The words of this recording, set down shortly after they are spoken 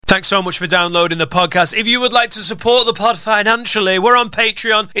Thanks so much for downloading the podcast. If you would like to support the pod financially, we're on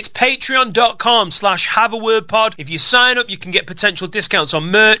Patreon. It's patreon.com/haveawordpod. If you sign up, you can get potential discounts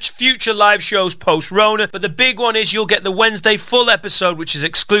on merch, future live shows post-Rona. But the big one is you'll get the Wednesday full episode, which is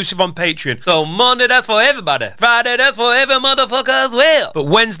exclusive on Patreon. So Monday, that's for everybody. Friday, that's for every motherfucker as well. But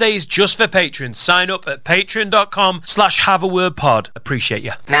Wednesday is just for patrons. Sign up at patreon.com/haveawordpod. Appreciate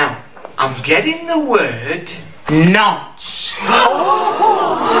you. Now, I'm getting the word nonce.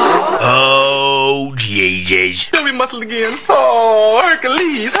 Oh, Jesus. Show me muscle again. Oh,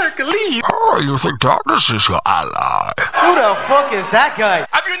 Hercules. Oh, you think darkness is your ally? Who the fuck is that guy?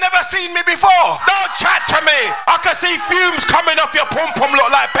 Have you never seen me before? Don't chat to me. I can see fumes coming off your pum-pum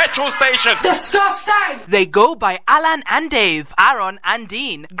look like petrol station. Disgusting! They go by Alan and Dave, Aaron and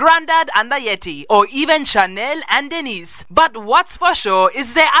Dean, Grandad and the Yeti, or even Chanel and Denise. But what's for sure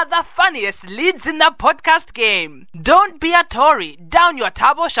is they are the funniest leads in the podcast game. Don't be a Tory. Down your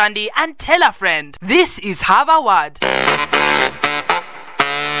Tabo Shandy and tell a friend. This is Have a Word.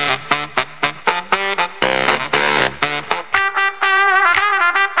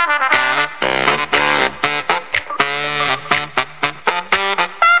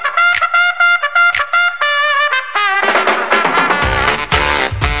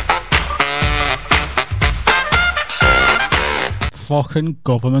 Fucking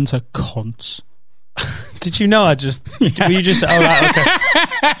government are cunts. Did you know I just... Yeah. Were you just... Oh, right, okay.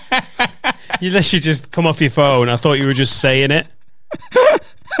 You literally just come off your phone. I thought you were just saying it.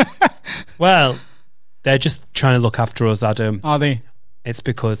 Well, they're just trying to look after us, Adam. Are they? It's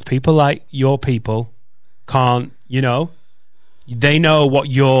because people like your people can't, you know... They know what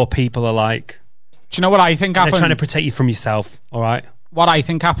your people are like. Do you know what I think happened? They're trying to protect you from yourself, all right? What I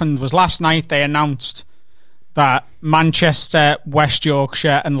think happened was last night they announced that Manchester, West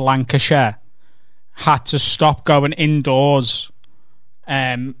Yorkshire and Lancashire had to stop going indoors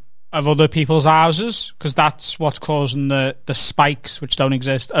of other people's houses because that's what's causing the spikes, which don't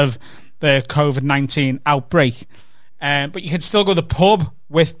exist, of the COVID-19 outbreak. But you could still go to the pub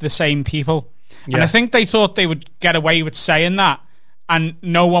with the same people. Yeah. And I think they thought they would get away with saying that and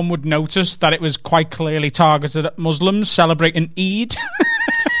no one would notice that it was quite clearly targeted at Muslims celebrating Eid.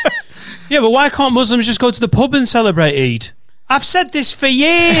 Yeah, but why can't Muslims just go to the pub and celebrate Eid? I've said this for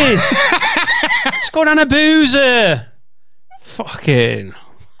years. Just go down a boozer. Fucking...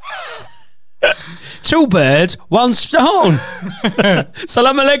 Two birds, one stone.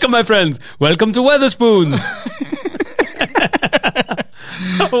 Salam alaikum, my friends. Welcome to Weatherspoons.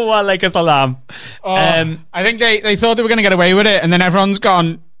 Walaikum salam. I think they thought they were going to get away with it, and then everyone's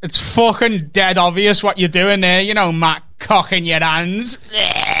gone, it's fucking dead obvious what you're doing there, you know, Matt, cocking your hands.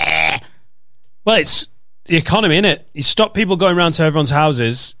 Well, it's the economy, innit? You stop people going around to everyone's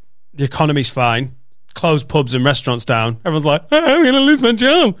houses, the economy's fine. Close pubs and restaurants down. Everyone's like, oh, I'm going to lose my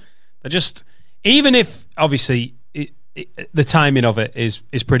job. They're just, even if, obviously, the timing of it is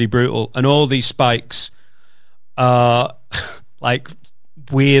pretty brutal, and all these spikes are, like,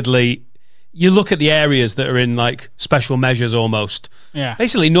 weirdly, you look at the areas that are in, like, special measures almost. Yeah.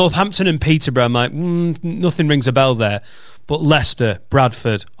 Basically, Northampton and Peterborough, I'm like, nothing rings a bell there. But Leicester,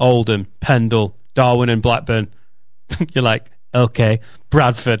 Bradford, Oldham, Pendle, Darwin and Blackburn, you're like, okay.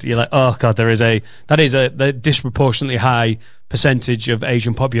 Bradford, you're like, oh God, that is a disproportionately high percentage of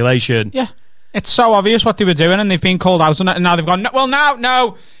Asian population. Yeah. It's so obvious what they were doing, and they've been called out on it, and now they've gone,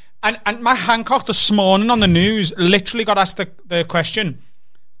 no. And Matt Hancock this morning on the news literally got asked the question,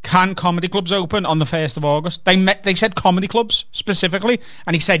 can comedy clubs open on the 1st of August? They said comedy clubs specifically,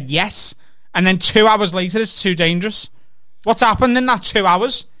 and he said yes. And then 2 hours later, it's too dangerous. What's happened in that 2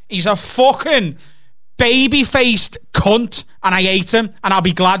 hours? He's a fucking baby-faced cunt, and I hate him, and I'll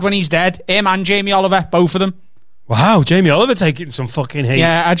be glad when he's dead. Him and Jamie Oliver, both of them. Wow, Jamie Oliver taking some fucking heat.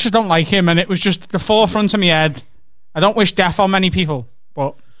 Yeah, I just don't like him, and it was just the forefront of my head. I don't wish death on many people,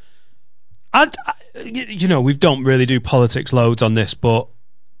 but... you know, we don't really do politics loads on this, but...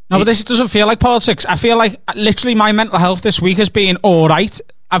 No, but this doesn't feel like politics. I feel like literally my mental health this week has been all right.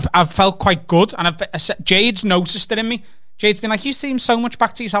 I've felt quite good, and Jade's noticed it in me. Jade's been like, you seem so much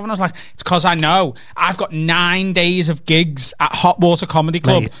back to yourself. And I was like, it's because I know I've got 9 days of gigs at Hot Water Comedy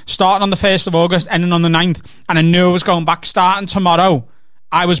Club, starting on the 1st of August, ending on the 9th. And I knew I was going back. Starting tomorrow,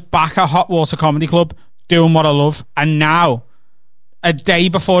 I was back at Hot Water Comedy Club doing what I love. And now, a day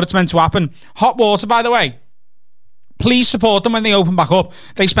before it's meant to happen, Hot Water, by the way, please support them when they open back up.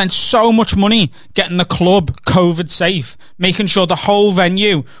 They spent so much money getting the club COVID safe, making sure the whole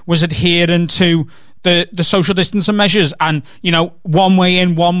venue was adhering to the social distancing measures, and, you know, one way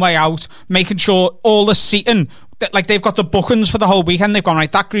in, one way out, making sure all the seating, like, they've got the bookings for the whole weekend. They've gone,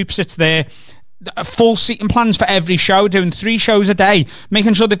 right, that group sits there. full seating plans for every show, doing 3 shows a day,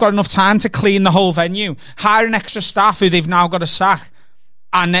 making sure they've got enough time to clean the whole venue, hiring extra staff who they've now got to sack,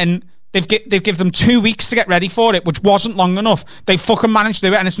 and then they've given them 2 weeks to get ready for it, which wasn't long enough. They fucking managed to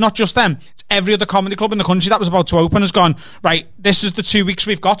do it, and it's not just them. It's every other comedy club in the country that was about to open has gone, right, this is the 2 weeks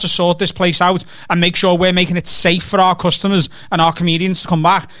we've got to sort this place out and make sure we're making it safe for our customers and our comedians to come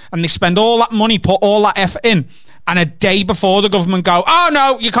back. And they spend all that money, put all that effort in, and a day before the government go, oh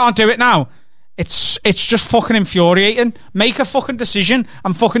no, you can't do it now. It's just fucking infuriating. Make a fucking decision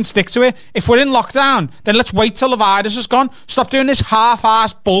and fucking stick to it. If we're in lockdown, then let's wait till the virus is gone. Stop doing this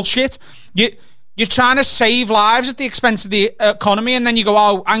half-assed bullshit. You're trying to save lives at the expense of the economy, and then you go,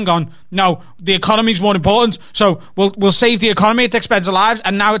 oh, hang on, no, the economy's more important, so we'll save the economy at the expense of lives,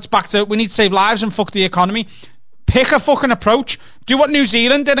 and now it's back to we need to save lives and fuck the economy. Pick a fucking approach. Do what New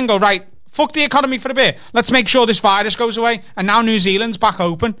Zealand did and go, right, fuck the economy for a bit. Let's make sure this virus goes away. And now New Zealand's back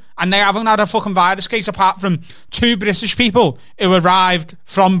open, and they haven't had a fucking virus case apart from 2 British people who arrived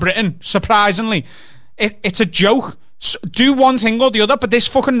from Britain, surprisingly. It's a joke. Do one thing or the other, but this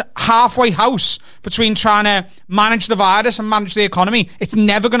fucking halfway house between trying to manage the virus and manage the economy, it's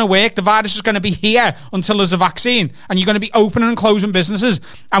never going to work. The virus is going to be here until there's a vaccine, and you're going to be opening and closing businesses.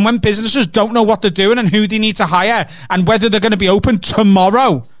 And when businesses don't know what they're doing and who they need to hire and whether they're going to be open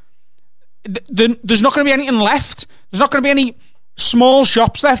tomorrow, there's not going to be anything left. There's not going to be any small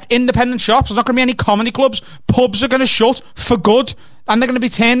shops left, independent shops. There's not going to be any comedy clubs. Pubs are going to shut for good, and they're going to be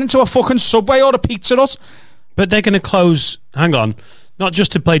turned into a fucking Subway or a Pizza Hut. But they're going to close, hang on, not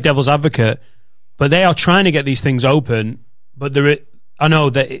just to play devil's advocate, but they are trying to get these things open. But I know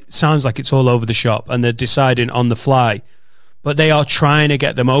that it sounds like it's all over the shop and they're deciding on the fly, but they are trying to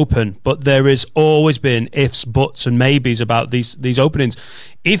get them open. But there has always been ifs, buts and maybes about these openings.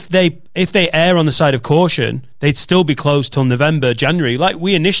 If they err on the side of caution, they'd still be closed till November, January, like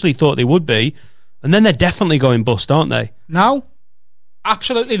we initially thought they would be. And then they're definitely going bust, aren't they? No,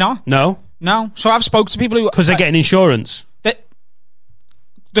 absolutely not. No? No. So I've spoke to people who... Because they're getting insurance.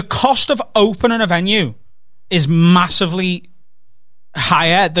 The cost of opening a venue is massively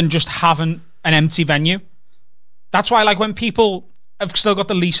higher than just having an empty venue. That's why, like, when people have still got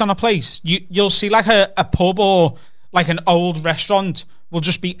the lease on a place, you'll see, like, a pub or, like, an old restaurant will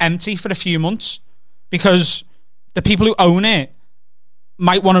just be empty for a few months because the people who own it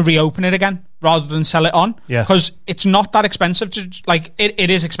might want to reopen it again rather than sell it on. Yeah. Because it's not that expensive to, like,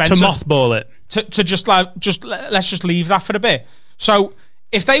 it is expensive. To mothball it. To just let's just leave that for a bit. So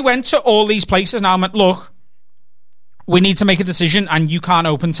if they went to all these places now and went, look, we need to make a decision and you can't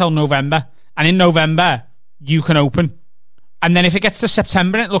open till November. And in November, you can open. And then if it gets to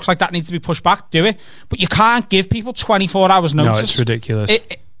September and it looks like that needs to be pushed back, do it. But you can't give people 24 hours notice. No, it's ridiculous.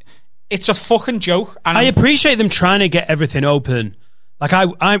 It's a fucking joke. And I appreciate them trying to get everything open.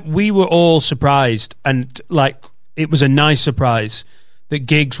 Like we were all surprised, and like it was a nice surprise that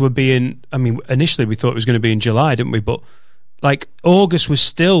gigs were being. I mean, initially we thought it was going to be in July, didn't we? But like August was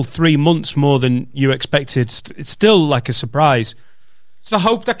still 3 months more than you expected. It's still like a surprise. It's the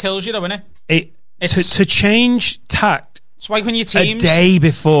hope that kills you, though, isn't it? To change tact. It's like when your team's a day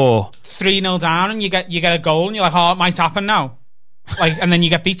before 3-0 down and you get a goal and you're like, oh, it might happen now. Like, and then you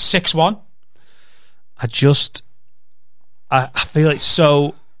get beat 6-1. I feel it's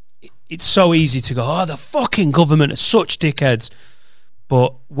so easy to go, oh, the fucking government are such dickheads.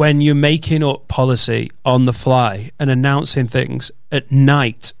 But when you're making up policy on the fly and announcing things at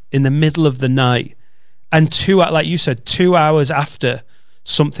night, in the middle of the night, and like you said, 2 hours after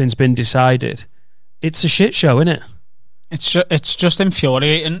something's been decided, it's a shit show, isn't it? It's just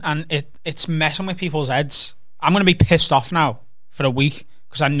infuriating, and it's messing with people's heads. I'm going to be pissed off now for a week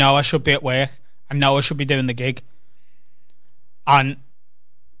because I know I should be at work. I know I should be doing the gig. And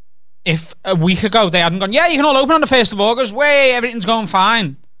if a week ago they hadn't gone, yeah, you can all open on the 1st of August, everything's going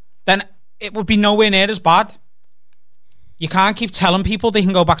fine, then it would be nowhere near as bad. You can't keep telling people they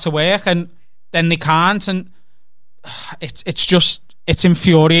can go back to work and then they can't, and it's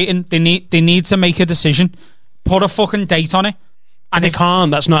infuriating. They need to make a decision, put a fucking date on it. And they can't.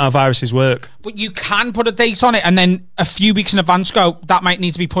 That's not how viruses work. But you can put a date on it and then a few weeks in advance go, that might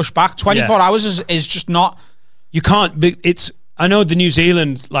need to be pushed back. 24 hours is just not. You can't. I know the New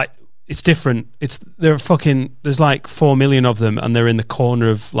Zealand, like, it's different. There's like 4 million of them and they're in the corner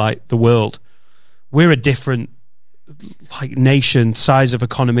of like the world. We're a different like nation, size of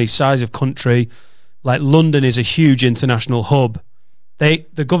economy, size of country. Like London is a huge international hub.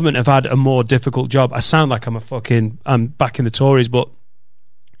 The government have had a more difficult job. I sound like I'm back in the Tories, but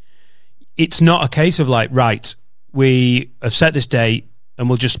it's not a case of like, right, we have set this date and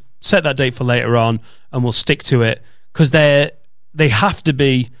we'll just set that date for later on and we'll stick to it, because they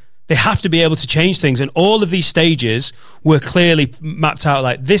They have to be able to change things. And all of these stages were clearly mapped out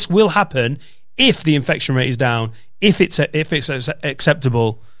like this will happen if the infection rate is down, if it's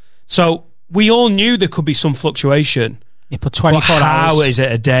acceptable. So we all knew there could be some fluctuation. You put 24 hours. How is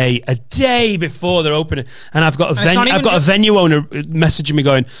it a day before they're opening? And I've got a venue owner messaging me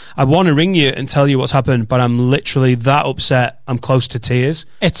going, I want to ring you and tell you what's happened, but I'm literally that upset. I'm close to tears.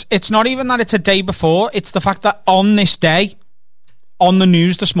 It's not even that it's a day before. It's the fact that on this day, on the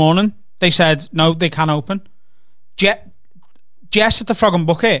news this morning, they said, no, they can't open. Jess at the Frog and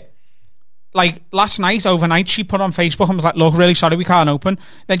Bucket, like last night, overnight, she put on Facebook and was like, look, really sorry, we can't open.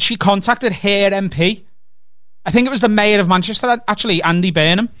 Then she contacted her MP. I think it was the mayor of Manchester, actually, Andy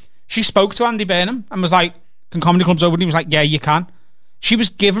Burnham. She spoke to Andy Burnham and was like, can comedy clubs open? He was like, yeah, you can. She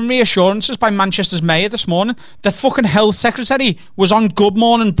was given reassurances by Manchester's mayor this morning. The fucking health secretary was on Good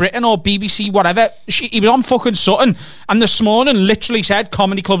Morning Britain or BBC, whatever. He was on fucking Sutton. And this morning literally said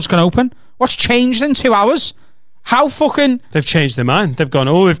comedy clubs can open. What's changed in 2 hours? How fucking... They've changed their mind. They've gone,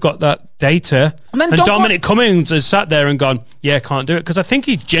 oh, we've got that data. And Dominic Cummings has sat there and gone, yeah, can't do it. Because I think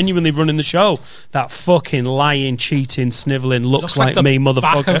he's genuinely running the show. That fucking lying, cheating, snivelling, looks like me,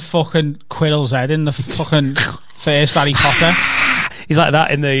 motherfucker. Back of fucking Quirrell's head in the fucking first Harry Potter. He's like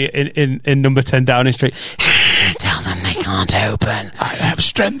that in number 10 Downing Street. Tell them they can't open. I have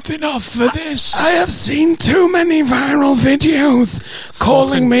strength enough for this. I have seen too many viral videos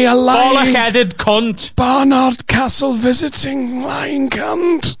calling me a lying... Bollock-headed cunt. Barnard Castle visiting lying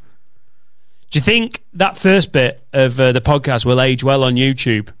cunt. Do you think that first bit of the podcast will age well on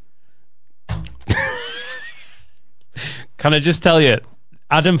YouTube? Can I just tell you,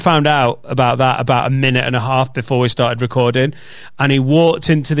 Adam found out about that about a minute and a half before we started recording, and he walked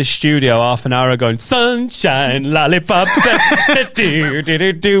into the studio half an hour ago going, sunshine, lollipop,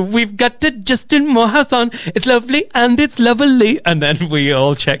 do. We've got the Justin Moorhouse on. It's lovely and it's lovely. And then we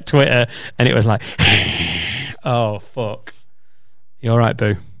all checked Twitter, and it was like, oh, fuck. You all right,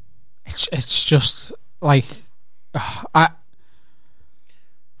 boo? It's just like...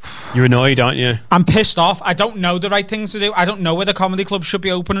 You're annoyed, aren't you? I'm pissed off. I don't know the right thing to do. I don't know where the comedy club should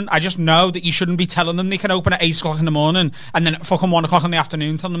be opening. I just know that you shouldn't be telling them they can open at 8 o'clock in the morning and then at fucking 1 o'clock in the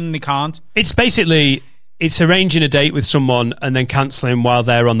afternoon telling them they can't. It's basically, it's arranging a date with someone and then cancelling while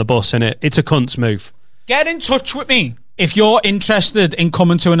they're on the bus, innit? It's a cunt's move. Get in touch with me if you're interested in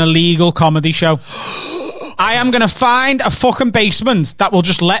coming to an illegal comedy show. I am going to find a fucking basement that will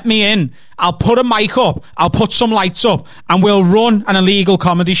just let me in. I'll put a mic up, I'll put some lights up, and we'll run an illegal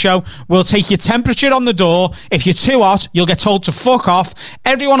comedy show. We'll take your temperature on the door. If you're too hot, you'll get told to fuck off.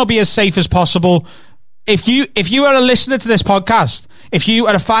 Everyone will be as safe as possible. If you are a listener to this podcast, if you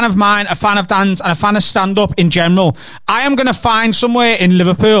are a fan of mine, a fan of Dan's, and a fan of stand-up in general, I am going to find somewhere in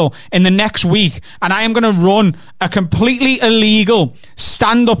Liverpool in the next week, and I am going to run a completely illegal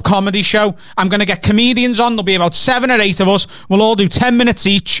stand-up comedy show. I'm going to get comedians on. There'll be about 7 or 8 of us. We'll all do 10 minutes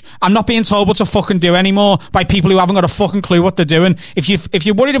each. I'm not being told what to fucking do anymore by people who haven't got a fucking clue what they're doing. If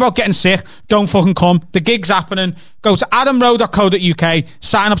you're worried about getting sick, don't fucking come. The gig's happening. Go to adamrowe.co.uk,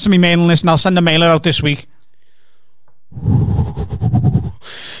 sign up to my mailing list, and I'll send a mailer out this week.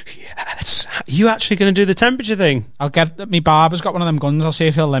 Yes. Are you actually going to do the temperature thing? I'll get... Me barber's got one of them guns. I'll see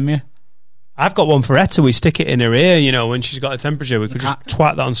if he'll lend me. I've got one for Etta. We stick it in her ear, you know, when she's got a temperature. We could just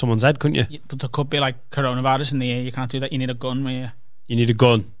twat that on someone's head, couldn't you? But there could be like coronavirus in the air. You can't do that. You need a gun where you need a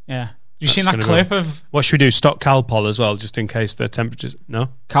gun. Yeah. You seen that clip of... What should we do? Stock Calpol as well, just in case the temperature's... No?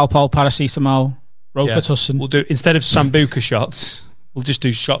 Calpol, paracetamol, Robitussin. We'll do... Instead of Sambuca shots, we'll just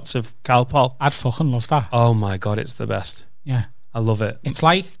do shots of Calpol. I'd fucking love that. Oh my God, it's the best. Yeah. I love it. It's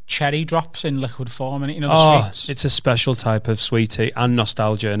like cherry drops in liquid form, and you know the sweets. It's a special type of sweetie and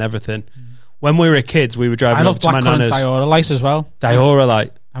nostalgia and everything. When we were kids, we were driving up to my nana's. I love Diorolite as well.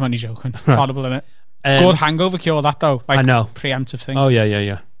 Diorolite. I'm only joking. It's horrible, isn't it? Good hangover cure, that though. Like, I know. Preemptive thing. Oh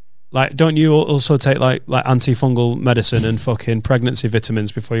yeah. Like, don't you also take like antifungal medicine and fucking pregnancy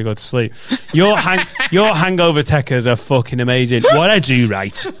vitamins before you go to sleep? Your hangover techers are fucking amazing. What I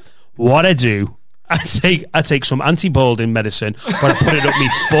do. I take some anti-balding medicine, but I put it up me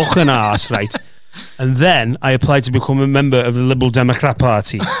fucking arse, right? And then I apply to become a member of the Liberal Democrat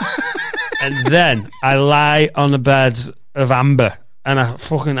Party. And then I lie on a bed of amber, and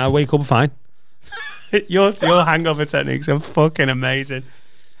I wake up fine. Your hangover techniques are fucking amazing.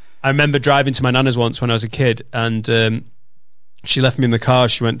 I remember driving to my nana's once when I was a kid, and she left me in the car.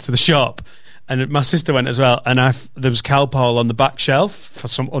 She went to the shop. And my sister went as well, and there was Calpol on the back shelf for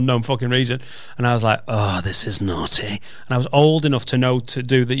some unknown fucking reason, and I was like, "Oh, this is naughty." And I was old enough to know to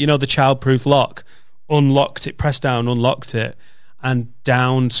do the childproof lock. Unlocked it, pressed down, unlocked it, and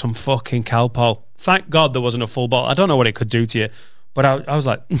downed some fucking Calpol. Thank God there wasn't a full bottle. I don't know what it could do to you, But I was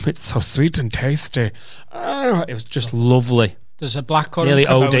like, it's so sweet and tasty. It was just lovely. There's a blackcurrant Nearly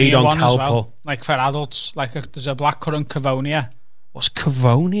OD'd Cavonia on one as Calpol. well. Like for adults, there's a blackcurrant Cavonia. What's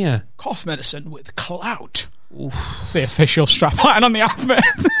Cavonia? Cough medicine with clout. It's the official strapline on the advert.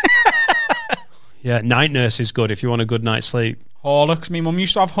 Yeah, night nurse is good if you want a good night's sleep. Horlicks. My mum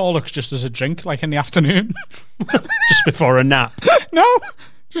used to have Horlicks just as a drink, like in the afternoon. Just before a nap. No,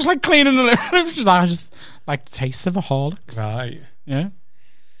 just like cleaning the living room. Just like the taste of a Horlicks. Right. Yeah.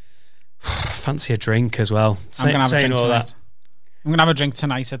 Fancy a drink as well. I'm going to have a drink all tonight. that. I'm going to have a drink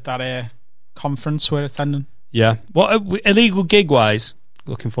tonight at that conference we're attending. Yeah. What illegal gig wise?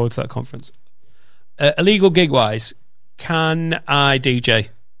 Looking forward to that conference. Illegal gig wise, can I DJ?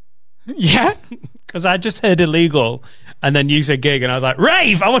 Yeah. Because I just heard illegal, and then you said gig, and I was like,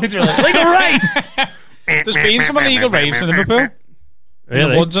 rave! I wanted to be like, illegal rave! There's been some illegal raves in Liverpool. Really?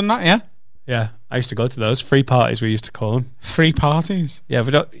 In the woods and that, yeah. Yeah, I used to go to those free parties. We used to call them free parties. Yeah,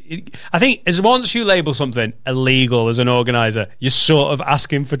 but I think as once you label something illegal as an organizer, you're sort of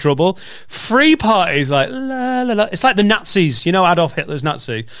asking for trouble. Free parties, like la la la. It's like the Nazis. You know, Adolf Hitler's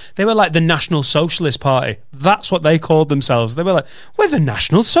Nazi. They were like the National Socialist Party. That's what they called themselves. They were like, we're the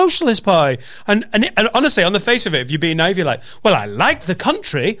National Socialist Party. And honestly, on the face of it, if you're being naive, you're like, well, I like the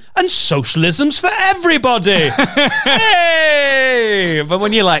country and socialism's for everybody. Hey! But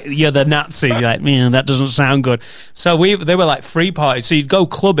when you're like, you're the Nazi, you're like, man, that doesn't sound good. So they were like free parties. So you'd go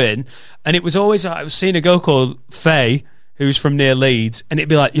clubbing, and it was always, I was seeing a girl called Faye, who's from near Leeds, and it'd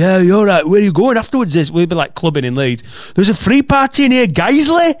be like, yeah, you're right, where are you going afterwards? We'd be like clubbing in Leeds. There's a free party near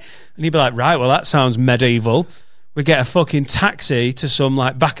Gaisley. And he'd be like, right, well, that sounds medieval. We'd get a fucking taxi to some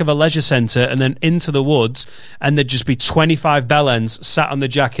like back of a leisure centre and then into the woods, and there'd just be 25 bellends sat on the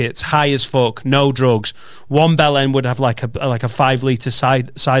jackets, high as fuck, no drugs. One bellend would have like a 5-litre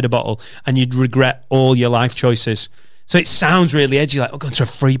cider bottle, and you'd regret all your life choices. So it sounds really edgy, like, we're going to a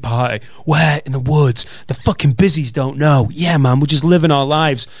free party. Where? In the woods. The fucking busies don't know. Yeah, man, we're just living our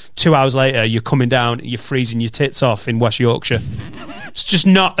lives. 2 hours later, you're coming down, you're freezing your tits off in West Yorkshire. It's just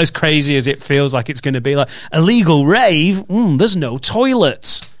not as crazy as it feels like it's going to be. Like, illegal rave? There's no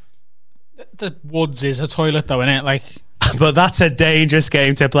toilets. The woods is a toilet, though, isn't it? Like, but that's a dangerous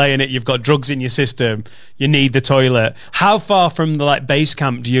game to play, innit? You've got drugs in your system. You need the toilet. How far from the like base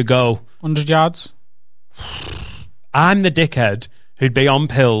camp do you go? 100 yards. I'm the dickhead who'd be on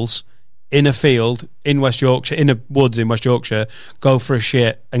pills in a field in West Yorkshire, in the woods in West Yorkshire, go for a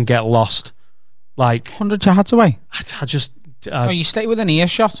shit and get lost. Like 100 yards away. I just... you stay within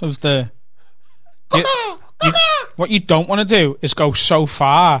earshot of the... what you don't want to do is go so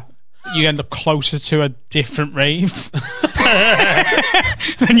far you end up closer to a different rave.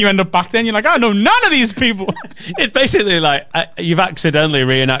 Then you end up back there and you're like, I know none of these people. It's basically like you've accidentally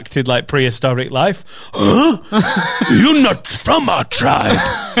reenacted like prehistoric life. Huh? You're not from our tribe.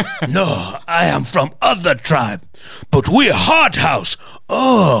 No, I am from other tribe. But we're Hard House.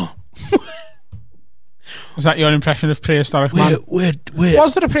 Oh. Was that your impression of prehistoric man? We're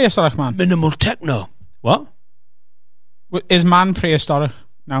Was there a prehistoric man? Minimal techno. What? Is man prehistoric?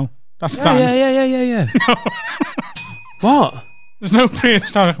 No. That's Yeah. No. What? There's no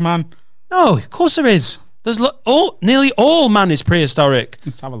prehistoric man. No, of course there is. There's nearly all man is prehistoric.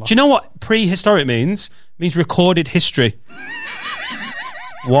 Let's have a look. Do you know what prehistoric means? It means recorded history.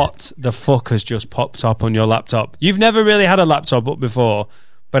 What the fuck has just popped up on your laptop? You've never really had a laptop up before,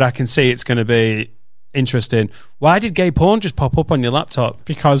 but I can see it's going to be interesting. Why did gay porn just pop up on your laptop?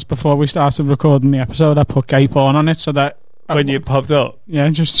 Because before we started recording the episode, I put gay porn on it so that when you popped up, yeah,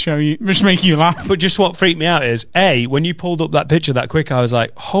 just make you laugh. But just what freaked me out is when you pulled up that picture that quick, I was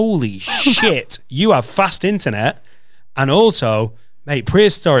like, holy shit, you have fast internet. And also, mate,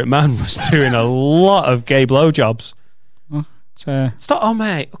 prehistoric man was doing a lot of gay blowjobs. Stop! Oh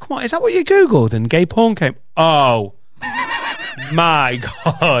mate, come on, is that what you googled and gay porn came? Oh my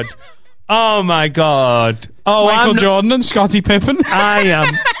god. Oh my god. Oh, Michael Jordan and Scottie Pippen. I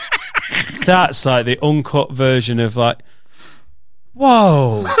am. That's like the uncut version of like.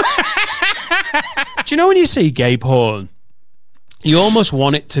 Whoa. Do you know when you see gay porn, you almost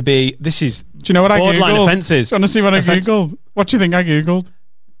want it to be, this is do you know what borderline I googled? offences. Do you want to see what I googled? What do you think I googled?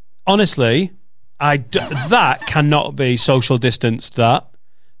 Honestly, that cannot be social distanced. That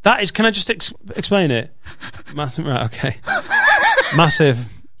is, can I just explain it? Massive, right, okay. Massive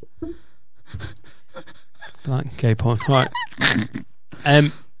like gay porn, right.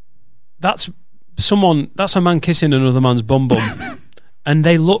 That's a man kissing another man's bum and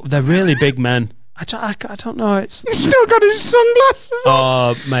they're really big men. I don't know. He's still got his sunglasses on.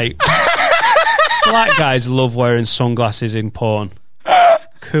 Oh mate, black guys love wearing sunglasses in porn.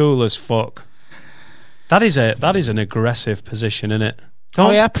 Cool as fuck. That is an aggressive position, isn't it?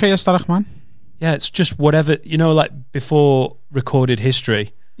 Oh yeah, prehistoric man. Yeah, it's just whatever, like before recorded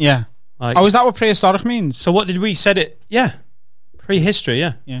history. Yeah. Like, is that what prehistoric means? So what did we said it? Yeah, prehistory.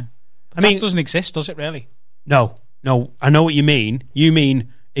 Yeah. Yeah. I mean, that doesn't exist, does it really? No. I know what you mean. You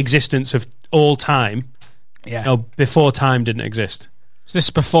mean existence of all time. Yeah. No, before time didn't exist. So this is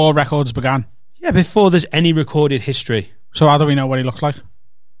before records began. Yeah, before there's any recorded history. So how do we know what he looked like?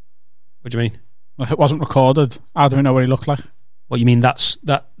 What do you mean? Well, if it wasn't recorded, how do we know what he looked like? What you mean? That's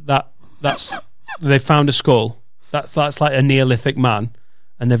they found a skull. That's like a Neolithic man,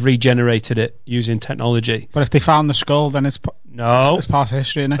 and they've regenerated it using technology. But if they found the skull, then it's part of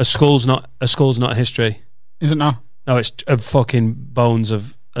history, isn't it? A skull's not history. Is it not? No, it's of fucking bones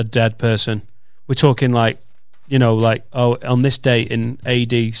of a dead person. We're talking like, on this date in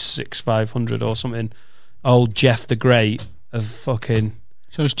AD 6500 or something, old Jeff the Great of fucking.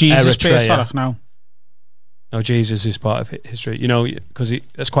 So is Jesus Eritrea. prehistoric now? No, Jesus is part of history. Because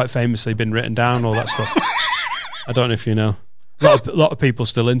it's quite famously been written down, all that stuff. I don't know if you know. A lot of people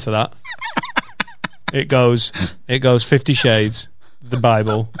still into that. It goes 50 Shades, the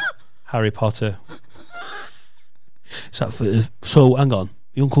Bible, Harry Potter. So hang on,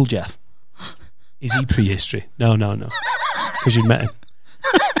 your Uncle Jeff, is he prehistory? No, because you'd met him.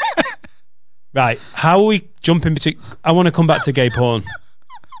 Right, how are we jumping between? I want to come back to gay porn.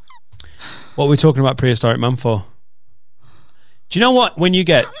 What are we talking about prehistoric man for? Do you know what? When you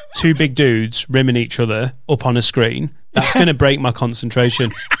get two big dudes rimming each other up on a screen, that's going to break my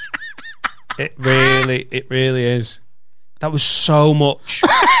concentration. It really is. That was so much.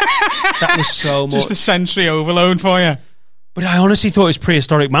 Just a sensory overload for you. But I honestly thought it was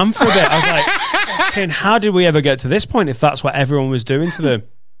prehistoric man for a bit. I was like, fucking, how did we ever get to this point if that's what everyone was doing to them?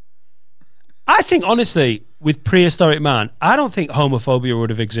 I think, honestly, with prehistoric man, I don't think homophobia would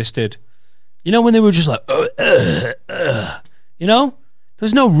have existed. When they were just like, there's no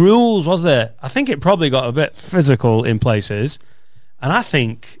rules, was there? I think it probably got a bit physical in places. And I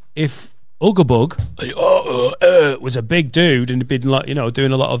think if Uggabug was a big dude and had been like,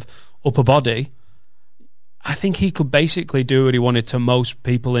 doing a lot of upper body, I think he could basically do what he wanted to most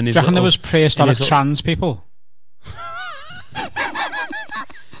people in his. Do you reckon there was prehistoric trans people?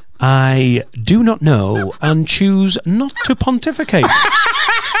 I do not know and choose not to pontificate.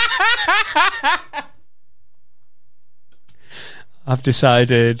 I've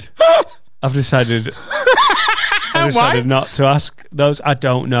decided not to ask those. I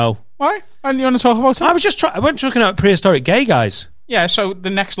don't know. Why? And you want to talk about it? I went talking about prehistoric gay guys. Yeah, so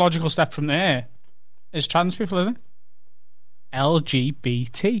the next logical step from there is trans people, isn't it?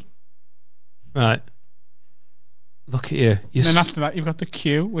 LGBT. Right. Look at you. And then after that, you've got the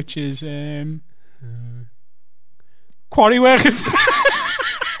Q, which is quarry workers.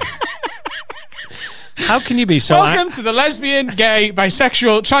 How can you be so... Welcome to the lesbian, gay,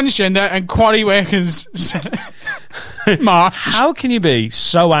 bisexual, transgender and quarry workers march. How can you be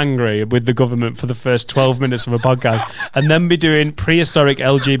so angry with the government for the first 12 minutes of a podcast and then be doing prehistoric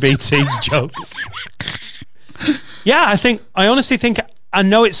LGBT jokes? Yeah, I honestly think... I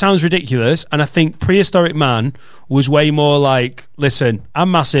know it sounds ridiculous, and I think prehistoric man was way more like, listen,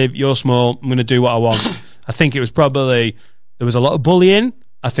 I'm massive, you're small, I'm going to do what I want. I think it was probably... There was a lot of bullying.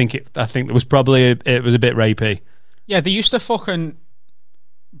 I think there was probably it was a bit rapey. Yeah, they used to fucking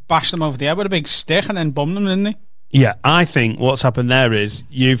bash them over the head with a big stick and then bum them, didn't they? Yeah, I think what's happened there is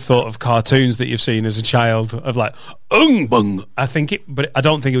you've thought of cartoons that you've seen as a child of like bung. But I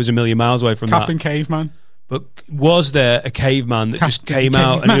don't think it was a million miles away from Captain that. Caveman. But was there a caveman that just came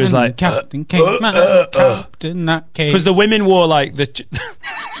out and he was like Captain Caveman, Captain that cave? Because the women wore like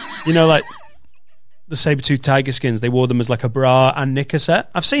like the saber-tooth tiger skins, they wore them as like a bra and knicker set.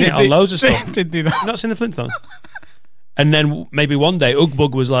 I've seen it on loads of stuff. Did do that? You've not seen the Flintstones? And then maybe one day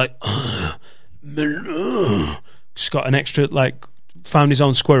Ugbug was like just got an extra, like, found his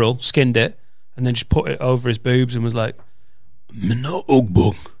own squirrel, skinned it, and then just put it over his boobs and was like, no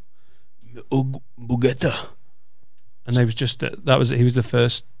Ugbug, Ugbugetta. And they was just he was the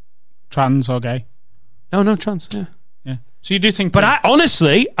first trans or gay. No, trans, yeah. So you do think, but I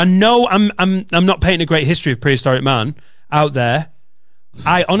know I'm not painting a great history of prehistoric man out there.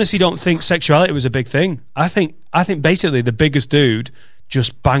 I honestly don't think sexuality was a big thing. I think basically the biggest dude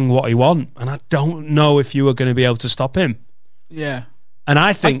just bang what he want, and I don't know if you were going to be able to stop him. Yeah, and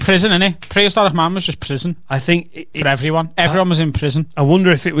I think like prison, innit? Prehistoric man was just prison. I think for everyone was in prison. I wonder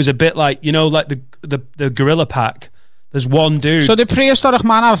if it was a bit like like the gorilla pack. There's one dude. So the prehistoric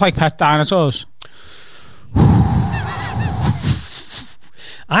man have like pet dinosaurs.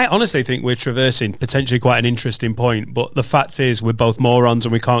 I honestly think we're traversing potentially quite an interesting point, but the fact is we're both morons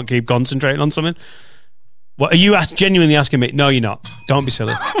and we can't keep concentrating on something. What are you genuinely asking me? No, you're not. Don't be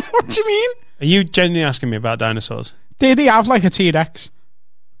silly. What do you mean? Are you genuinely asking me about dinosaurs? Did he have like a T-Rex?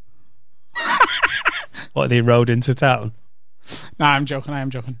 What, they rode into town? Nah, I'm joking. I am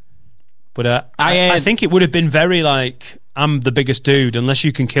joking. But I think it would have been very like, I'm the biggest dude. Unless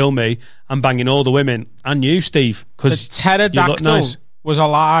you can kill me, I'm banging all the women. And you, Steve. Because the pterodactyl was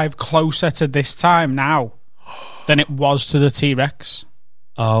alive closer to this time now than it was to the T-Rex.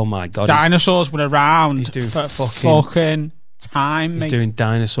 Oh my God. Dinosaurs were around he's doing for fucking time, mate. He's doing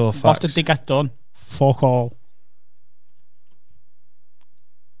dinosaur facts. What did they get done? Fuck all.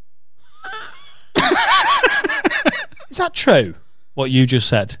 Is that true? What you just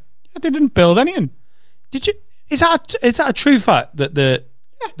said? They didn't build anything. Did you? Is that a true fact that the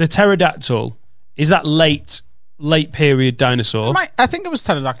pterodactyl is that late period dinosaur? I think it was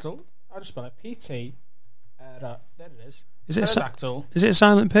pterodactyl. I'll just spell it PT. There it is. Is it pterodactyl? Is it a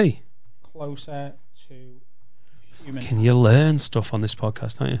silent P? Closer to human. Can you learn stuff on this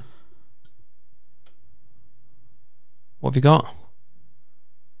podcast, don't you? What have you got?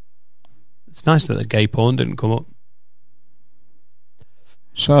 It's nice that the gay porn didn't come up.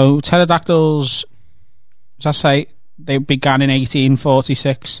 So pterodactyls, as I say, they began in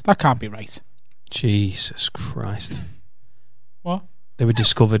 1846. That can't be right. Jesus Christ. What? They were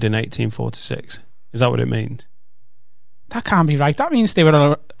discovered in 1846. Is that what it means? That can't be right. That means they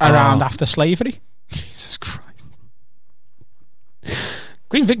were around after slavery. Jesus Christ.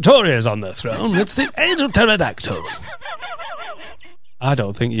 Queen Victoria's on the throne. It's the age of pterodactyls. I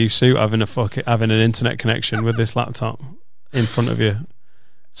don't think you suit having an internet connection with this laptop in front of you.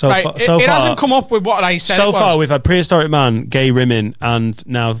 So right, far, it hasn't come up with what I said. So far, we've had prehistoric man, gay women, and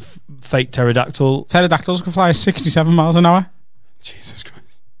now fake pterodactyl. Pterodactyls can fly 67 miles an hour. Jesus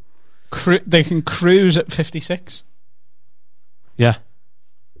Christ! They can cruise at 56. Yeah.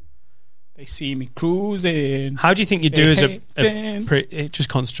 They see me cruising. How do you think you do as just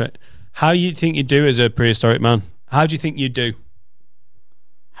concentrate? How do you think you do as a prehistoric man? How do you think you do?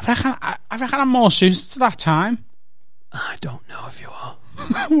 I reckon I'm more suited to that time. I don't know if you are.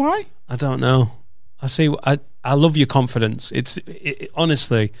 Why? I don't know. I love your confidence.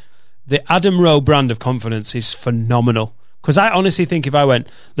 Honestly, the Adam Rowe brand of confidence is phenomenal. Because I honestly think if I went,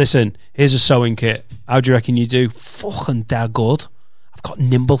 listen, here's a sewing kit, how do you reckon you do? Fucking damn good. I've got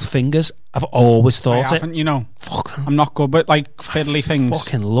nimble fingers. I've always thought it. You know, fucking, I'm not good with like fiddly things.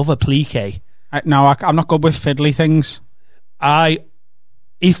 Fucking love a plique. I'm not good with fiddly things.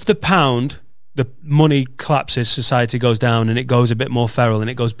 If the money collapses, society goes down, and it goes a bit more feral, and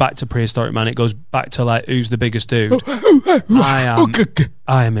it goes back to prehistoric man. It goes back to like, who's the biggest dude? I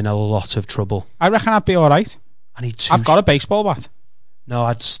am in a lot of trouble. I reckon I'd be all right. I've got a baseball bat.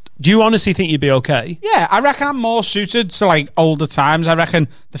 No, do you honestly think you'd be okay? Yeah, I reckon I'm more suited to like older times. I reckon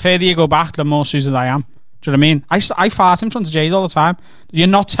the further you go back, the more suited I am. Do you know what I mean? I fart in front of Jade all the time. You're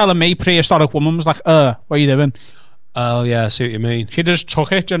not telling me prehistoric woman was like, what are you doing? Oh yeah, I see what you mean. She just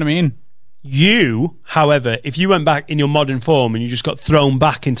took it. Do you know what I mean? You, however, if you went back in your modern form and you just got thrown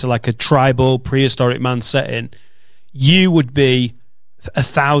back into like a tribal prehistoric man setting, you would be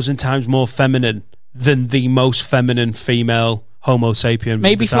 1,000 times more feminine than the most feminine female Homo sapien.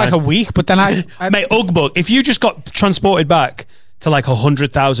 Maybe for like a week, but then mate, Ugbug, if you just got transported back to like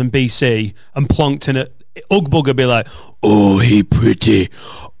 100,000 BC and plonked in it, Ugbug would be like, oh, he pretty.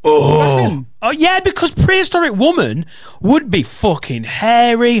 Oh yeah, because prehistoric woman would be fucking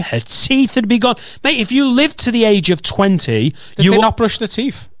hairy. Her teeth would be gone, mate. If you lived to the age of 20, did they not brush their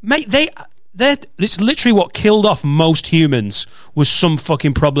teeth, mate? It's literally what killed off most humans was some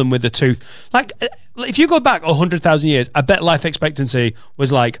fucking problem with the tooth. Like, if you go back 100,000 years, I bet life expectancy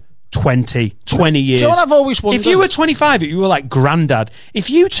was like 20 years. Do you know what I've always wondered? If you were 25, you were like granddad. If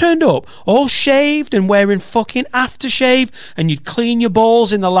you turned up all shaved and wearing fucking aftershave and you'd clean your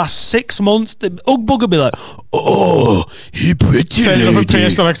balls in the last 6 months, the Ugbug would be like, oh, he pretty lady. Turn up at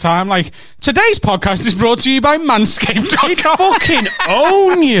prehistoric time, like, today's podcast is brought to you by Manscaped.com. He'd fucking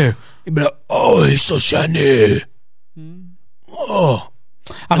own you. He'd be like, oh, he's so shiny. Oh.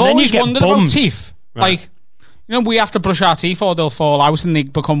 I've always wondered about teeth. Right. Like, you know, we have to brush our teeth or they'll fall out and they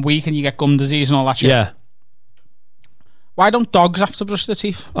become weak and you get gum disease and all that shit. Yeah. Why don't dogs have to brush their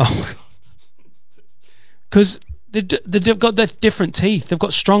teeth? Oh, because they've got their different teeth. They've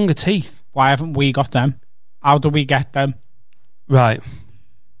got stronger teeth. Why haven't we got them? How do we get them? Right.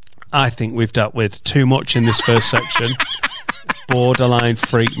 I think we've dealt with too much in this first section. Borderline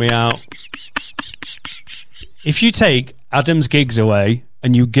freak me out. If you take Adam's gigs away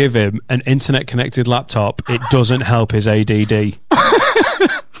and you give him an internet-connected laptop, it doesn't help his ADD. We've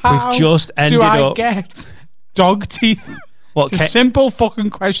just ended up... do I get dog teeth? What? It's a simple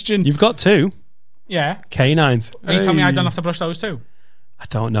fucking question. You've got two. Yeah. Canines. Are you telling me I don't have to brush those too? I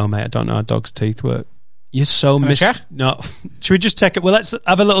don't know, mate. I don't know how dogs' teeth work. You're so check? No. Should we just check it? Well, let's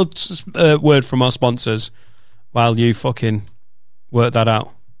have a little word from our sponsors while you fucking work that out.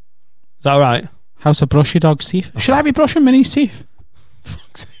 Is that all right? How to brush your dog's teeth? Should I be brushing Minnie's teeth?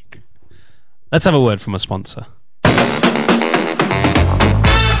 Fuck's sake. Let's have a word from a sponsor.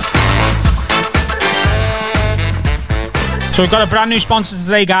 So we've got a brand new sponsor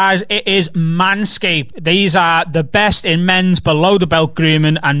today, guys. It is Manscaped. These are the best in men's below-the-belt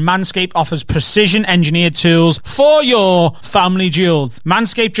grooming, and Manscaped offers precision-engineered tools for your family jewels.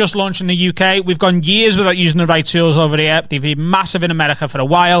 Manscaped just launched in the UK. We've gone years without using the right tools over here. They've been massive in America for a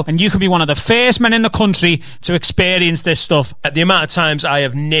while, and you can be one of the first men in the country to experience this stuff. At the amount of times I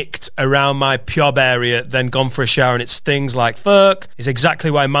have nicked around my pub area, then gone for a shower and it stings like fuck, is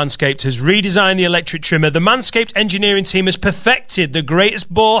exactly why Manscaped has redesigned the electric trimmer. The Manscaped engineering team has perfected the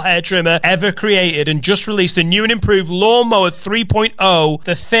greatest ball hair trimmer ever created and just released the new and improved Lawnmower 3.0.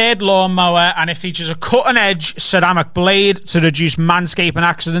 The third lawnmower, and it features a cutting-edge ceramic blade to reduce manscaping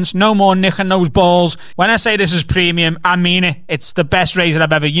accidents. No more nicking those balls. When I say this is premium, I mean it. It's the best razor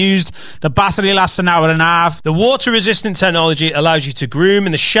I've ever used. The battery lasts an hour and a half. The water-resistant technology allows you to groom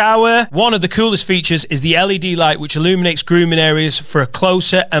in the shower. One of the coolest features is the LED light, which illuminates grooming areas for a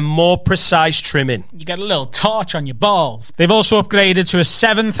closer and more precise trimming. You get a little torch on your balls. They've also upgraded to a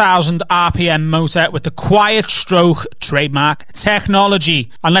 7,000 RPM motor with the quiet stroke trademark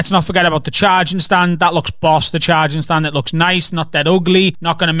technology. And let's not forget about the charging stand. That looks boss, the charging stand. It looks nice, not that ugly,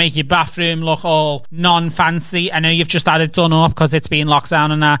 not going to make your bathroom look all non-fancy. I know you've just had it done up because it's been locked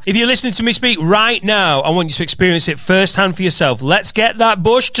down and that. If you're listening to me speak right now, I want you to experience it firsthand for yourself. Let's get that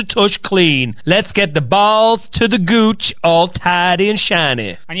bush to touch clean. Let's get the balls to the gooch all tidy and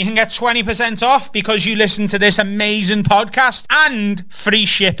shiny. And you can get 20% off because you listen to this amazing podcast and free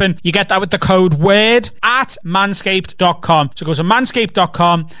shipping. You get that with the code WORD at manscaped.com. So go to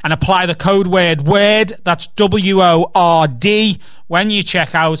manscaped.com and apply the code WORD. That's WORD when you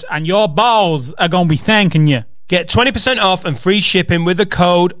check out, and your balls are going to be thanking you. Get 20% off and free shipping with the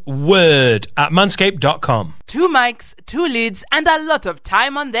code WORD at manscaped.com. 2 mics, 2 lids, and a lot of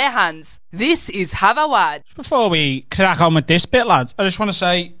time on their hands. This is Have a Word. Before we crack on with this bit, lads, I just want to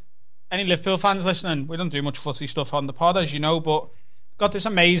say, any Liverpool fans listening, we don't do much footy stuff on the pod, as you know, but got this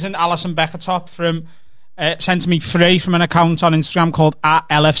amazing Alison Becker top from sent to me free from an account on Instagram called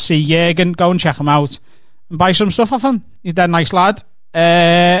 @LFCJürgen. Go and check him out and buy some stuff off him. He's a dead nice lad.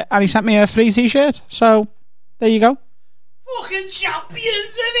 And he sent me a free t-shirt. So there you go. Fucking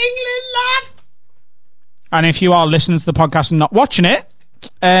champions of England, lads! And if you are listening to the podcast and not watching it,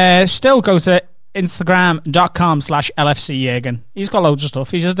 still go to Instagram.com/LFCJürgen. He's got loads of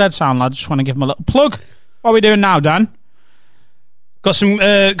stuff. He's a dead sound lad. Just want to give him a little plug. What are we doing now, Dan? Got some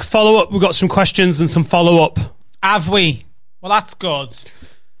follow-up. We've got some questions and some follow-up. Have we? Well, that's good.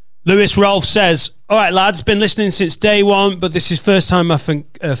 Lewis Rolfe says, all right, lads, been listening since day one, but this is first time I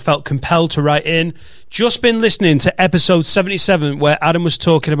felt compelled to write in. Just been listening to episode 77 where Adam was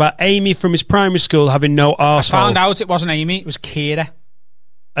talking about Amy from his primary school having no arsehole. I found out it wasn't Amy, it was Kira.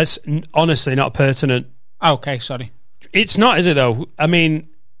 That's honestly not pertinent. Okay, sorry. It's not, is it, though? I mean,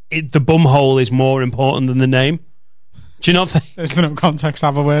 the bum hole is more important than the name. Do you not think? There's no context to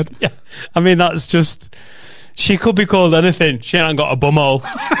have a word. Yeah. I mean, that's just... She could be called anything. She ain't got a bum hole.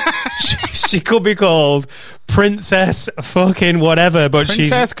 she could be called Princess fucking whatever, but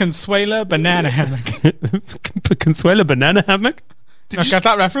Princess Consuela Banana Hammock. Consuela Banana Hammock? Did you get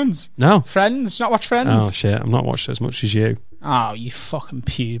that reference? No. Friends? Not watch Friends? Oh, shit. I've not watched it as much as you. Oh, you fucking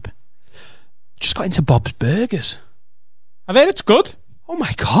pube. Just got into Bob's Burgers. I've heard it's good. Oh,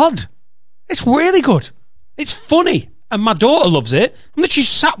 my God. It's really good. It's funny. And my daughter loves it. I'm literally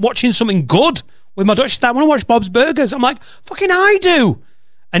sat watching something good with my daughter. She's like, I want to watch Bob's Burgers. I'm like, fucking I do.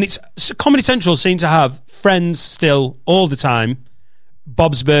 And it's Comedy Central seem to have Friends still all the time,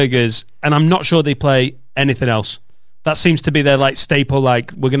 Bob's Burgers, and I'm not sure they play anything else. That seems to be their like staple,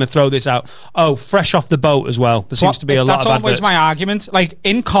 like, we're going to throw this out. Oh, Fresh Off the Boat as well. There seems to be a lot of adverts. That's always my argument. Like,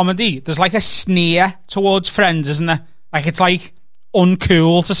 in comedy, there's like a sneer towards Friends, isn't there? Like, it's like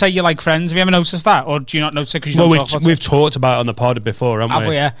uncool to say you like Friends. Have you ever noticed that? Or do you not notice it because you don't talk about it? We've talked about it on the pod before, haven't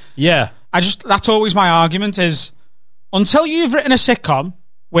we? Have we? Yeah. That's always my argument is, until you've written a sitcom,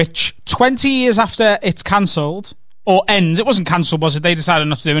 which 20 years after it's cancelled, or ends, it wasn't cancelled, was it? They decided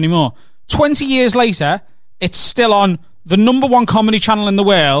not to do it anymore. 20 years later, it's still on the number one comedy channel in the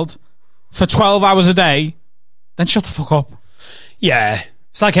world for 12 hours a day, then shut the fuck up. Yeah.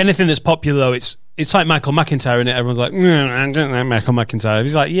 It's like anything that's popular, though. It's like Michael McIntyre, and everyone's like, I don't like Michael McIntyre.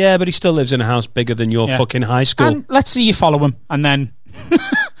 He's like, yeah, but he still lives in a house bigger than your fucking high school. And let's see you follow him, and then...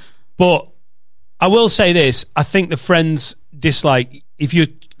 But I will say this. I think the Friends dislike, if you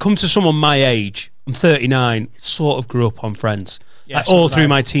come to someone my age, I'm 39, sort of grew up on Friends. Yeah, like all through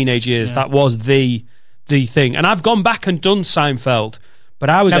my teenage years, that was the thing. And I've gone back and done Seinfeld, but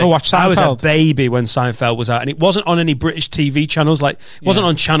I was watched Seinfeld. I was a baby when Seinfeld was out, and it wasn't on any British TV channels. Like, it wasn't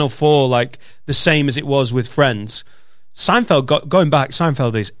on Channel 4, like the same as it was with Friends. Seinfeld, going back,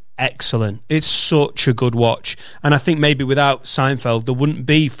 Seinfeld is excellent. It's such a good watch, and I think maybe without Seinfeld there wouldn't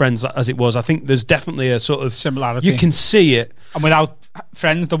be Friends as it was. I think there's definitely a sort of similarity. You can see it, and without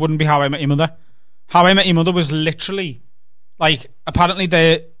Friends there wouldn't be How I Met Your Mother. How I Met Your Mother was literally like, apparently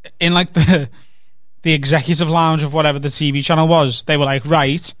they're in like the executive lounge of whatever the TV channel was. They were like,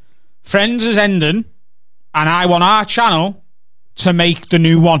 right, Friends is ending and I want our channel to make the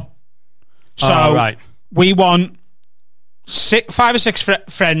new one, so we want 5 or 6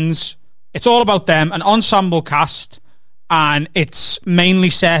 friends. It's all about them, an ensemble cast, and it's mainly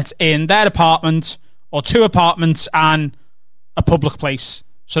set in their apartment or 2 apartments and a public place.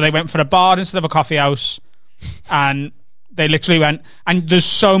 So they went for a bar instead of a coffee house, and they literally went. And there's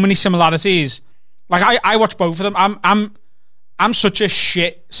so many similarities. Like I watch both of them. I'm such a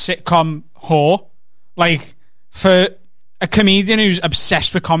shit sitcom whore. Like, for a comedian who's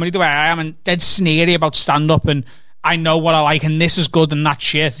obsessed with comedy the way I am and dead sneery about stand up, and I know what I like, and this is good and that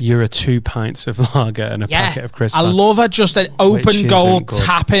shit. You're a 2 pints of lager and a packet of crisps. I love it, just an open goal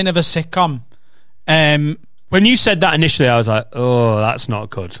tap-in of a sitcom. When you said that initially, I was like, oh, that's not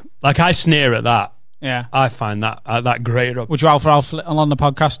good. Like, I sneer at that. Yeah. I find that great. Would you Alf on the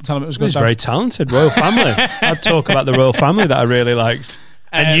podcast and tell him it was good? He's very talented. Royal family. I'd talk about the royal family that I really liked.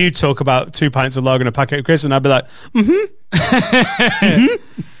 And you talk about 2 pints of lager and a packet of crisps, and I'd be like,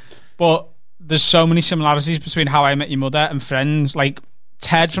 But there's so many similarities between How I Met Your Mother and Friends. Like,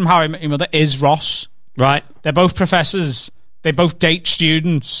 Ted from How I Met Your Mother is Ross. Right. They're both professors. They both date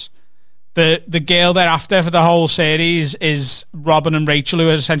students. The girl they're after for the whole series is Robin and Rachel, who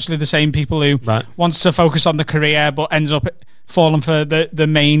are essentially the same people who wants to focus on the career but ends up falling for the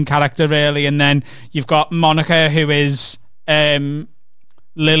main character, really. And then you've got Monica, who is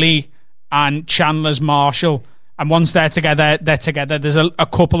Lily, and Chandler's Marshall. And once they're together. There's a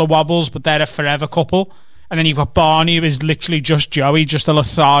couple of wobbles, but they're a forever couple. And then you've got Barney, who is literally just Joey, just a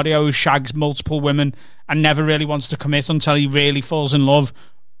Lothario who shags multiple women and never really wants to commit until he really falls in love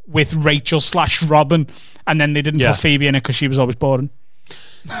with Rachel/Robin. And then they didn't put Phoebe in it because she was always boring.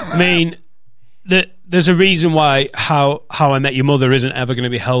 I mean, there's a reason why How I Met Your Mother isn't ever going to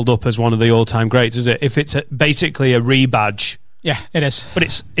be held up as one of the all-time greats, is it? If it's basically a rebadge. Yeah, it is. But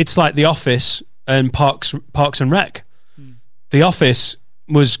it's like The Office and Parks and Rec. The Office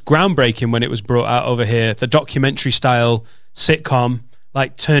was groundbreaking when it was brought out over here. The documentary style sitcom,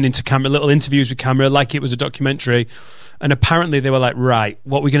 like turned into camera, little interviews with camera, like it was a documentary. And apparently they were like, right,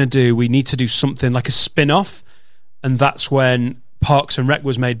 what we're going to do, we need to do something like a spin-off. And that's when Parks and Rec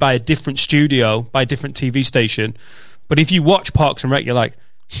was made by a different studio, by a different TV station. But if you watch Parks and Rec, you're like,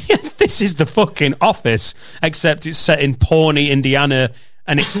 yeah, this is the fucking Office, except it's set in Pawnee, Indiana,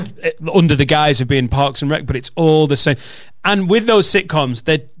 and it's under the guise of being Parks and Rec, but it's all the same. And with those sitcoms,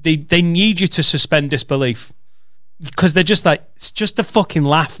 they need you to suspend disbelief, because they're just like, it's just a fucking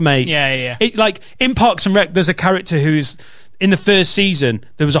laugh, mate. Yeah. It's like in Parks and Rec, there's a character who's in the first season,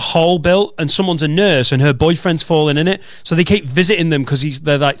 there was a hole built and someone's a nurse and her boyfriend's falling in it. So they keep visiting them because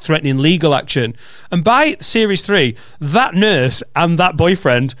they're like threatening legal action. And by series 3, that nurse and that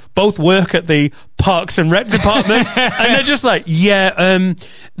boyfriend both work at the Parks and Rec department. And they're just like,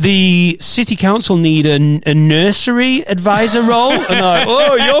 the city council need a nursery advisor role. And they're like,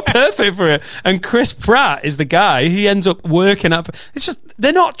 oh, you're perfect for it. And Chris Pratt is the guy. He ends up working up. It's just,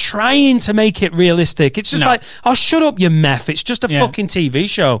 they're not trying to make it realistic. It's just like, oh, shut up, you meth. It's just a fucking TV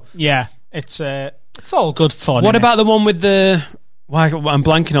show. Yeah, it's all good fun. What about the one with the... Why I'm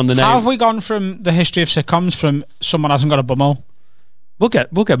blanking on the name. How have we gone from the history of sitcoms from someone hasn't got a bumhole? We'll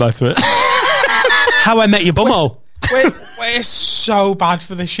get back to it. How I Met Your Bumhole. We're so bad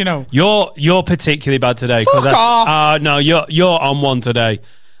for this, you know. You're particularly bad today. Fuck off. No, you're on one today.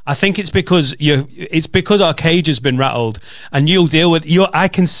 I think it's because our cage has been rattled, and you'll deal with I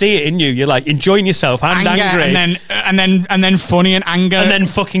can see it in you. You're like enjoying yourself and angry, and then funny and anger, and then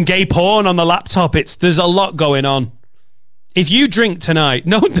fucking gay porn on the laptop. There's a lot going on. If you drink tonight,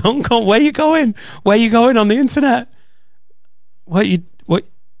 no, don't go. Where you going? Where you going on the internet? What you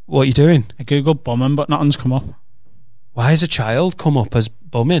doing? I googled bumming, but nothing's come up. Why has a child come up as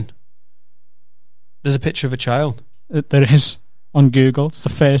bumming? There's a picture of a child. There is. On Google, it's the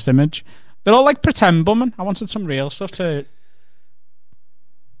first image. They're all like pretend bumming. I wanted some real stuff to...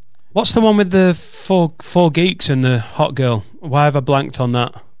 What's the one with the four geeks and the hot girl? Why have I blanked on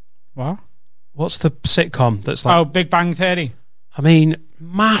that? What? what's the sitcom that's like? Oh, Big Bang Theory. I mean,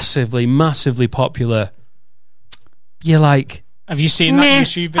 massively popular. You're like, have you seen that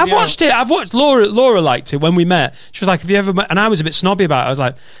YouTube video? I've watched it. I've watched. Laura liked it when we met. She was like, "Have you ever?" And I was a bit snobby about it. I was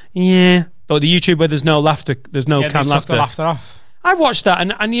like, "Yeah." But the YouTube where there's no laughter, there's no canned laughter. The laughter off. I watched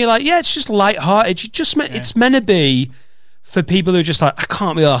that, and you're like, yeah, it's just light-hearted. It's meant to be for people who are just like, I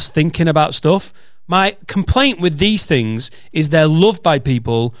can't be arsed thinking about stuff. My complaint with these things is they're loved by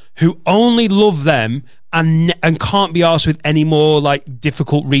people who only love them and can't be arsed with any more like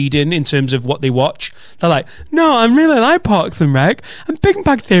difficult reading in terms of what they watch. They're like, no, I really like Parks and Rec, and Big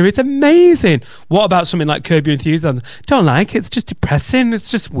Bang Theory is amazing. What about something like Curb Your Enthusiasm? Don't like it. It's just depressing. It's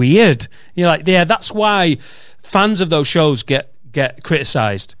just weird. You're like, yeah, that's why fans of those shows get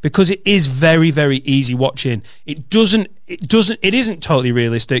criticized, because it is very, very easy watching. It isn't totally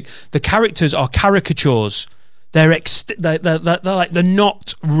realistic. The characters are caricatures. They're like, they're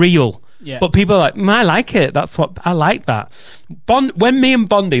not real. Yeah. But people are like, I like it. That's what I like. That when me and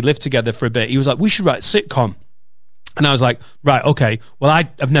Bondi lived together for a bit, he was like, we should write a sitcom, and I was like, right, okay. Well,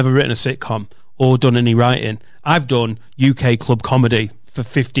 I've never written a sitcom or done any writing. I've done UK club comedy for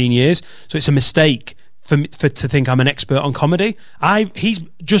 15 years, so it's a mistake for to think I'm an expert on comedy. He's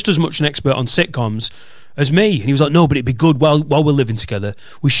just as much an expert on sitcoms as me, and he was like, no, but it'd be good while we're living together,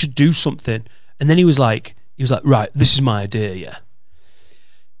 we should do something. And then he was like, right, this is my idea. Yeah,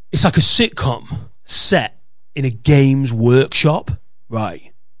 it's like a sitcom set in a games workshop,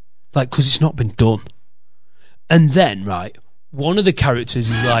 right? Like, because it's not been done. And then, right, one of the characters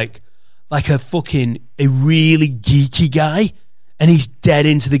is like a really geeky guy, and he's dead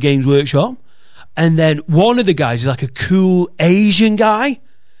into the games workshop. And then one of the guys is like a cool Asian guy,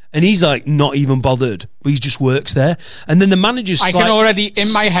 and he's like not even bothered, but he just works there. And then the manager's I can already,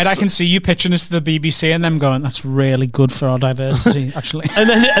 in my head, I can see you pitching this to the BBC and them going, that's really good for our diversity, actually. and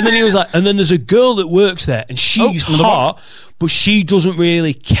then he was like, and then there's a girl that works there, and she's hot, but she doesn't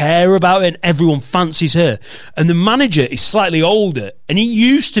really care about it, and everyone fancies her. And the manager is slightly older, and he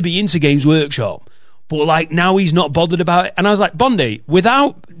used to be into Games Workshop, but like now he's not bothered about it. And I was like, Bondi,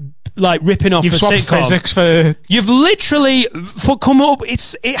 without like ripping off you've a swapped sitcom, physics for... You've literally come up.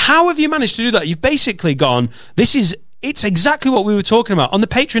 How have you managed to do that? You've basically gone. It's exactly what we were talking about on the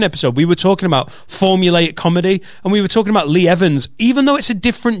Patreon episode. We were talking about formulaic comedy, and we were talking about Lee Evans. Even though it's a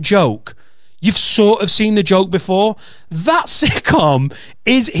different joke, you've sort of seen the joke before. That sitcom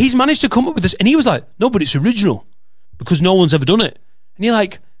he's managed to come up with this, and he was like, no, but it's original because no one's ever done it. And you're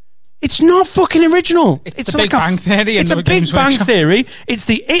like, it's not fucking original. It's like Big Bang Theory. It's a Big Bang Theory. It's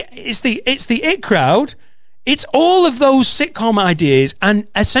the It crowd. It's all of those sitcom ideas, and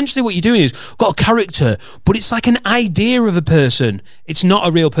essentially what you're doing is got a character, but it's like an idea of a person. It's not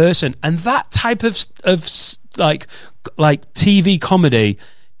a real person, and that type of like TV comedy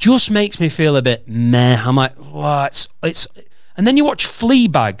just makes me feel a bit meh. I'm like, what? It's, and then you watch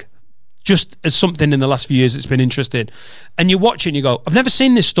Fleabag. Just as something in the last few years that's been interesting, and you watch it and you go, I've never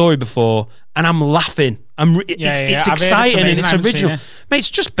seen this story before, and I'm laughing. It's exciting and it's original. Mate,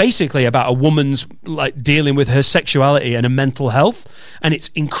 it's just basically about a woman's like dealing with her sexuality and her mental health, and it's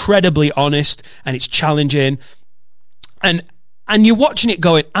incredibly honest and it's challenging, and you're watching it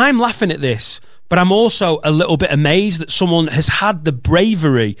going, I'm laughing at this, but I'm also a little bit amazed that someone has had the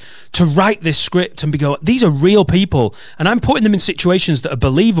bravery to write this script and be going, these are real people, and I'm putting them in situations that are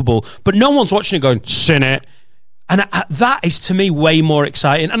believable, but no one's watching it going, sin it. And that is, to me, way more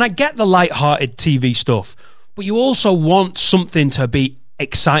exciting. And I get the light-hearted TV stuff, but you also want something to be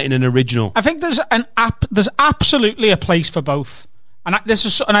exciting and original. I think there's absolutely a place for both. And this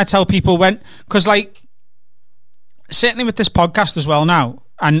is something I tell people because like, certainly with this podcast as well now,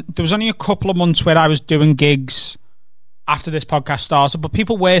 and there was only a couple of months where I was doing gigs after this podcast started, but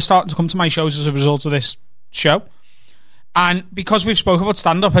people were starting to come to my shows as a result of this show. And because we've spoken about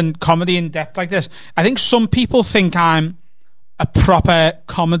stand-up and comedy in depth like this, I think some people think I'm a proper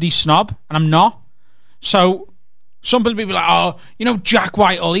comedy snob, and I'm not. So some people be like, oh, you know, Jack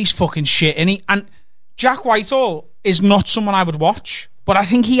Whitehall, he's fucking shit, and Jack Whitehall is not someone I would watch, but I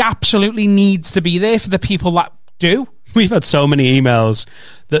think he absolutely needs to be there for the people that do. We've had so many emails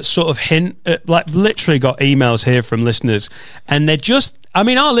that sort of hint at, like, literally got emails here from listeners, and they're just, I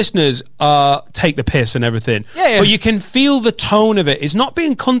mean, our listeners take the piss and everything, but you can feel the tone of it. It's not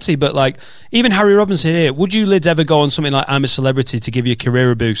being cunty, but like, even Harry Robinson here, would you lids ever go on something like I'm a Celebrity to give you a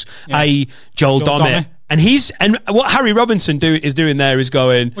career boost, i.e. Joel Dommett? And what Harry Robinson is doing there is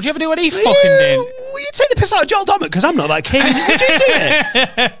going, would you ever do what he fucking did? Will you take the piss out of Joel Dommett? Because I'm not like him. Would you do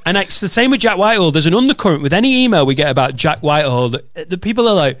it? And it's the same with Jack Whitehall. There's an undercurrent with any email we get about Jack Whitehall that the people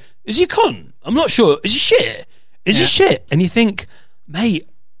are like, is he a cunt? I'm not sure. Is he shit? Is he shit? And you think, mate,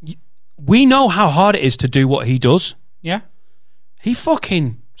 we know how hard it is to do what he does. Yeah. He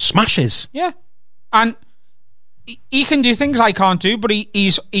fucking smashes. Yeah. And he can do things I can't do, but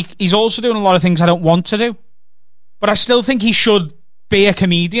he's also doing a lot of things I don't want to do. But I still think he should be a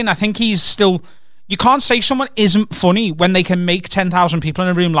comedian. I think he's still... You can't say someone isn't funny when they can make 10,000 people in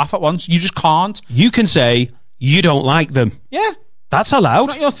a room laugh at once. You just can't. You can say you don't like them. Yeah. That's allowed.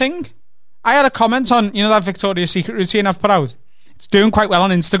 It's not your thing. I had a comment on, that Victoria's Secret routine I've put out. It's doing quite well on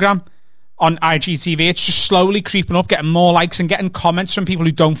Instagram, on IGTV. It's just slowly creeping up, getting more likes and getting comments from people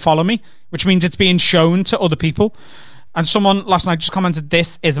who don't follow me, which means it's being shown to other people. And someone last night just commented,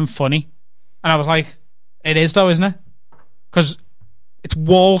 "This isn't funny." And I was like, it is though, isn't it? Because it's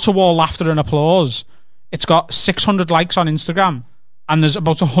wall-to-wall laughter and applause. It's got 600 likes on Instagram, and there's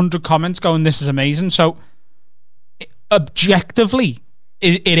about 100 comments going, "This is amazing." So, objectively,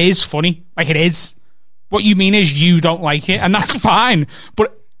 it is funny. Like, it is. What you mean is you don't like it, and that's fine.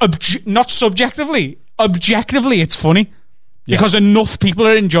 But not subjectively. Objectively, it's funny. Yeah. Because enough people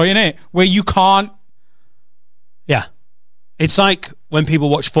are enjoying it where you can't... Yeah. It's like when people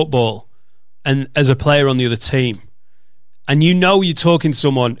watch football, and as a player on the other team, and you're talking to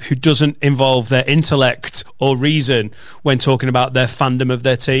someone who doesn't involve their intellect or reason when talking about their fandom of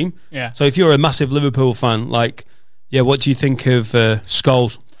their team. Yeah. So if you're a massive Liverpool fan, like, yeah, what do you think of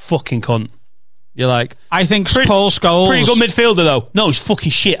Scholes? Fucking cunt. You're like... I think Paul Scholes... Pretty good midfielder, though. No, he's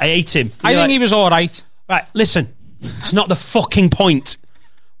fucking shit. I hate him. I think he was all right. Right, listen. It's not the fucking point.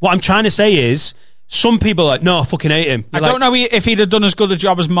 What I'm trying to say is... Some people are like, no, I fucking hate him. I don't know if he'd have done as good a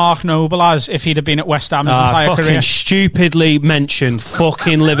job as Mark Noble as if he'd have been at West Ham his entire career. Stupidly mentioned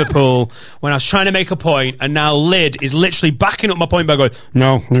fucking Liverpool when I was trying to make a point, and now Lyd is literally backing up my point by going,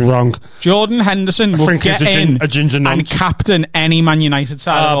 no, you're wrong. Jordan Henderson will get in and captain any Man United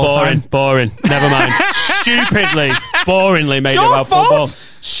side of all time. Boring. Never mind. Stupidly, boringly made about football.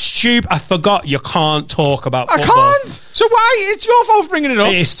 I forgot you can't talk about football. I can't. So why? It's your fault for bringing it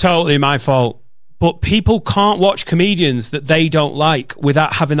up. It's totally my fault. But people can't watch comedians that they don't like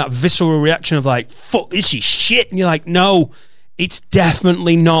without having that visceral reaction of like, fuck, this is shit. And you're like, no, it's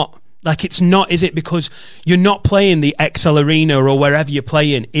definitely not. Like, it's not, is it? Because you're not playing the XL Arena or wherever you're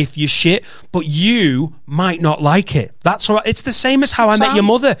playing if you're shit, but you might not like it. That's all right. It's the same as How I Met Your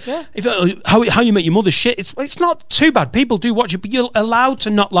Mother. Yeah. How You Met Your Mother shit. It's not too bad. People do watch it, but you're allowed to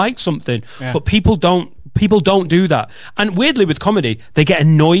not like something. Yeah. But people don't do that. And weirdly with comedy, they get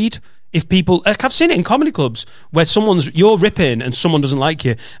annoyed if people, like I've seen it in comedy clubs where you're ripping and someone doesn't like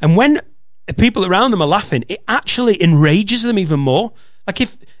you, and when people around them are laughing, it actually enrages them even more. Like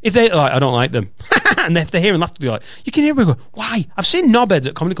if they're like, I don't like them, and if they're hearing laughter, they're like, you can hear me go, why? I've seen knobheads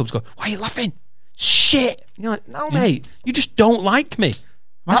at comedy clubs go, why are you laughing? Shit. And you're like, no, mate, you just don't like me.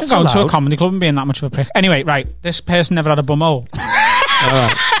 Imagine going to a comedy club and being that much of a prick. Anyway, right, this person never had a bumhole. All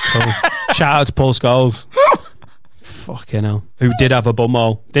right, cool. Shout out to Paul Scholes. Fucking hell. Who did have a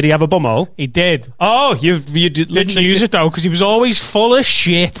bumhole? Did he have a bumhole? He did. Oh, you did literally use it though, because he was always full of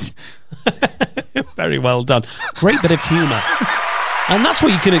shit. Very well done. Great bit of humour. And that's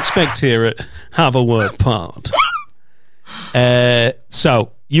what you can expect here at Have a Word Pod.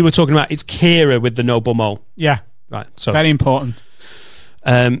 So, you were talking about it's Kira with the no bumhole. Yeah. Right. So very important.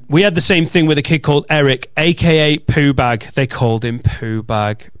 We had the same thing with a kid called Eric, aka Poo Bag. They called him Poo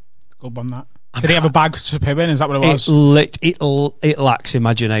Bag. Good one, that. Did he have a bag to poo in? Is that what it was? It lacks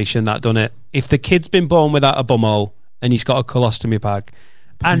imagination, that, doesn't it? If the kid's been born without a bumhole and he's got a colostomy bag,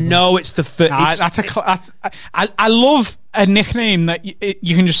 I know it's the first. I love a nickname that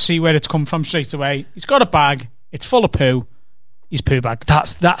you can just see where it's come from straight away. He's got a bag. It's full of poo. He's Poo Bag.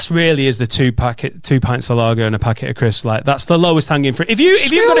 That's really is the 2 pints of lager and a packet of crisps. Like, that's the lowest hanging fruit. If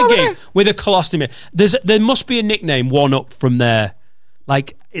you've got a gig with a colostomy, there must be a nickname one up from there.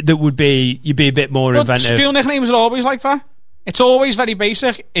 Like, that would be, you'd be a bit more inventive. School nicknames are always like that. It's always very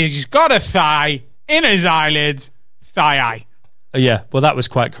basic. He's got a thigh in his eyelid, thigh-eye. Yeah, well, that was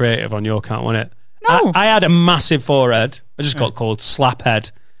quite creative on your account, wasn't it? No. I had a massive forehead. I just got called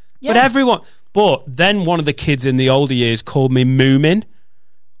Slaphead. Yeah. But then one of the kids in the older years called me Moomin.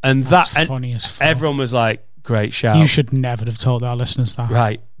 And that's funny as fuck. Everyone was like, great shout. You should never have told our listeners that.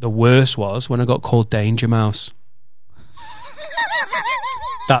 Right. The worst was when I got called Danger Mouse.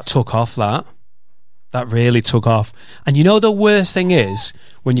 That took off, that really took off. And you know the worst thing is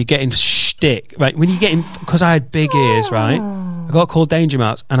when you're getting shtick, right? When you're getting, because I had big ears, right? I got called Danger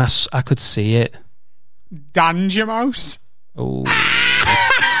Mouse and I could see it. Danger Mouse? Oh.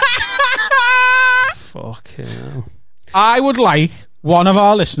 Fucking hell. I would like one of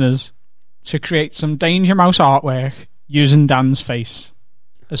our listeners to create some Danger Mouse artwork using Dan's face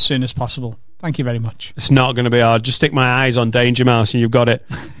as soon as possible. Thank you very much. It's not going to be hard. Just stick my eyes on Danger Mouse and you've got it.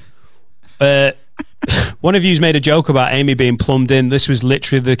 One of you's made a joke about Amy being plumbed in. This was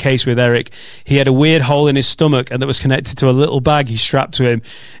literally the case with Eric. He had a weird hole in his stomach and that was connected to a little bag he strapped to him.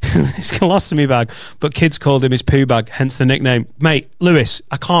 His colostomy bag. But kids called him his poo bag, hence the nickname. Mate, Lewis,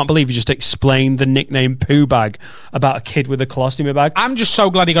 I can't believe you just explained the nickname poo bag about a kid with a colostomy bag. I'm just so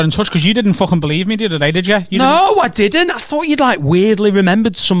glad he got in touch because you didn't fucking believe me the other day, did you? No, I didn't. I thought you'd like weirdly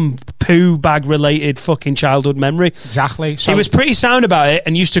remembered some poo bag related fucking childhood memory. Exactly. So he was pretty sound about it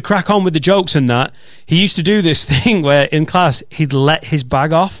and used to crack on with the jokes and that. He used to do this thing where in class he'd let his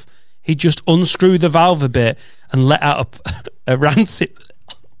bag off. He'd just unscrew the valve a bit and let out a rancid.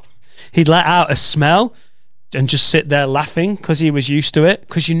 He'd let out a smell and just sit there laughing because he was used to it.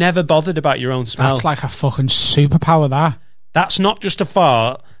 Because you never bothered about your own smell. That's like a fucking superpower. That's not just a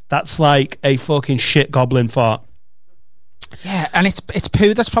fart. That's like a fucking shit goblin fart. Yeah, and it's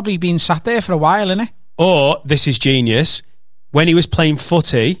poo that's probably been sat there for a while, isn't it? Or this is genius. When he was playing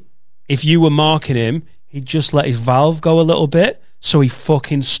footy, if you were marking him, he'd just let his valve go a little bit, so he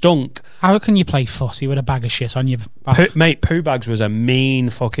fucking stunk. How can you play footy with a bag of shit on your back? Mate, Poo Bags was a mean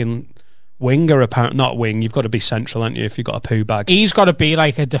fucking winger, apparently. Not wing, you've got to be central, haven't you, if you've got a Poo Bag. He's got to be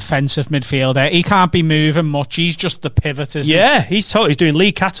like a defensive midfielder. He can't be moving much. He's just the pivot, isn't he? Yeah, he's doing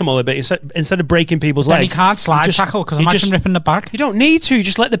Lee Cattermole a bit. Instead of breaking people's legs. He can't slide tackle because imagine ripping the bag. You don't need to. You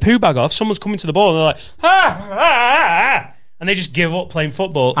just let the Poo Bag off. Someone's coming to the ball and they're like, ah. And they just give up playing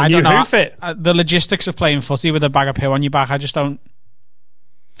football. And you hoof it. The logistics of playing footy with a bag of poo on your back, I just don't.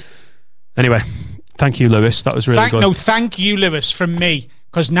 Anyway, thank you, Lewis. That was really good. No, thank you, Lewis, from me.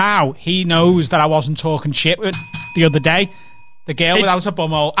 Because now he knows that I wasn't talking shit with the other day. The girl without a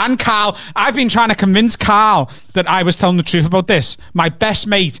bumhole. And Carl. I've been trying to convince Carl that I was telling the truth about this. My best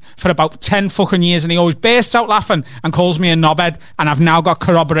mate for about 10 fucking years. And he always bursts out laughing and calls me a knobhead. And I've now got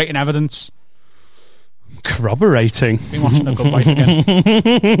corroborating evidence. Corroborating? Been watching The Good Wife again.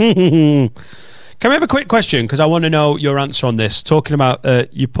 Can we have a quick question? Because I want to know your answer on this. Talking about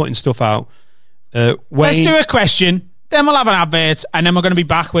you putting stuff out. Let's do a question. Then we'll have an advert, and then we're going to be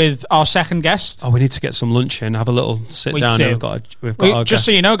back with our second guest. Oh, we need to get some lunch in, have a little sit down. We've got just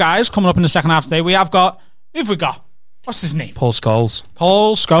so you know, guys, coming up in the second half today, we have got. Who've we got? What's his name? Paul Scholes.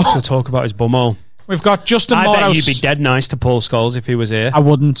 Paul Scholes. To talk about his bumhole. We've got Justin Moorhouse. I bet you'd be dead nice to Paul Scholes if he was here. I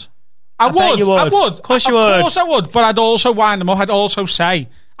wouldn't. I would. Of course you would. Of course I would. But I'd also wind him up. I'd also say,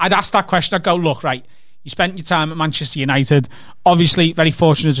 I'd ask that question. I'd go, look, right. You spent your time at Manchester United. Obviously, very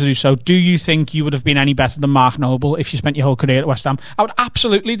fortunate to do so. Do you think you would have been any better than Mark Noble if you spent your whole career at West Ham? I would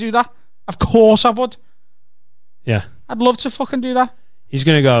absolutely do that. Of course I would. Yeah. I'd love to fucking do that. He's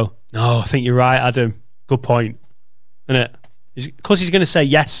going to go, no, I think you're right, Adam. Good point. Isn't it? Because he's going to say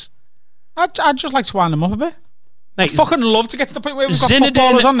yes. I'd just like to wind him up a bit. Mate, I'd fucking love to get to the point where we've got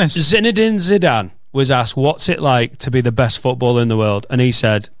footballers on this. Zinedine Zidane was asked, what's it like to be the best footballer in the world? And he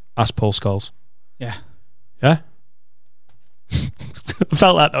said, ask Paul Scholes. Yeah. Yeah? I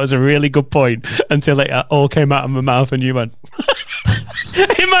felt like that was a really good point until it all came out of my mouth and you went...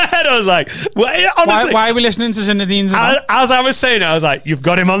 In my head, I was like... Well, honestly, why are we listening to Zinedine Zidane? As I was saying it, I was like, you've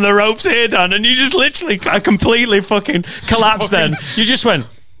got him on the ropes here, Dan. And you just literally... I completely fucking collapsed then. You just went,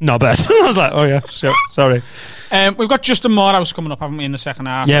 not bad. I was like, oh yeah, sure, sorry. We've got Justin Moorhouse coming up, haven't we, in the second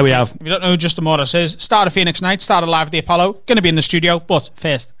half? Yeah, we have. If you don't know who Justin Moorhouse is, started Phoenix Night, started live at the Apollo, going to be in the studio. But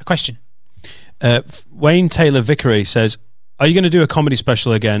first, a question. Wayne Taylor Vickery says, are you going to do a comedy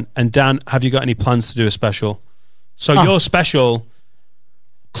special again? And Dan, have you got any plans to do a special? So your special,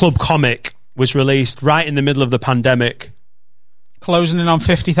 Club Comic, was released right in the middle of the pandemic. Closing in on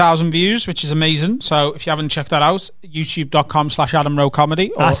 50,000 views, which is amazing. So if you haven't checked that out, youtube.com/Adam Rowe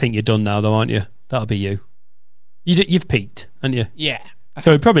Comedy. I think you're done now though, aren't you? That'll be you. You've peaked, haven't you? Yeah.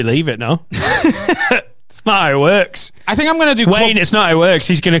 So we'd probably leave it now. It's not how it works. I think I'm going to do... Wayne, it's not how it works.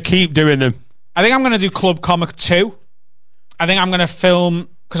 He's going to keep doing them. I think I'm going to do Club Comic 2. I think I'm going to film...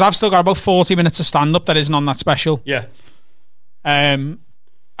 Because I've still got about 40 minutes of stand-up that isn't on that special. Yeah. And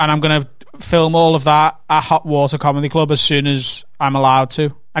I'm going to film all of that at Hot Water Comedy Club as soon as I'm allowed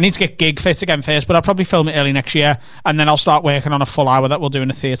to. I need to get gig fit again first, but I'll probably film it early next year, and then I'll start working on a full hour that we'll do in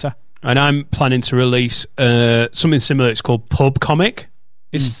a theatre. And I'm planning to release something similar. It's called Pub Comic.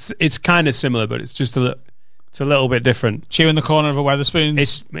 It's kind of similar, but it's just a little bit different. Chew in the corner of a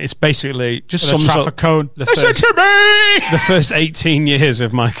Wetherspoons. It's basically just some traffic cone. The first 18 years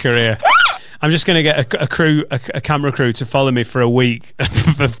of my career. I'm just going to get a camera crew to follow me for a week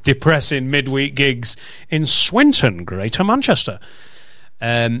of depressing midweek gigs in Swinton, Greater Manchester.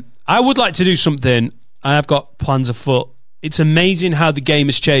 I would like to do something. I have got plans afoot. It's amazing how the game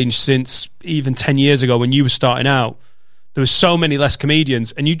has changed since even 10 years ago when you were starting out. there was so many less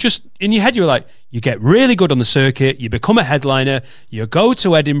comedians, and you just, in your head, you were like, you get really good on the circuit, you become a headliner, you go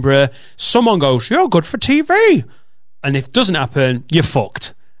to Edinburgh, someone goes, you're good for TV. And if it doesn't happen, you're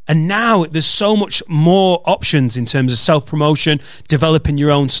fucked. And now there's so much more options in terms of self-promotion, developing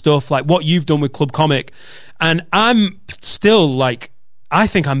your own stuff, like what you've done with Club Comic. And I'm still like, I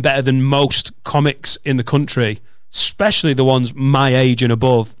think I'm better than most comics in the country, especially the ones my age and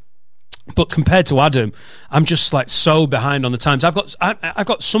above. But compared to Adam, I'm just like so behind on the times. I've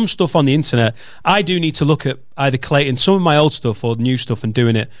got some stuff on the internet. I do need to look at either collating some of my old stuff or new stuff and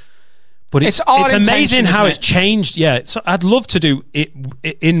doing it. But it's amazing how it's changed. Yeah, I'd love to do it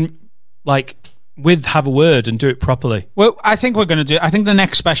in like with Have a Word and do it properly. Well, I think we're going to do. I think the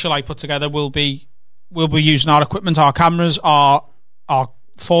next special I put together will be using our equipment, our cameras, our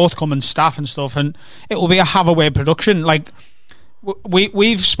forthcoming staff and stuff, and it will be a Have a Word production. Like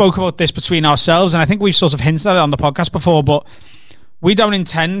we've spoke about this between ourselves, and I think we've sort of hinted at it on the podcast before, but we don't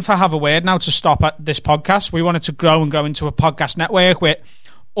intend for Have a Word now to stop at this podcast. We want it to grow and grow into a podcast network with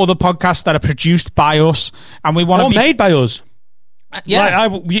other podcasts that are produced by us, and we want to be made by us. Yeah,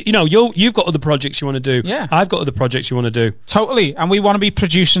 like you've got other projects you want to do. Yeah, I've got other projects you want to do. Totally, and we want to be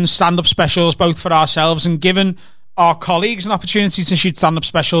producing stand-up specials both for ourselves and giving our colleagues an opportunity to shoot stand-up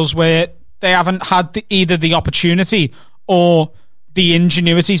specials where they haven't had either the opportunity or the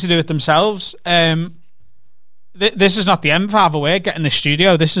ingenuity to do it themselves. This is not the end for Have a Word, get in the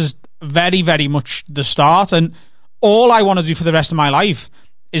studio. This is very, very much the start, and all I want to do for the rest of my life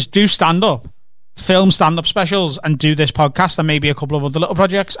is do stand-up, film stand-up specials, and do this podcast and maybe a couple of other little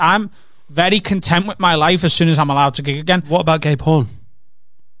projects. I'm very content with my life as soon as I'm allowed to gig again. What about gay porn?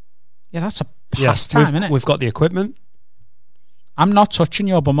 Yeah, that's a pastime, isn't it? We've got the equipment. I'm not touching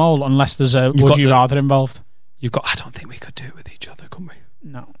your bumhole unless there's a would you rather involved. I don't think we could do it with each other, could we?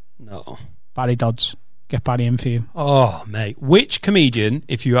 No. Barry Dodds. Get Barry in for you. Oh, mate. Which comedian,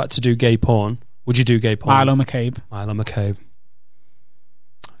 if you had to do gay porn, would you do gay porn? Milo McCabe.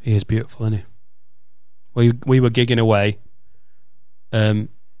 He is beautiful, isn't he? We were gigging away, and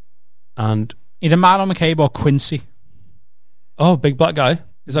either Milo McCabe or Quincy. Oh, big black guy.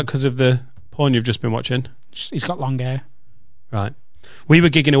 Is that because of the porn you've just been watching? He's got long hair. Right. We were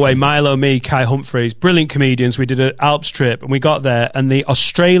gigging away, Milo, me, Kai Humphries, brilliant comedians. We did an Alps trip, and we got there, and the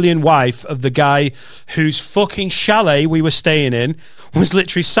Australian wife of the guy whose fucking chalet we were staying in was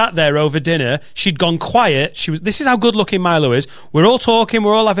literally sat there over dinner. She'd gone quiet. This is how good looking Milo is. We're all talking,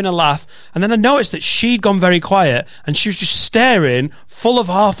 we're all having a laugh, and then I noticed that she'd gone very quiet, and she was just staring, full of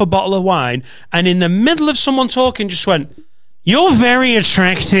half a bottle of wine, and in the middle of someone talking, just went, "You're very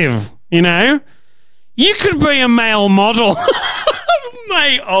attractive, you know? You could be a male model."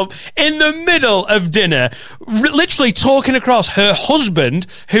 Mate, in the middle of dinner, literally talking across her husband,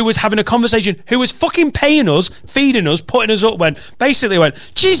 who was having a conversation, who was fucking paying us, feeding us, putting us up, basically went,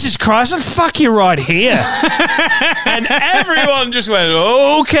 "Jesus Christ, I'd fuck you right here." And everyone just went,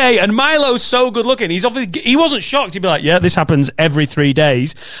 "Okay." And Milo's so good looking. He wasn't shocked. He'd be like, "Yeah, this happens every 3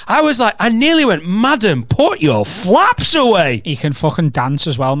 days." I was like, I nearly went, "Madam, put your flaps away." He can fucking dance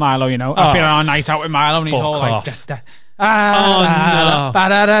as well, Milo, you know. I've been on a night out with Milo and he's all like... no.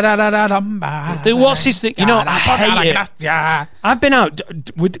 What's his thing? You know, I hate it. I've been out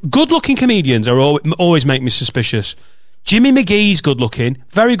with good-looking comedians always make me suspicious. Jimmy McGee's good looking,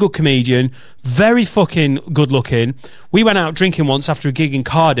 very good comedian, very fucking good looking. We went out drinking once after a gig in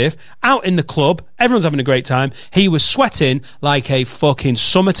Cardiff, out in the club, everyone's having a great time. He was sweating like a fucking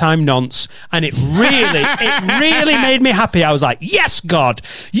summertime nonce, and it really made me happy. I was like, yes, God,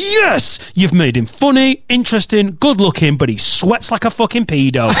 yes, you've made him funny, interesting, good looking, but he sweats like a fucking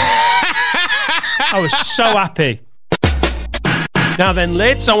pedo. I was so happy. Now then,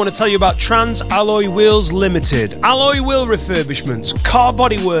 lads, I want to tell you about Trans Alloy Wheels Limited. Alloy wheel refurbishments, car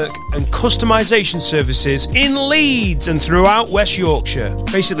bodywork and customisation services in Leeds and throughout West Yorkshire.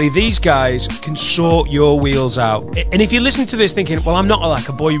 Basically, these guys can sort your wheels out. And if you listen to this thinking, well, I'm not like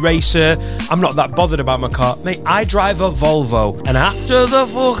a boy racer, I'm not that bothered about my car. Mate, I drive a Volvo. And after the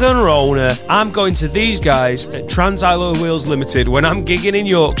fucking Rona, I'm going to these guys at Trans Alloy Wheels Limited when I'm gigging in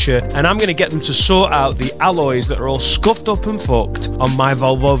Yorkshire, and I'm going to get them to sort out the alloys that are all scuffed up and fucked on my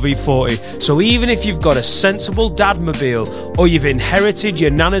Volvo V40. So even if you've got a sensible dadmobile or you've inherited your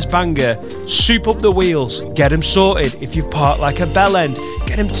nana's banger, soup up the wheels, get them sorted. If you park like a bell end,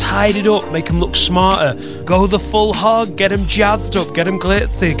 get them tidied up, make them look smarter. Go the full hog, get them jazzed up, get them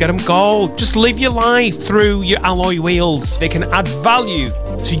glitzy, get them gold. Just live your life through your alloy wheels. They can add value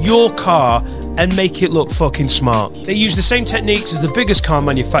to your car and make it look fucking smart. They use the same techniques as the biggest car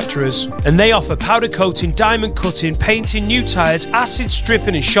manufacturers, and they offer powder coating, diamond cutting, painting, new tyres, acid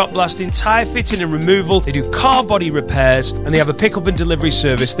stripping and shot blasting, tyre fitting and removal. They do car body repairs, and they have a pickup and delivery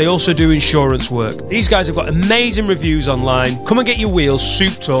service. They also do insurance work. These guys have got amazing reviews online. Come and get your wheels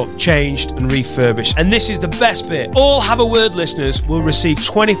souped up, changed and refurbished. And this is the best bit. All Have a Word listeners will receive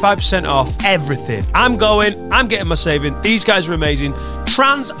 25% off everything. I'm getting my saving. These guys are amazing.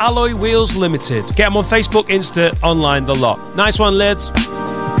 Trans Alloy Wheels Limited. Get them on Facebook, Insta, online, the lot. Nice one, lads.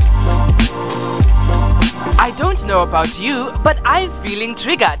 I don't know about you, but I'm feeling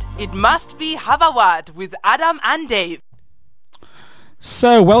triggered. It must be Have a Word with Adam and Dave.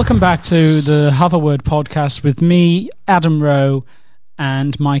 So, welcome back to the Have a Word podcast with me, Adam Rowe,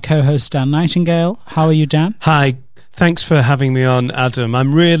 and my co-host Dan Nightingale. How are you, Dan? Hi. Thanks for having me on, Adam.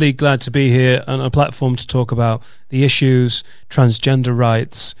 I'm really glad to be here on a platform to talk about the issues, transgender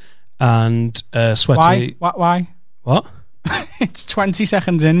rights, and sweaty... Why? What? It's 20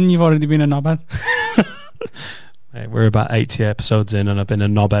 seconds in and you've already been a knobhead. Hey, we're about 80 episodes in and I've been a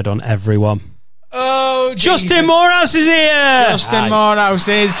knobhead on everyone. Oh, Justin Moorhouse is here! Justin Moorhouse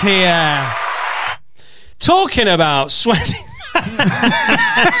is here. Talking about sweating...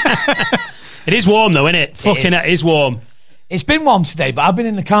 It is warm though, isn't it? Fucking it is warm. It's been warm today, but I've been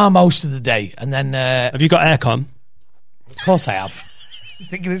in the car most of the day, and then have you got aircon? Of course I have. I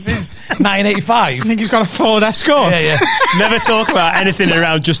think this is 1985. I think he's got a Ford Escort. Yeah. Never talk about anything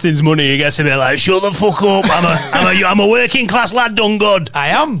around Justin's money. He gets a bit like, shut the fuck up. I'm a working class lad, done good. I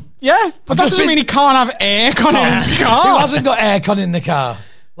am. Yeah, but that doesn't mean he can't have aircon in his car. Who hasn't got aircon in the car?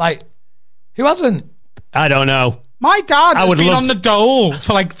 Like, who hasn't? I don't know. My dad has been on the dole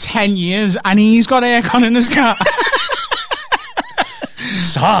for like 10 years and he's got aircon in his car.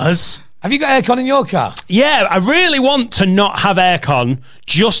 Saz? Have you got aircon in your car? Yeah, I really want to not have aircon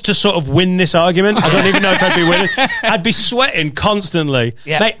just to sort of win this argument. I don't even know if I'd be winning. I'd be sweating constantly.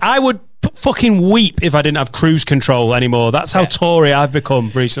 Yeah. Mate, I would fucking weep if I didn't have cruise control anymore. That's how Tory I've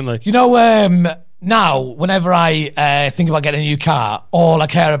become recently. You know, now, whenever I think about getting a new car, all I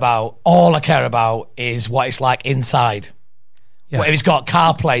care about is what it's like inside. Yeah. What if it's got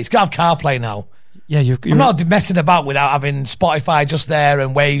CarPlay? It's got to have CarPlay now. Yeah, I'm not messing about without having Spotify just there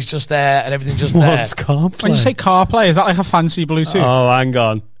and Waze just there and everything just there. What's CarPlay? When you say CarPlay, is that like a fancy Bluetooth? Oh, hang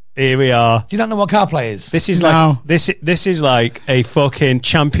on. Here we are. Do you not know what CarPlay is? This is like this is like a fucking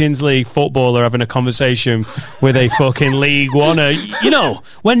Champions League footballer having a conversation with a fucking League One. You know,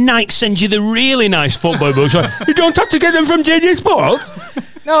 when Nike sends you the really nice football books, like, you don't have to get them from JJ Sports.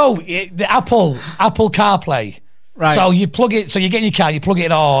 No, the Apple CarPlay. Right. So you plug it. So you get in your car, you plug it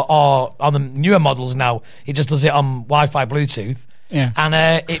in, or on the newer models now, it just does it on Wi-Fi, Bluetooth. Yeah.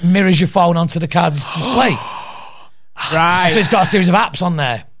 And it mirrors your phone onto the car's display. Right. So it's got a series of apps on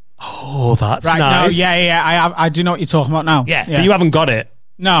there. Oh, that's right, nice. No, yeah. I do know what you're talking about now. Yeah. But you haven't got it.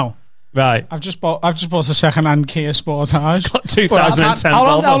 No. Right. I've just bought a second-hand Kia Sportage. Got 2010.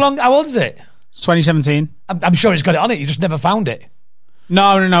 How old is it? It's 2017. I'm sure it's got it on it. You just never found it.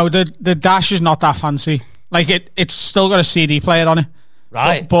 No. The dash is not that fancy. Like it's still got a CD player on it.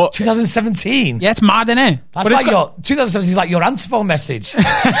 Right. But 2017. Yeah, it's mad, isn't it? That's but like your 2017 is like your answer phone message.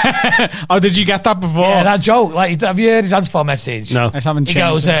 Oh, did you get that before? Yeah, that joke. Like, have you heard his answer phone message? No. I haven't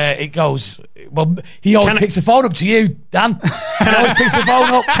changed. It goes. Well, he always picks the phone up to you, Dan. He always picks the phone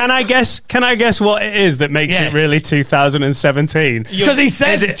up. Can I guess what it is that makes it really 2017? Because he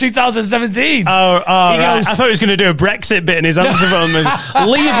says it's 2017. Oh, right. Goes, I thought he was going to do a Brexit bit in his answer phone.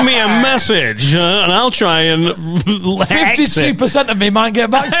 Leave me a message, and I'll try and 52% of me might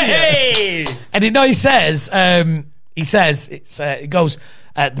get back to you. Hey! And he says it goes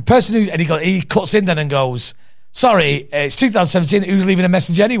the person who, and he cuts in then and goes, sorry, it's 2017. Who's leaving a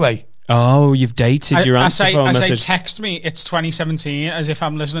message anyway? Oh, you've dated your answer phone message. I say text me, it's 2017, as if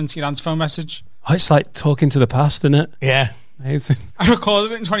I'm listening to your answer phone message. Oh, it's like talking to the past, isn't it? Yeah. Amazing. I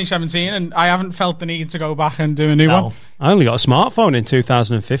recorded it in 2017 and I haven't felt the need to go back and do a new one. I only got a smartphone in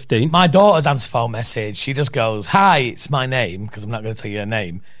 2015. My daughter's answer phone message, she just goes, hi, it's my name, because I'm not going to tell you her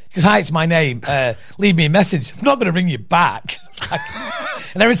name. She goes, hi, it's my name. Leave me a message. I'm not going to ring you back.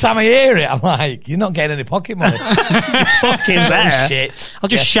 And every time I hear it, I'm like, you're not getting any pocket money. You're fucking there. Shit. I'll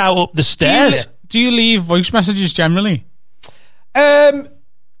just shout up the stairs. Do you leave voice messages generally? Not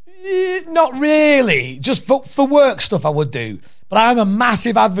really. Just for work stuff I would do. But I'm a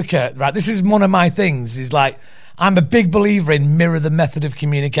massive advocate, right? This is one of my things, is like, I'm a big believer in mirror the method of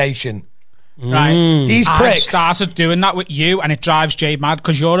communication. Right, These I pricks. started doing that with you, and it drives Jade mad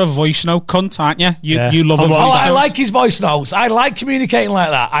because you're a voice note cunt, aren't you? You love a voice Oh, note. I like his voice notes. I like communicating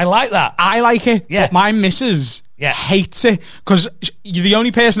like that. I like that. I like it. Yeah. But my missus Yeah. hates it because you're the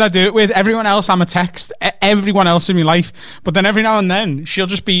only person I do it with. Everyone else, I'm a text. Everyone else in my life. But then every now and then, she'll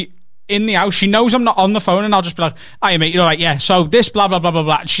just be in the house. She knows I'm not on the phone, and I'll just be like, "Hiya, mate." You're like, "Yeah, so this, blah, blah, blah, blah,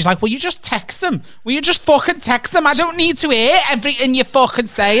 blah." And she's like, "Well, you just text them. Will you just fucking text them? I don't need to hear everything you're fucking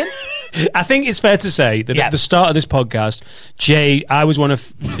saying." I think it's fair to say that at the start of this podcast, I was one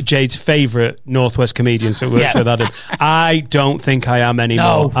of Jade's favourite Northwest comedians that worked with Adam. I don't think I am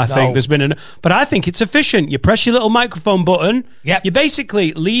anymore. I think there's been but I think it's efficient. You press your little microphone button. Yep. You're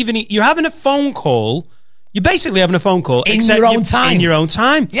basically leaving it. You're having a phone call. You're basically having a phone call in your own time. In your own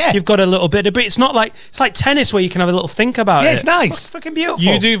time. Yeah. You've got a little bit of it's not like it's like tennis where you can have a little think about it. Yeah, it's nice. It's fucking beautiful.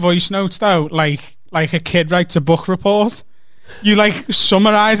 You do voice notes though, like a kid writes a book report. You like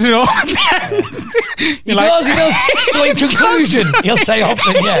summarise it all. He does. So in conclusion, he'll say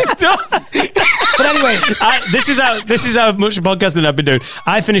often, yeah. He does. But anyway, this is how much podcasting I've been doing.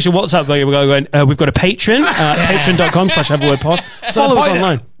 I finish a WhatsApp video going, we've got a Patreon, patreon.com/everywordpod. Follow us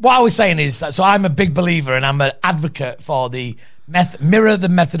online. What I was saying is, so I'm a big believer and I'm an advocate for the mirror the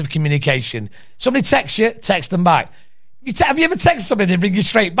method of communication. Somebody texts you, text them back. Have you ever texted somebody and they ring you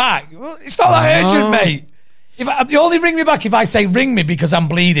straight back? Well, it's not that urgent, mate. You only ring me back if I say ring me because I'm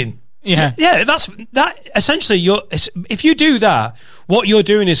bleeding. Yeah. That's essentially if you do that, what you're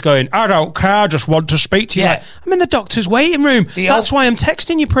doing is going, I don't care, I just want to speak to you. Yeah. Like, I'm in the doctor's waiting room. That's why I'm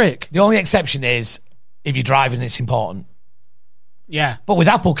texting you, prick. The only exception is if you're driving, it's important. Yeah. But with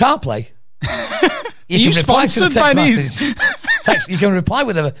Apple CarPlay, you can reply to the text message. You can reply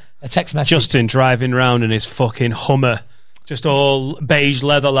with a text message. Justin driving round in his fucking Hummer. Just all beige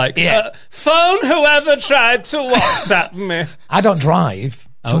leather, like, phone whoever tried to WhatsApp me. I don't drive.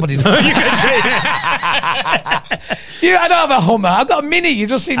 Somebody's. I don't have a Hummer. I've got a Mini. You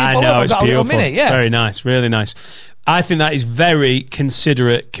just see me pull up. I've got a little Mini. Yeah. It's very nice. Really nice. I think that is very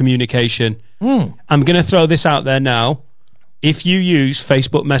considerate communication. I'm going to throw this out there now. If you use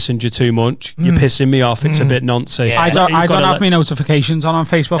Facebook Messenger too much, you're pissing me off. It's a bit nonsense. Yeah. I don't have my notifications on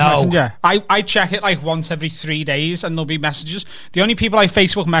Facebook Messenger. I check it like once every 3 days and there'll be messages. The only people I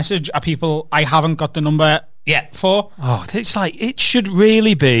Facebook message are people I haven't got the number for. Oh, it's like, it should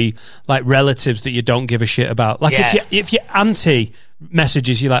really be like relatives that you don't give a shit about. Like if your auntie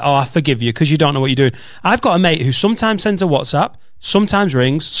messages you like, oh, I forgive you because you don't know what you're doing. I've got a mate who sometimes sends a WhatsApp, sometimes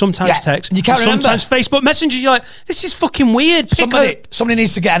rings, sometimes texts, you can't sometimes Facebook Messenger. You're like, this is fucking weird. Somebody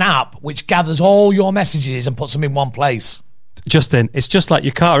needs to get an app which gathers all your messages and puts them in one place. Justin, it's just like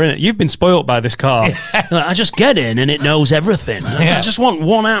your car, innit? You've been spoilt by this car. Like, I just get in and it knows everything. I just want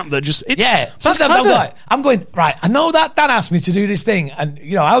one app that just... Sometimes I'm going, right, I know that Dan asked me to do this thing. And,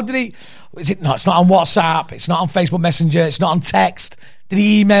 how did he... No, it's not on WhatsApp. It's not on Facebook Messenger. It's not on text. Did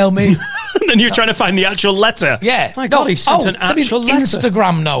he email me? And then you're trying to find the actual letter. Yeah. My God, he sent an actual letter.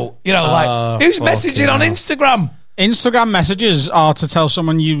 Instagram note. Who's messaging on Instagram? Instagram messages are to tell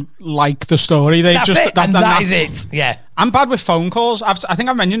someone you like the story. That's it. That is it. Yeah. I'm bad with phone calls. I think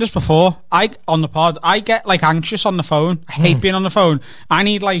I've mentioned this before. On the pod, I get like anxious on the phone. I hate being on the phone. I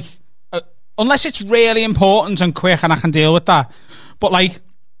need like, unless it's really important and quick and I can deal with that. But like,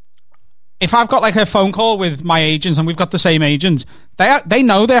 if I've got like a phone call with my agents and we've got the same agent, they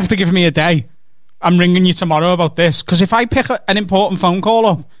know they have to give me a day. I'm ringing you tomorrow about this. Because if I pick an important phone call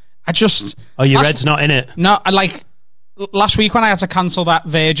up, I just... Oh, your Red's not in it? No, last week when I had to cancel that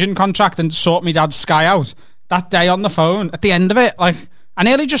Virgin contract and sort my dad's Sky out, that day on the phone, at the end of it, I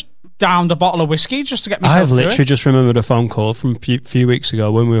nearly just downed a bottle of whiskey just to get myself through it. I've literally just remembered a phone call from a few weeks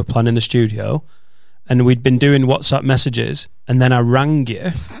ago when we were planning the studio and we'd been doing WhatsApp messages and then I rang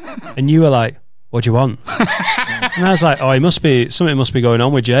you and you were like, what do you want? And I was like, something must be going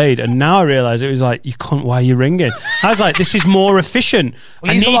on with Jade. And now I realise it was like, you can't, why are you ringing? I was like, this is more efficient.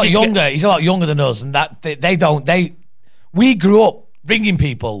 Well, he's a lot younger. He's a lot younger than us. And that we grew up ringing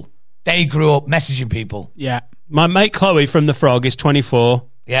people. They grew up messaging people. Yeah. My mate Chloe from The Frog is 24.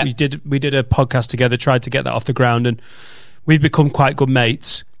 Yeah. We did a podcast together, tried to get that off the ground, and we've become quite good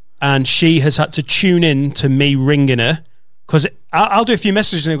mates. And she has had to tune in to me ringing her because I'll do a few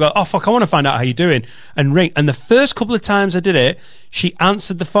messages and go, oh fuck, I want to find out how you're doing, and ring. And the first couple of times I did it, she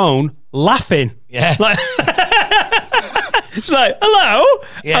answered the phone laughing. Yeah. Like, she's like, hello?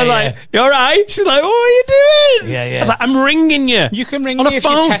 Yeah, I was like, you all right? She's like, what are you doing? Yeah, yeah. I was like, I'm ringing you. You can ring on me a if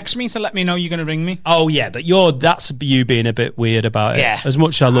phone. you text me to let me know you're going to ring me. Oh, yeah, but that's you being a bit weird about it. Yeah. As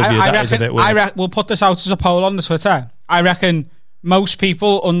much as I love you, that is a bit weird. We'll put this out as a poll on the Twitter. I reckon most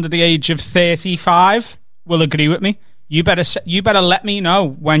people under the age of 35 will agree with me. You better let me know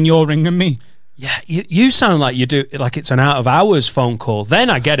when you're ringing me. Yeah, you sound like you do, like it's an out of hours phone call.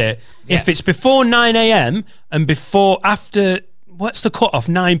 Then I get it. Yeah. If it's before 9 a.m. and after, what's the cut-off,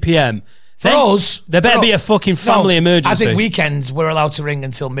 9 p.m.? For us... There better be a fucking family emergency. I think weekends we're allowed to ring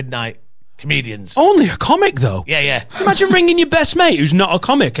until midnight. Comedians. Only a comic, though. Yeah. Imagine ringing your best mate who's not a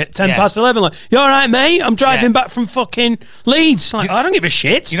comic at 10 past 11. Like, you all right, mate? I'm driving back from fucking Leeds. Like, I don't give a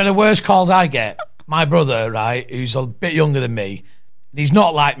shit. You know the worst calls I get? My brother, right, who's a bit younger than me, and he's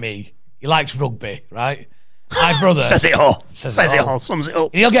not like me. He likes rugby, right? My brother... Says it all. Says it all. Sums it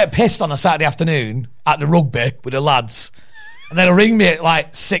up. And he'll get pissed on a Saturday afternoon at the rugby with the lads, and then he'll ring me at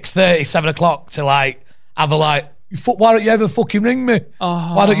like 6:30, 7 o'clock to like have a like, why don't you ever fucking ring me?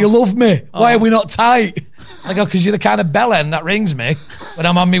 Oh. Why don't you love me? Why are we not tight? I go, because you're the kind of bellend that rings me when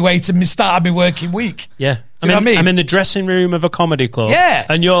I'm on my way to start my working week. Yeah. Do you know what I mean? I'm in the dressing room of a comedy club. Yeah.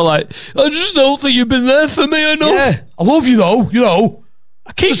 And you're like, I just don't think you've been there for me enough. Yeah. I love you though, you know.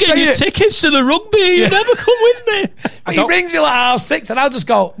 I keep getting you tickets to the rugby. You never come with me. But he rings me like 6:30 and I'll just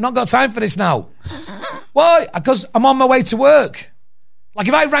go, not got time for this now. Why? Because I'm on my way to work. Like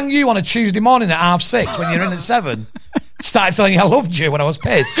if I rang you on a Tuesday morning at 6:30 when you're in at 7, started telling you I loved you when I was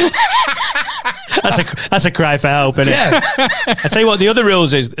pissed. That's a cry for help, isn't it? Yeah. I tell you what, the other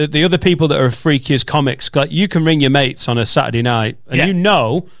rules is the other people that are freaky as comics, like you can ring your mates on a Saturday night and you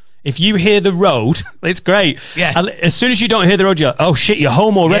know if you hear the road, it's great. Yeah. And as soon as you don't hear the road, you're like, oh shit, you're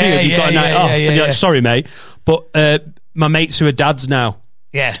home already. Yeah, You've got a night off. And you're like, sorry, mate. But my mates who are dads now.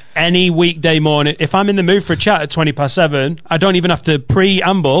 Yeah. Any weekday morning, if I'm in the mood for a chat at 7:20, I don't even have to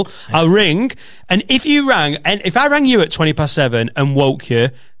preamble. I'll ring. And if you rang, and if I rang you at 7:20 and woke you,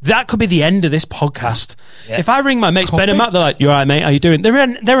 that could be the end of this podcast. Yeah. If I ring my mates, Ben and Matt, they're like, you all right, mate? How you doing? They're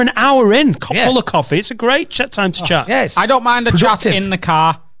an hour in, full of coffee. It's a great time to chat. Yes. I don't mind a chat in the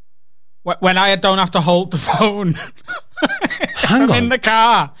car when I don't have to hold the phone. Hang on. in the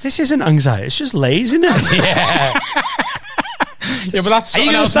car. This isn't anxiety. It's just laziness. Yeah. Yeah, but that's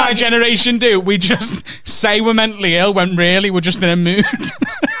something else my generation do. We just say we're mentally ill when really we're just in a mood.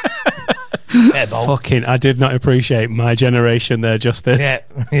 Fucking, I did not appreciate my generation there, Justin.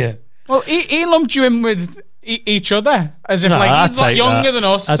 Yeah. Well, he lumped you in with each other as if he's a lot younger than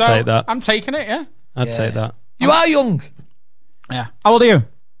us. I'd take that. I'm taking it, yeah. I'd take that. You are young. Yeah. How old are you?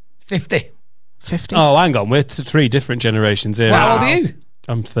 50. 50. Oh, hang on. We're three different generations here. Well, how old are you?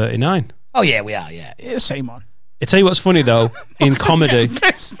 I'm 39. Oh, yeah, we are, yeah. Same one. I tell you what's funny though, in comedy.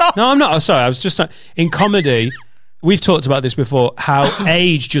 No, I'm not. Oh, sorry, I was just in comedy. We've talked about this before. How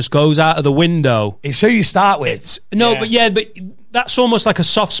age just goes out of the window. It's who you start with. But that's almost like a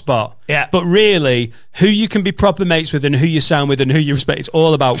soft spot. Yeah. But really, who you can be proper mates with, and who you sound with, and who you respect. It's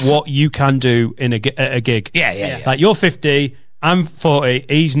all about what you can do in a gig. Yeah. Like you're 50. I'm 40.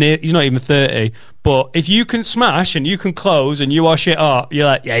 He's not even 30. But if you can smash and you can close and you are shit up, you're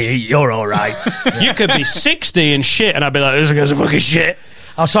like, yeah, you're all right. You could be 60 and shit, and I'd be like, this guy's a fucking shit.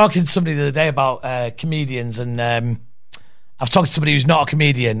 I was talking to somebody the other day about comedians, and I was talking to somebody who's not a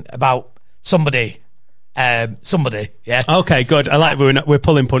comedian about somebody. Yeah. Okay, good. I like we're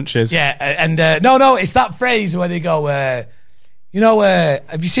pulling punches. Yeah, and no, it's that phrase where they go, have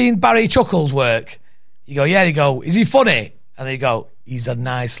you seen Barry Chuckles' work? You go, yeah. They go, is he funny? And they go, he's a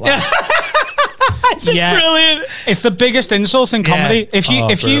nice lad. It's brilliant. It's the biggest insult in comedy. Yeah.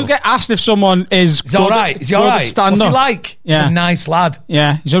 If you get asked if someone is all right, is he all right? What's he like? Yeah. He's a nice lad.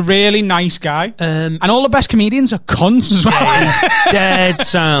 Yeah, he's a really nice guy. And all the best comedians are cunts as well. Yeah, he's dead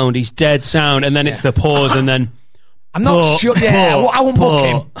sound. He's dead sound. And then it's the pause, and then I'm not sure. Yeah, I won't book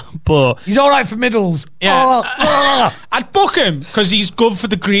him. But he's all right for middles. Yeah. I'd book him because he's good for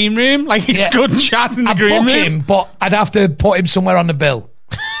the green room. Like he's good chat in the green room. I'd book him, but I'd have to put him somewhere on the bill.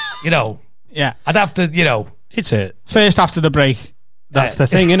 Yeah. I'd have to, It's it. First after the break. That's the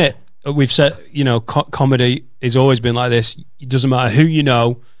thing, innit? We've said, comedy has always been like this. It doesn't matter who you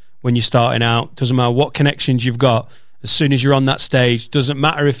know when you're starting out. Doesn't matter what connections you've got. As soon as you're on that stage, doesn't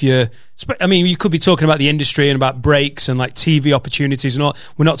matter if you could be talking about the industry and about breaks and like TV opportunities and all.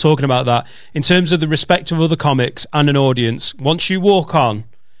 We're not talking about that. In terms of the respect of other comics and an audience, once you walk on,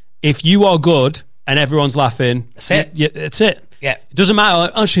 if you are good and everyone's laughing, that's it. That's it. Yeah. It doesn't matter.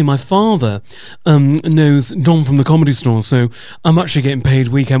 Like, actually, my father knows Don from the Comedy Store, so I'm actually getting paid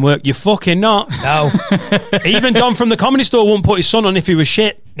weekend work. You're fucking not. No. Even Don from the Comedy Store wouldn't put his son on if he was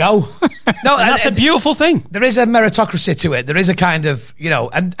shit. No. No, and that's a beautiful thing. There is a meritocracy to it. There is a kind of,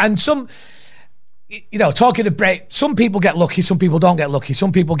 and some, talking of break, some people get lucky, some people don't get lucky.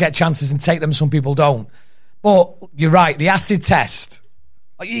 Some people get chances and take them, some people don't. But you're right, the acid test,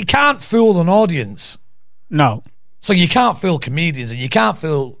 you can't fool an audience. No. So you can't fool comedians and you can't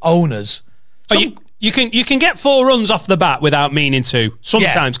fool owners. You can get 4 runs off the bat without meaning to.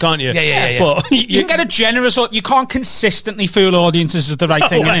 Sometimes, can't you? Yeah. But you can get a generous. You can't consistently fool audiences is the right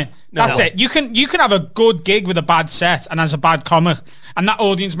thing, innit? That's it. You can have a good gig with a bad set and as a bad comic, and that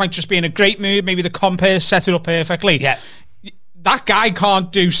audience might just be in a great mood. Maybe the compere set it up perfectly. Yeah. That guy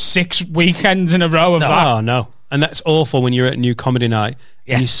can't do 6 weekends in a row of that. Oh, no. And that's awful when you're at a new comedy night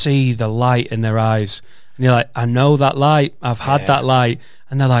and you see the light in their eyes. And you're like, I know that light. I've had that light.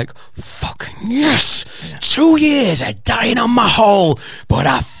 And they're like, fucking yes. 2 years of dying on my hole, but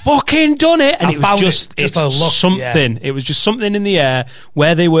I fucking done it. And it was just a look, something. Yeah. It was just something in the air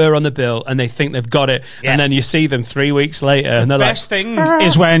where they were on the bill and they think they've got it. Yeah. And then you see them 3 weeks later and they're like... The best thing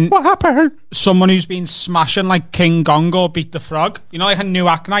is when what happened? Someone who's been smashing like King Gongo beat the frog. You know, like a new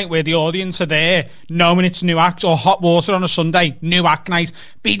act night where the audience are there knowing it's new act, or Hot Water on a Sunday, new act night.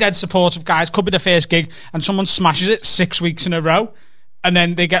 Be dead supportive guys. Could be the first gig and someone smashes it 6 weeks in a row. And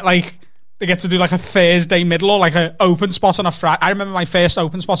then they get to do like a Thursday middle or like an open spot on a Friday. I remember my first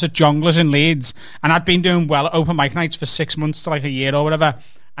open spot at Jonglers in Leeds, and I'd been doing well at open mic nights for 6 months to like a year or whatever,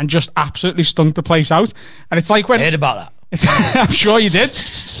 and just absolutely stunk the place out. And it's like when... I heard about that. I'm sure you did.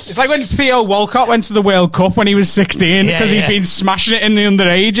 It's like when Theo Walcott went to the World Cup when he was 16 because he'd been smashing it in the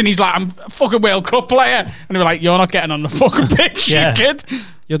underage, and he's like, I'm a fucking World Cup player. And they were like, you're not getting on the fucking pitch, you kid.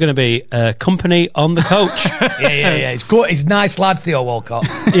 You're going to be company on the coach. Yeah. He's good. He's a nice lad, Theo Walcott.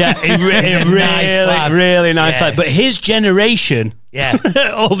 Yeah, really nice lad. But his generation,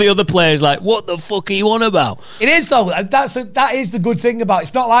 all the other players, like, what the fuck are you on about? It is though. That is the good thing about it.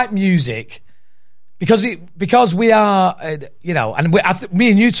 It's not like music, because we are, you know, and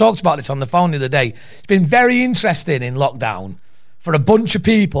me and you talked about this on the phone the other day. It's been very interesting in lockdown for a bunch of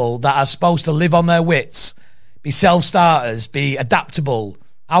people that are supposed to live on their wits, be self-starters, be adaptable.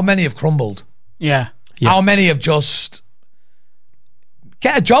 How many have crumbled? Yeah. How many have just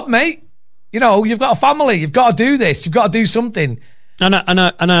get a job, mate? You know, you've got a family. You've got to do this. You've got to do something. And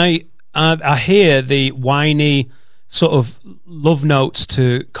I hear the whiny sort of love notes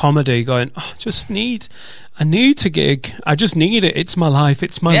to comedy going, oh, I need to gig. I just need it. It's my life.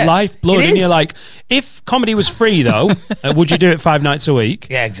 It's my lifeblood. And you're like, if comedy was free though, would you do it 5 nights a week?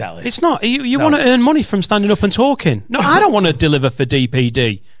 Yeah, exactly. It's not. You want to earn money from standing up and talking. No, I don't want to deliver for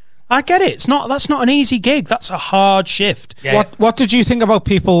DPD. I get it. That's not an easy gig. That's a hard shift. Yeah. What did you think about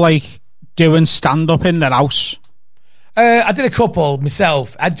people like doing stand up in their house? I did a couple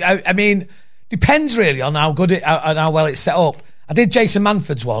myself. I mean, depends really on how good and how well it's set up. I did Jason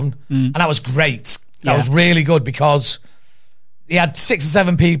Manford's one, and that was great. That was really good because he had 6 or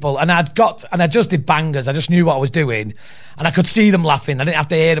 7 people, and I just did bangers. I just knew what I was doing, and I could see them laughing. I didn't have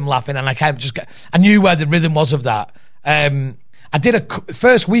to hear them laughing, and I knew where the rhythm was of that. I did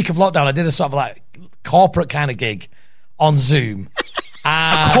first week of lockdown. I did a sort of like corporate kind of gig on Zoom.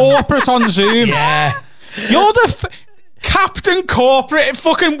 A corporate on Zoom. Yeah, you're the Captain Corporate.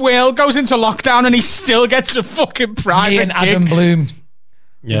 Fucking Will goes into lockdown, and he still gets a fucking private. Me and Adam Bloom.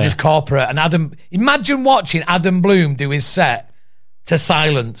 Yeah. His corporate, and imagine watching Adam Bloom do his set to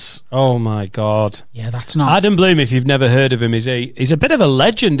silence. Oh my God. Yeah, that's not Adam Bloom. If you've never heard of him, he's a bit of a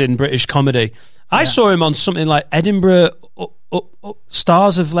legend in British comedy. I saw him on something like Edinburgh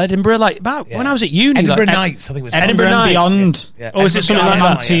Stars of Edinburgh, like when I was at uni. Edinburgh Nights, I think it was Edinburgh Nights. Beyond. Yeah. Or was it something like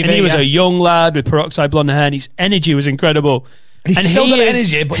that? TV, and he was a young lad with peroxide blonde hair, and his energy was incredible. He's still got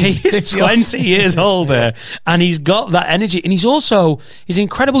energy, but he's 20 years older, and he's got that energy. And he's an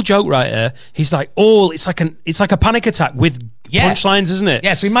incredible joke writer. He's like it's like a panic attack with punchlines, isn't it?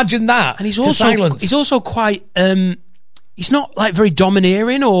 Yeah. So imagine that. And he's also quite. He's not like very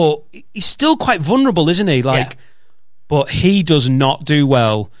domineering, or he's still quite vulnerable, isn't he? But he does not do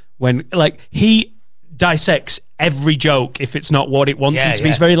well when he dissects every joke if it's not what it wants it to be.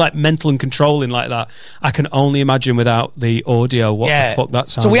 He's very like mental and controlling like that. I can only imagine without the audio what the fuck that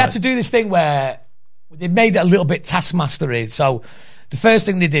sounds like. So we had to do this thing where they made it a little bit taskmastery. So the first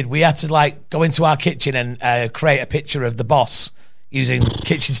thing they did, we had to like go into our kitchen and create a picture of the boss using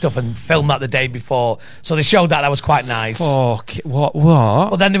kitchen stuff and film that the day before. So they showed that was quite nice. Fuck, what?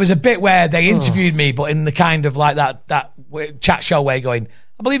 But then there was a bit where they interviewed me, but in the kind of like that chat show way going,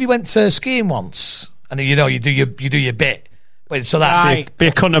 I believe you went skiing once. And you do your bit, but so that be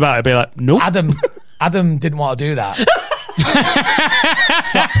a cunt about it. Be like, nope. Adam didn't want to do that.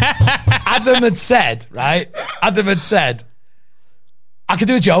 So Adam had said, I could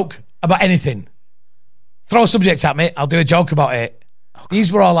do a joke about anything. Throw a subject at me, I'll do a joke about it.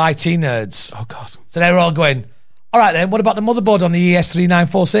 These were all IT nerds. Oh God! So they were all going, all right then. What about the motherboard on the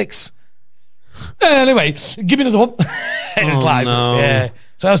ES3946? Anyway, give me another one. It was no. yeah.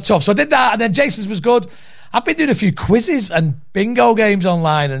 So that was tough. So I did that, and then Jason's was good. I've been doing a few quizzes and bingo games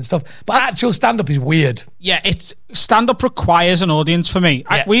online and stuff, but actual stand-up is weird. Yeah, it's stand-up requires an audience for me.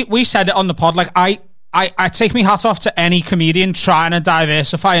 Yeah. We said it on the pod. Like I take my hat off to any comedian trying to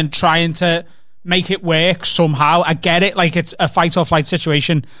diversify and trying to make it work somehow. I get it, like it's a fight or flight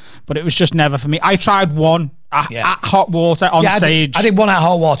situation, but it was just never for me. I tried one at Hot Water on stage. I did one at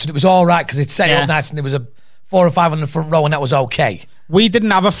Hot Water and it was all right because it set up nice and there was a 4 or 5 on the front row and that was okay. We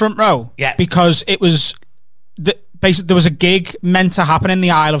didn't have a front row because it was basically there was a gig meant to happen in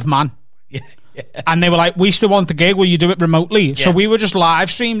the Isle of Man. And they were like, we still want the gig, will you do it remotely? So we were just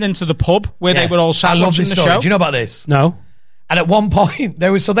live streamed into the pub where they were all sat watching the show. Do you know about this? No. And at one point, they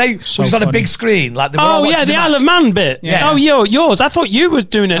was on a big screen. Like they were all watching the Isle of Man bit. Yeah. Oh, yours. I thought you was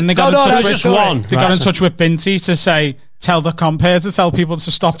doing it. And they got in touch with just one. They got in touch with Binty to say, tell the compere to tell people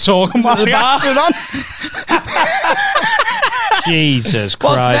to stop talking while the acts are on. Jesus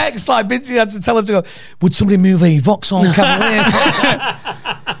Christ. What's next? Like Binty had to tell him to go, would somebody move a Vauxhall Cavalier?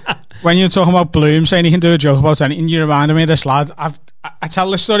 When you're talking about Bloom saying he can do a joke about anything, you reminded me of this lad. I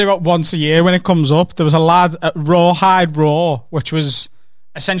tell this story about once a year when it comes up. There was a lad at Rawhide Raw, which was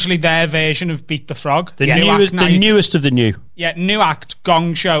essentially their version of Beat the Frog. The newest of the new. Yeah, new act,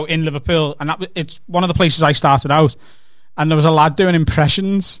 Gong Show in Liverpool. And it's one of the places I started out. And there was a lad doing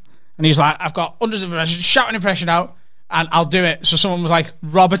impressions. And he's like, I've got hundreds of impressions, shout an impression out, and I'll do it. So someone was like,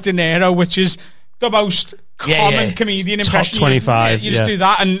 Robert De Niro, which is the most common comedian impression. Top 25. You just do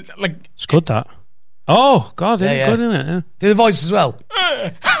that and like... It's good, that. Oh, God, good, isn't it? Yeah. Do the voice as well.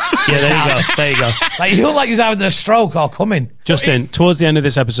 There you go. Like you look like you're having a stroke or coming. Justin, towards the end of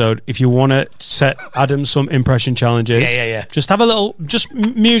this episode, if you want to set Adam some impression challenges, just have a little, just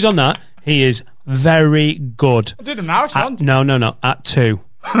muse on that. He is very good. I'll do them now if you want. No, at 2.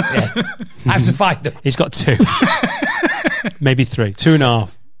 I have to find them. He's got 2. Maybe 3.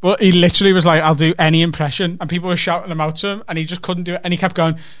 2.5. But he literally was like, I'll do any impression. And people were shouting them out to him and he just couldn't do it. And he kept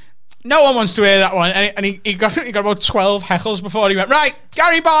going, no one wants to hear that one. And he got about 12 heckles before he went, right,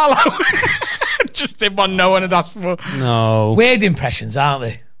 Gary Barlow. Just did one no one had asked for. No. Weird impressions, aren't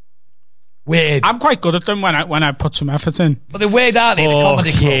they? Weird. I'm quite good at them when I put some effort in. But they're weird, aren't they? In a comedy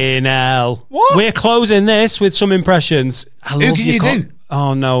club. Fucking hell. What? We're closing this with some impressions. Who can you do?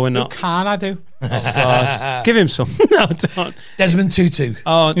 Oh, no, we're not. Who can I do? Oh, God. Give him some. No, don't. Desmond Tutu.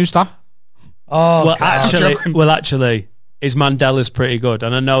 Oh, who's that? Oh, well, God. actually, his Mandela's pretty good,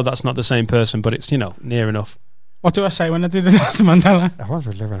 and I know that's not the same person, but it's near enough. What do I say when I do the Nelson Mandela? I want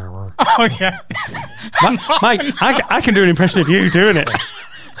to live in a world. Oh yeah, Mike, I can do an impression of you doing it.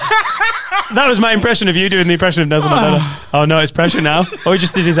 That was my impression of you doing the impression of Nelson Mandela. Oh no, it's pressure now. Oh, he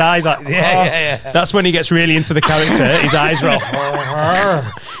just did his eyes like. Yeah. That's when he gets really into the character. His eyes roll.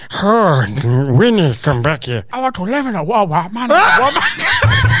 Winnie, come back here. I want to live in a world where man. What's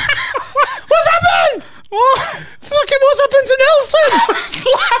happened? What? Fucking what's happened to Nelson? I was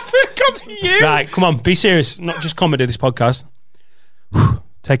laughing because of you. Right, come on, be serious. Not just comedy, this podcast.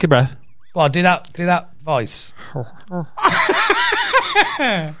 Take a breath. Well, do that voice.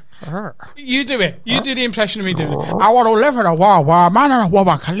 You do it. You do the impression of me doing it. I want to live in a world where a man and a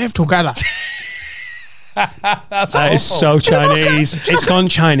woman can live together. That is so Chinese. It's gone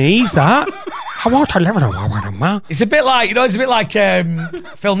Chinese, that. I want to live in a world where a man. It's a bit like,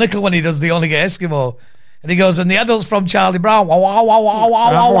 Phil Nickel when he does The Only Gay Eskimo. And he goes, and the adults from Charlie Brown. Look,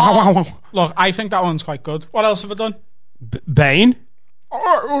 I think that one's quite good. What else have I done? Bane?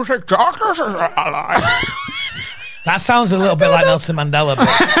 Oh, you think darkness is a lie. That sounds a little bit like Nelson Mandela. But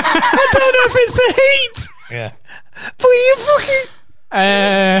I don't know if it's the heat. yeah. But you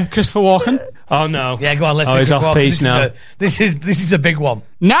fucking... Christopher Walken. Oh, no. Yeah, go on, let's do he's off piece now. This is a big one.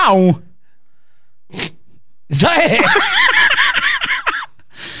 Now. Is that it?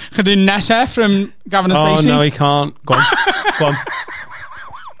 Can do Nessa from Gavin and Stacey. Oh, no, he can't. Go on.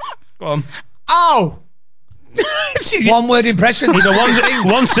 Go on. Oh! One word impression. He's a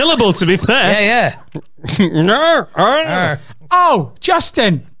one syllable, to be fair. Yeah. Oh,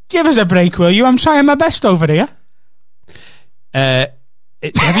 Justin, give us a break, will you? I'm trying my best over here. Have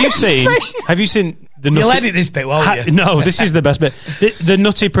you seen the nutty... You'll edit this bit, won't you? No, this is the best bit. The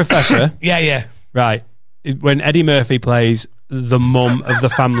Nutty Professor. Yeah. Right. When Eddie Murphy plays the mum of the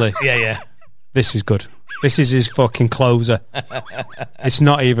family. Yeah. This is good. This is his fucking closer. It's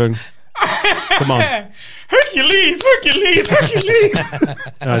not even... Come on. Hercules.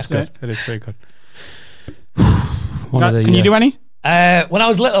 No, it's good. It is pretty good. Can you do any? When I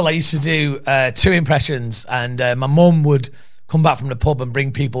was little, I used to do 2 impressions, and my mum would come back from the pub and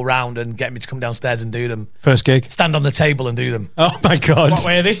bring people round and get me to come downstairs and do them. First gig? Stand on the table and do them. Oh my God. What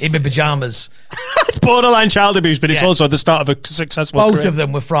were they? In my pyjamas. It's borderline child abuse, but it's also the start of a successful Both career. of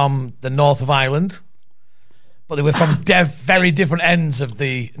them were from the north of Ireland. but they were from very different ends of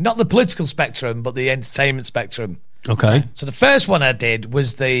not the political spectrum, but the entertainment spectrum. Okay. So the first one I did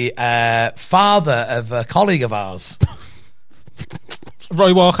was the father of a colleague of ours.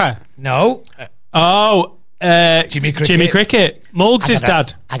 Roy Walker. No. Jimmy Cricket. Mulgs'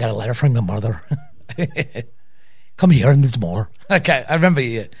 dad. I got a letter from your mother. Come here and there's more. Okay, I remember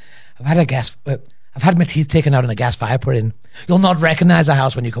you. I've had my teeth taken out in a gas fire put in. You'll not recognise the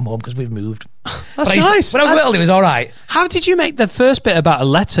house when you come home because we've moved. That's nice. When I was little, it was all right. How did you make the first bit about a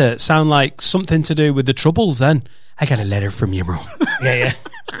letter sound like something to do with the Troubles then? I got a letter from you, bro. Yeah.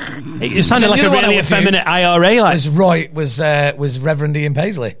 It sounded like a really effeminate IRA. Was Reverend Ian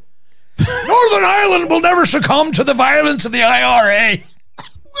Paisley. Northern Ireland will never succumb to the violence of the IRA.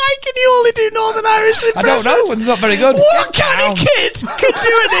 Why can you only do Northern Irish impression? I don't know. It's not very good. What kind of kid can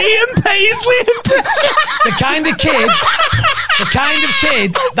do an Ian Paisley impression? The kind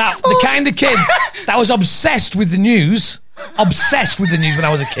of kid that was obsessed with the news when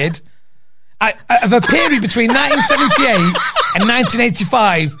I was a kid. I of a period between 1978 and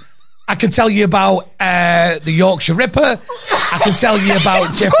 1985. I can tell you about the Yorkshire Ripper. I can tell you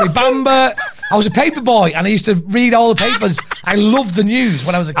about Jeffrey Bamber. I was a paper boy and I used to read all the papers. I loved the news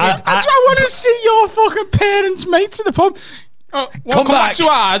when I was a kid. I want to see your fucking parents' mates in the pub. Come back to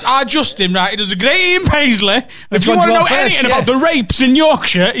ours. Our Justin, right? He does a great Ian Paisley. If you want to know anything about the rapes in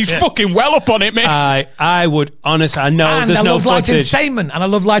Yorkshire, he's fucking well up on it, mate. I would honestly. I know and there's no footage. And I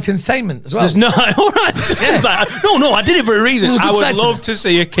love light entertainment as well. There's no. All right, no. I did it for a reason. I would love to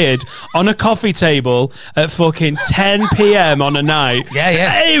see a kid on a coffee table at fucking 10 p.m. on a night. Yeah.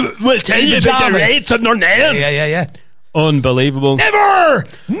 Hey, we'll tell you about the rapes on their name. Yeah. Unbelievable. Never.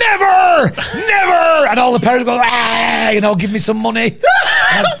 And all the parents go, give me some money.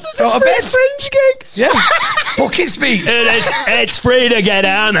 So a bit French gig. Yeah. Bucket speech. It's free to get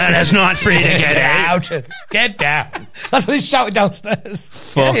on and it's not free to get out. Get down. That's what he shouted downstairs.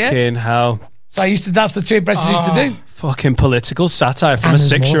 Fucking hell. So that's the two impressions he used to do. Fucking political satire from a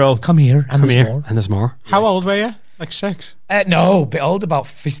 6-year-old. Come here. And there's more. How old were you? Like 6? No, a bit old, about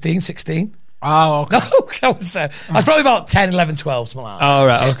 15, 16. Oh, okay. No, I was probably about 10, 11, 12, something like that. Oh,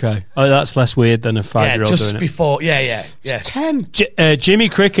 right, okay. Oh, that's less weird than a 5-year-old just doing before, yeah. 10. Jimmy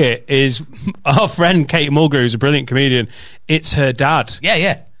Cricket is our friend Kate Mulgrew, who's a brilliant comedian. It's her dad.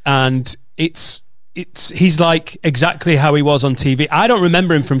 Yeah. And he's like exactly how he was on TV. I don't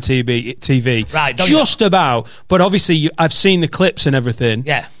remember him from TV. Right, just about. But obviously, I've seen the clips and everything.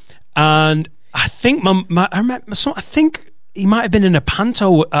 Yeah. And I think I think he might have been in a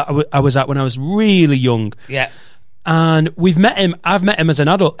panto I was at when I was really young. Yeah. And we've met him. I've met him as an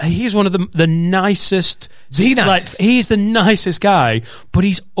adult. He's one of the nicest. He's the nicest guy, but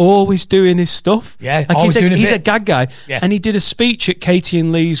he's always doing his stuff. Yeah, like he's a gag guy. Yeah. And he did a speech at Katie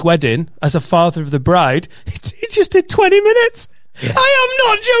and Lee's wedding as a father of the bride. He just did 20 minutes. Yeah. I am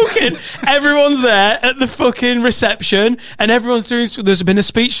not joking. Everyone's there at the fucking reception, and everyone's doing. There's been a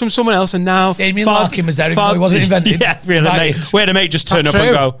speech from someone else, and now Damien Larkin was there. Even though he wasn't invented. Yeah, we had a mate just turn up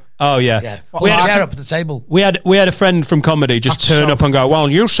and go, "Oh yeah." We had a chair up at the table. We had a friend from comedy just turn up and go, "Well,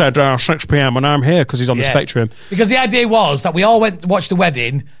 you said 6 p.m. and I'm here," because he's on the spectrum. Because the idea was that we all went to watch the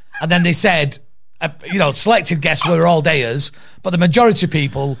wedding, and then they said, selected guests were all dayers, but the majority of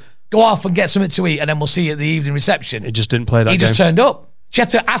people go off and get something to eat, and then we'll see you at the evening reception. He just didn't play that game. He just turned up. She had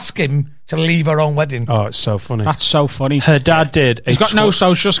to ask him to leave her own wedding. Oh, it's so funny. That's so funny. Her dad did. He's got no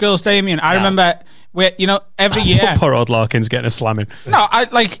social skills, Damien. I remember, every year. Poor old Larkin's getting a slamming. No,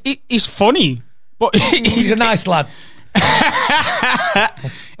 he's funny, but he's a nice lad.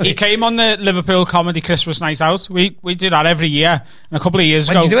 He came on the Liverpool Comedy Christmas Night Out. We do that every year. And a couple of years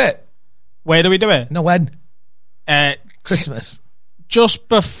ago. When did you do it? Where do we do it? No, when? Christmas. Just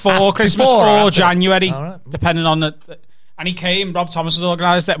before Christmas or January, depending on the. And he came. Rob Thomas has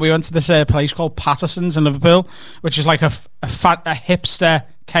organised it. We went to this place called Patterson's in Liverpool, which is like a hipster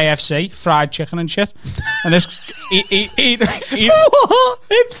KFC, fried chicken and shit. And this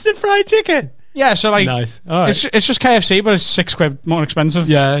hipster fried chicken. Yeah, so like nice. All right. It's just KFC, but it's £6 more expensive.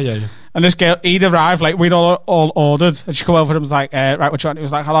 Yeah. And this girl, he'd arrived, like we'd all ordered, and she come over and was like, right, what you want? He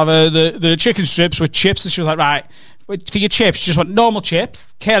was like, I'll have the chicken strips with chips. And she was like, right, for your chips, you just want normal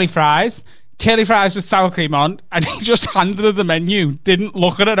chips, curly fries with sour cream on. And he just handed her the menu, didn't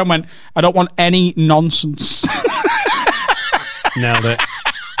look at it, and went, I don't want any nonsense. Nailed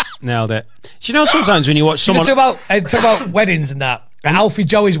it. Do you know sometimes when you watch someone talk about weddings and that, at Alfie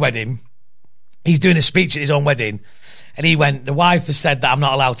Joey's wedding, he's doing a speech at his own wedding, and he went, the wife has said that I'm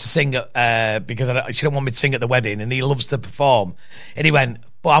not allowed to sing because she don't want me to sing at the wedding, and he loves to perform. And he went,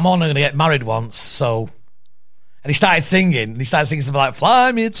 but I'm only going to get married once, so. And he started singing something like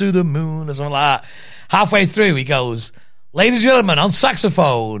 "Fly Me to the Moon" or something like that. Halfway through, he goes, "Ladies and gentlemen, on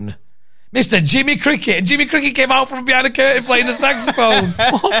saxophone, Mr. Jimmy Cricket." And Jimmy Cricket came out from behind the curtain playing the saxophone.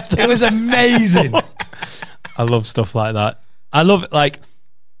 It was amazing. I love stuff like that. I love it, like,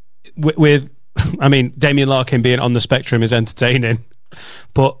 with I mean, Damien Larkin being on the spectrum is entertaining,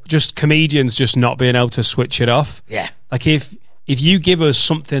 but just comedians just not being able to switch it off. Yeah. Like, if you give us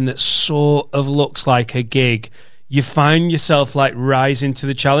something that sort of looks like a gig, you find yourself, like, rising to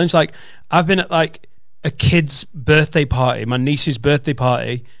the challenge. Like, I've been at, like, a kid's birthday party, my niece's birthday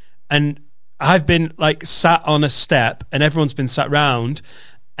party, and I've been, like, sat on a step and everyone's been sat round,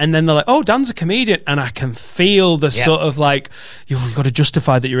 and then they're like, "Oh, Dan's a comedian," and I can feel the sort of, like, you've got to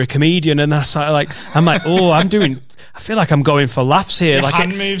justify that you're a comedian, and I'm like, "Oh, I feel like I'm going for laughs here." Your like,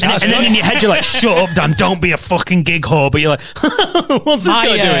 hand moves and then in your head you're like, "Shut up, Dan! Don't be a fucking gig whore." But you're like, "What's this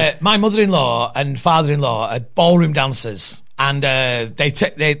guy doing?" My mother-in-law and father-in-law are ballroom dancers, and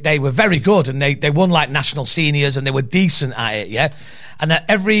they were very good, and they won, like, national seniors, and they were decent at it. Yeah, and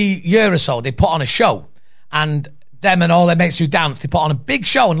every year or so they put on a show, and them and all their mates who dance, they put on a big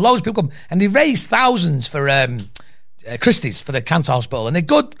show, and loads of people come, and they raise thousands for Christie's, for the cancer hospital, and they're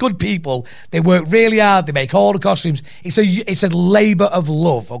good people. They work really hard. They make all the costumes. It's a labour of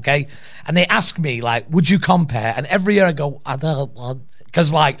love, okay? And they ask me, like, would you compare? And every year I go, I don't want,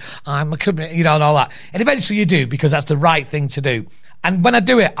 because, like, I'm a comedian, you know, and all that. And eventually you do, because that's the right thing to do. And when I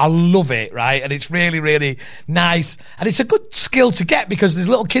do it, I love it, right? And it's really, really nice. And it's a good skill to get, because there's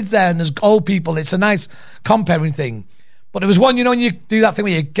little kids there and there's old people. It's a nice comparing thing. But there was one, you know, when you do that thing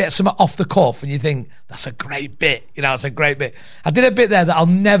where you get something off the cuff and you think, that's a great bit. You know, it's a great bit. I did a bit there that I'll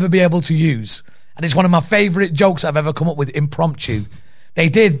never be able to use. And it's one of my favourite jokes I've ever come up with, impromptu. They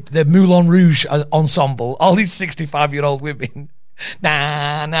did the Moulin Rouge ensemble, all these 65-year-old women.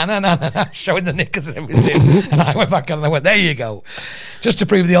 Nah, showing the knickers and everything. And I went back and I went, there you go. Just to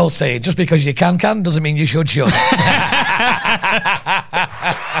prove the old saying, just because you can doesn't mean you should. So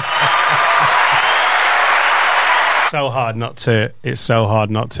hard not to. It's so hard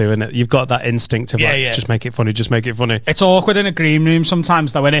not to, and you've got that instinct of just make it funny, just make it funny. It's awkward in a green room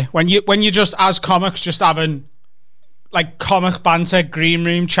sometimes, though, isn't it? When you just, as comics, just having, like, comic banter, green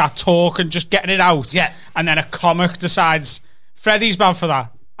room chat, talk, and just getting it out. Yeah. And then a comic decides, Freddie's bad for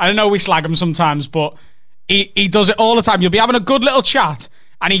that. I know we slag him sometimes, but he does it all the time. You'll be having a good little chat,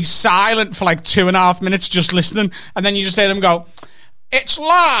 and he's silent for like 2.5 minutes just listening, and then you just hear him go, "It's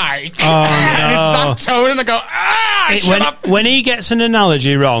like," and it's that tone, and I go, shut up. When he gets an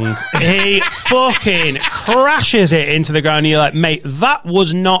analogy wrong, he fucking crashes it into the ground, and you're like, mate, that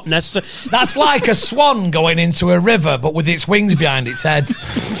was not necessary. That's like a swan going into a river, but with its wings behind its head.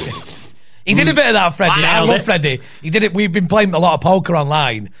 He did a bit of that, Freddie. I love Freddie. He did it. We've been playing a lot of poker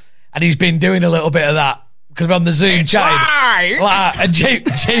online, and he's been doing a little bit of that, because we're on the Zoom chatting. Like, and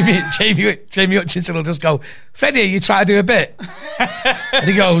Jamie Hutchinson will just go, "Freddie, you try to do a bit?" And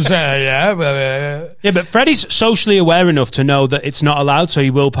he goes, "Yeah." Yeah, but Freddie's socially aware enough to know that it's not allowed, so he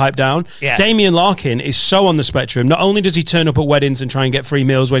will pipe down. Yeah. Damien Larkin is so on the spectrum. Not only does he turn up at weddings and try and get free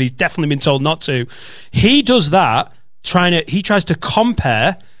meals when he's definitely been told not to, he does that, he tries to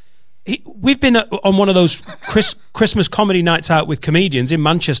compare. We've been on one of those Christmas comedy nights out with comedians in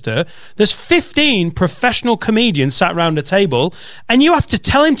Manchester. There's 15 professional comedians sat around a table, and you have to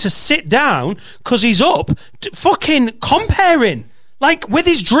tell him to sit down because he's up fucking comparing, like, with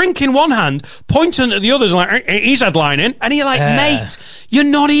his drink in one hand, pointing at the others like, he's headlining, and you're like, mate, you're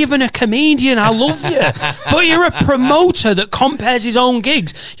not even a comedian. I love you, but you're a promoter that compares his own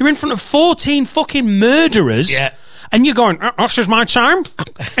gigs. You're in front of 14 fucking murderers. Yeah. And you're going, this is my time?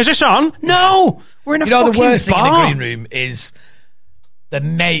 Is this on? No! We're in a fucking bar. The worst thing in the green room is the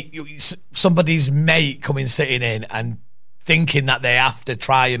mate, somebody's mate coming sitting in and thinking that they have to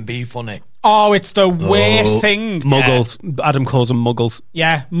try and be funny. Oh, it's the worst thing. Muggles. Yeah. Adam calls them muggles.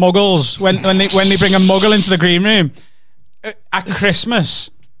 Yeah, muggles. When they bring a muggle into the green room. At Christmas,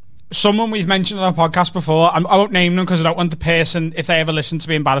 someone we've mentioned on our podcast before, I won't name them because I don't want the person, if they ever listen, to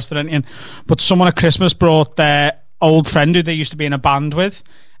be embarrassed or anything, but someone at Christmas brought their old friend who they used to be in a band with,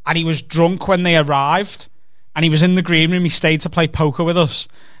 and he was drunk when they arrived, and he was in the green room. He stayed to play poker with us,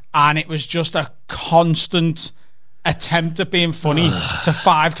 and it was just a constant attempt at being funny to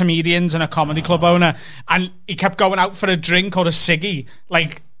 5 comedians and a comedy club owner, and he kept going out for a drink or a ciggy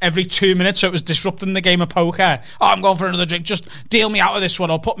like every 2 minutes, so it was disrupting the game of poker. "Oh, I'm going for another drink, just deal me out of this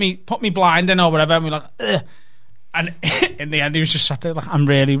one, or put me blind in, or whatever." And we're like, ugh. And in the end, he was just sat there like, "I'm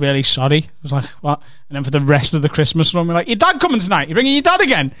really, really sorry." I was like, "What?" And then for the rest of the Christmas run, we're like, "Your dad coming tonight? You bringing your dad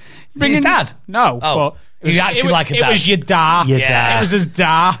again?" His dad? No. Oh, but he acted like a dad. It was your dad. Yeah. It was his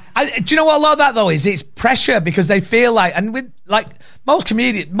dad. Do you know what a lot of that, though, is? It's pressure, because they feel like, and with, like, most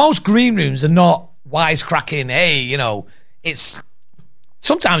green rooms are not wisecracking. Hey, you know, it's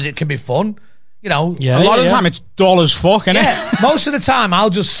sometimes it can be fun. You know, a lot of the time it's dull as fuck, innit? Yeah, most of the time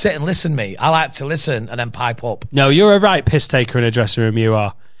I'll just sit and listen. I like to listen and then pipe up. No, you're a right piss taker in a dressing room. You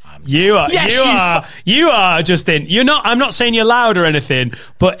are. You are. Yes, you are, Justin. You're not. I'm not saying you're loud or anything,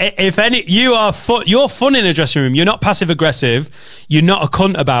 but if any, you are. You're fun in a dressing room. You're not passive aggressive. You're not a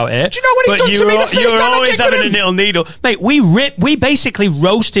cunt about it. Do you know what he done to me the first time I You're always kicked having him? a little needle, mate. We basically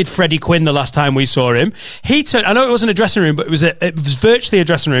roasted Freddie Quinn the last time we saw him. He turned. I know it wasn't a dressing room, but it was virtually a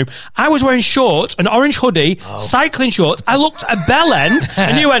dressing room. I was wearing shorts, an orange hoodie, cycling shorts. I looked a bell end,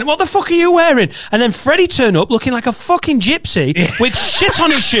 and you went, "What the fuck are you wearing?" And then Freddie turned up looking like a fucking gypsy with shit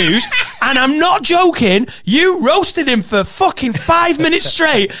on his shoes, and I'm not joking. You roasted him for fucking 5 minutes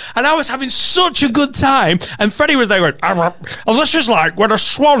straight, and I was having such a good time. And Freddie was there going, "Oh, this is like when a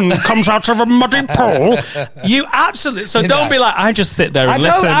swan comes out of a muddy pool." You absolutely. So don't be like, I just sit there and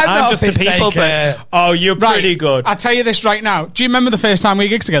listen. I'm just a people. But you're pretty good. I'll tell you this right now. Do you remember the first time we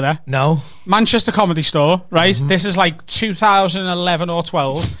gigged together? No. Manchester Comedy Store, right? This is like 2011 or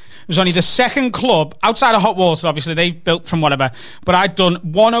 12. It was only the second club outside of Hot Water, obviously they built from whatever, but I'd done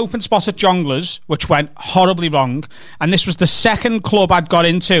one open spot at Jonglers, which went horribly wrong, and this was the second club I'd got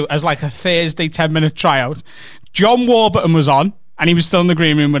into as like a Thursday 10-minute tryout. John Warburton was on, and he was still in the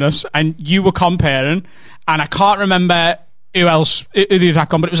green room with us, and you were comparing, and I can't remember who did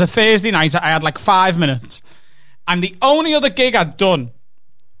that on, but it was a Thursday night. I had like 5 minutes, and the only other gig I'd done,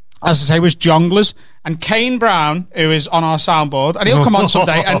 as I say, was Jonglers, and Kane Brown, who is on our soundboard, and he'll come on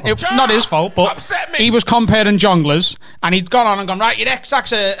someday, and it's not his fault, but he was comparing Jonglers, and he'd gone on and gone, right, your next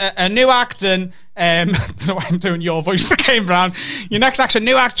act's a new act, and I don't know why I'm doing your voice for Kane Brown. Your next act's a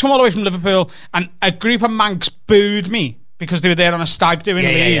new act, come all the way from Liverpool, and a group of Manx booed me because they were there on a stipe doing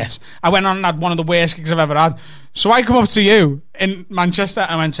Leeds. Yeah. I went on and had one of the worst gigs I've ever had. So I come up to you in Manchester,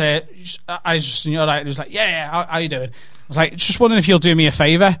 and I went to, I just, you're right, and he was like, yeah, how you doing? I was like, just wondering if you'll do me a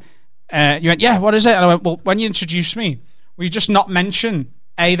favour. You went, yeah, what is it? And I went, well, when you introduce me, will you just not mention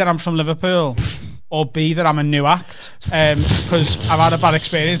A, that I'm from Liverpool, or B, that I'm a new act, because I've had a bad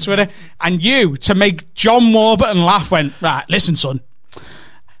experience with it. And you, to make John Warburton laugh, went, right, listen, son,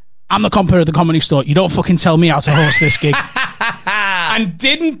 I'm the compere of the Comedy Store. You don't fucking tell me how to host this gig. And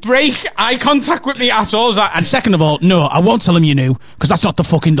didn't break eye contact with me at all. And second of all, no, I won't tell him you knew, because that's not the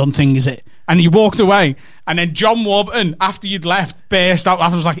fucking done thing, is it? And he walked away. And then John Warburton, after you'd left, burst out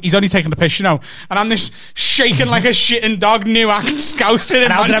laughing. Was like, he's only taking the piss, you know. And I'm this shaking like a shitting dog, new act, scousing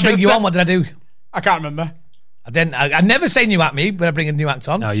in How did I bring you on? What did I do? I can't remember. I never say new act me when I bring a new act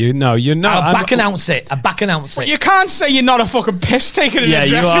on. No, you're not. I back announce it. Well, you can't say you're not a fucking piss taker in a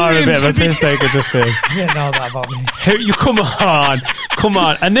dressing room. Yeah, you are a bit of a piss taker, Justin. You didn't know that about me. You come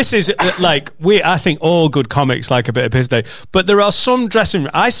on. And this is like, I think all good comics like a bit of piss take. But there are some dressing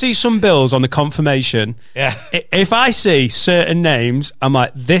room. I see some bills on the confirmation. Yeah. If I see certain names, I'm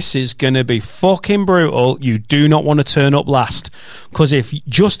like, this is going to be fucking brutal. You do not want to turn up last. Because if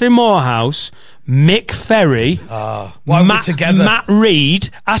Justin Moorhouse, Mick Ferry, Matt Reed,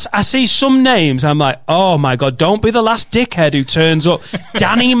 I see some names, I'm like, oh my God, don't be the last dickhead who turns up.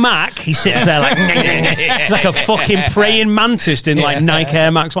 Danny Mac, he sits there like, he's like a fucking praying mantis in like Nike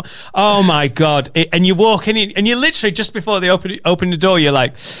Air Max 1. Oh my God. And you walk in, and you literally, just before they open the door, you're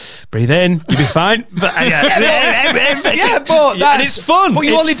like, breathe in, you'll be fine. But, but and it's fun. But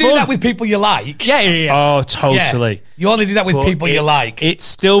you only do that with people you like. Yeah. Oh, totally. Yeah. You only do that with people you like. It's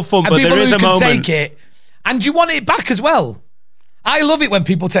still fun, and but there is a moment. Take it, and you want it back as well. I love it when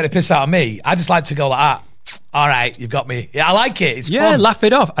people take the piss out of me. I just like to go like that. All right, you've got me. Yeah, I like it. It's fun. Laugh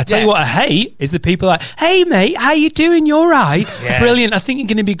it off. I tell you what I hate is the people like, hey mate, how you doing? You all right? Yeah. Brilliant. I think you're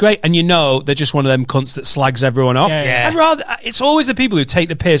going to be great. And you know they're just one of them cunts that slags everyone off. Yeah. I'd rather, it's always the people who take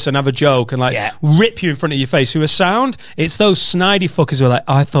the piss and have a joke and like rip you in front of your face who are sound. It's those snidey fuckers who are like,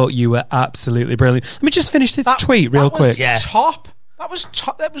 I thought you were absolutely brilliant. Let me just finish this tweet real quick. Top. That was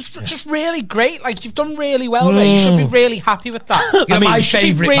just really great. Like, you've done really well there. You should be really happy with that. You know, my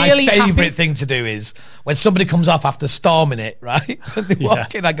favourite thing to do is when somebody comes off after storming it, right? And they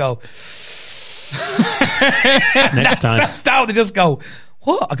walk in, I go, next time. Down, they just go,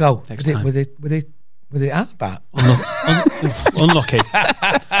 what? I go, next time. Was it out that? Unlucky.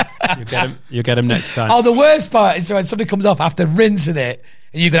 You get him next time. Oh, the worst part is when somebody comes off after rinsing it,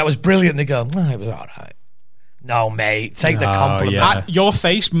 and you go, that was brilliant, and they go, it was all right. No, mate, take the compliment. Yeah. Your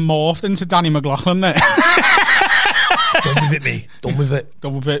face morphed into Danny McLaughlin there. Done with it, me. Done with it.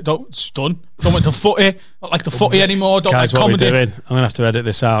 It's done. Don't want the footy. Not like the footy anymore. Don't Guys, like comedy. What we're doing, I'm going to have to edit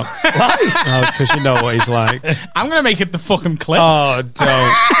this out. Why? Because you know what he's like. I'm going to make it the fucking clip. Oh,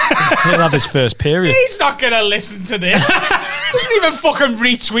 don't. He'll have his first period. He's not going to listen to this. Doesn't even fucking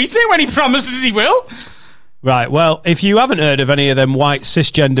retweet it when he promises he will. Right, well, if you haven't heard of any of them white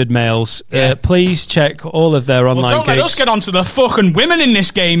cisgendered males, please check all of their online Don't let us get onto the fucking women in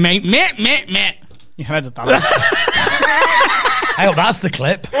this game, mate. Mate. You heard it, that. I hope that's the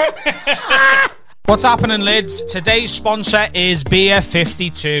clip. What's happening, lids? Today's sponsor is Beer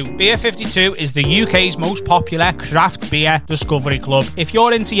 52. Beer 52 is the UK's most popular craft beer discovery club. If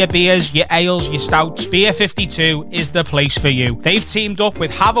you're into your beers, your ales, your stouts, Beer 52 is the place for you. They've teamed up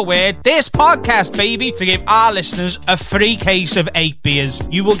with Have a Word, this podcast, baby, to give our listeners a free case of 8 beers.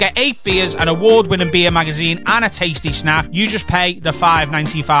 You will get 8 beers, an award-winning beer magazine, and a tasty snack. You just pay the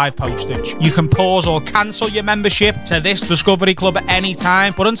 $5.95 postage. You can pause or cancel your membership to this discovery club at any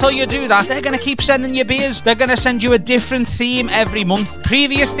time, but until you do that, they're going to keep sending your beers. They're going to send you a different theme every month.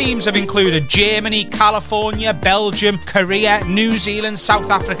 Previous themes have included Germany, California, Belgium, Korea, New Zealand,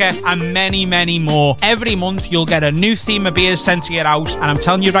 South Africa, and many, many more. Every month you'll get a new theme of beers sent to your house, and I'm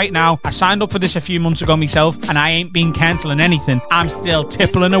telling you right now, I signed up for this a few months ago myself, and I ain't been cancelling anything. I'm still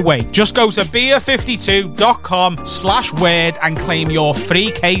tippling away. Just go to beer52.com/word and claim your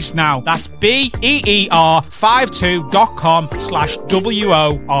free case now. That's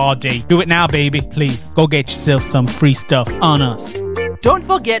beer52.com/WORD. Do it now, baby. Please, go get yourself some free stuff on us. Don't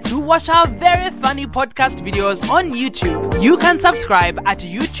forget to watch our very funny podcast videos on YouTube. You can subscribe at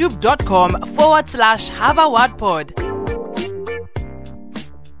youtube.com/HaveAWordPod. Do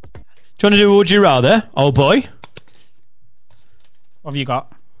you want to do a Would You Rather, old boy? What have you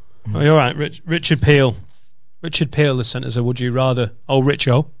got? Oh, you're right, Richard Peel. Richard Peel has sent us a Would You Rather. Oh,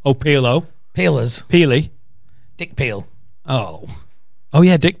 Richo. Oh, Peelo. Peelers. Peely. Dick Peel. Oh,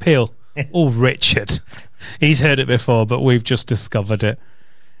 yeah, Dick Peel. Oh, Richard. He's heard it before, but we've just discovered it.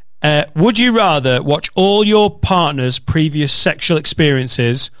 Would you rather watch all your partner's previous sexual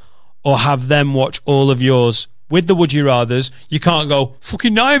experiences or have them watch all of yours? With the Would You Rathers, you can't go,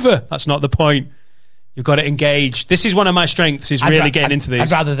 fucking neither. That's not the point. You've got to engage. This is one of my strengths, is really getting into these.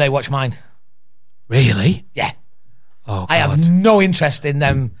 I'd rather they watch mine. Really? Yeah. Oh, God. I have no interest in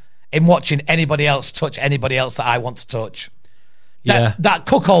them, in watching anybody else touch anybody else that I want to touch. That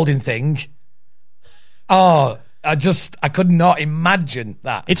cuckolding thing. Oh, I could not imagine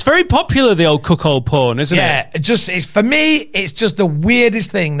that. It's very popular, the old cuckold porn, isn't it? Yeah, it's for me, it's just the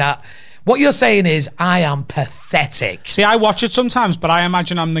weirdest thing that what you're saying is I am pathetic. See, I watch it sometimes, but I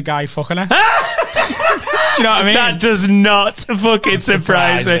imagine I'm the guy fucking her. Do you know what I mean? That does not fucking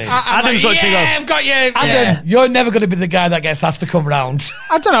surprise me. Adam's like, watching. I've got you. Adam, you're never going to be the guy that gets asked to come round.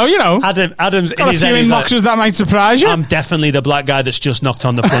 I don't know, you know. Adam's got in his a few inboxes that might surprise you. I'm definitely the black guy that's just knocked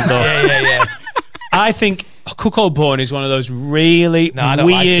on the front door. Yeah. I think cuckold porn is one of those really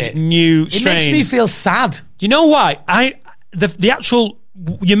weird new strains. It makes me feel sad. You know why? The actual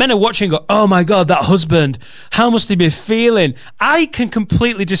your men are watching and go, oh my God, that husband, how must he be feeling? I can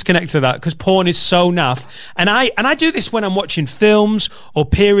completely disconnect to that because porn is so naff. And I do this when I'm watching films or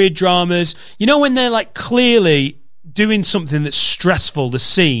period dramas. You know, when they're like clearly doing something that's stressful, the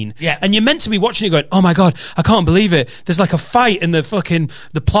scene. Yeah. And you're meant to be watching it going, oh my God, I can't believe it. There's like a fight in the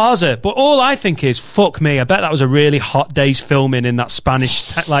plaza. But all I think is, fuck me, I bet that was a really hot day's filming in that Spanish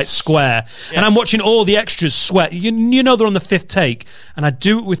square. Yeah. And I'm watching all the extras sweat. You know they're on the 5th take. And I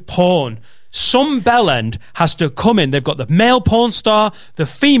do it with porn. Some bellend has to come in. They've got the male porn star, the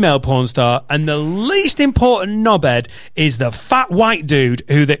female porn star, and the least important knobhead is the fat white dude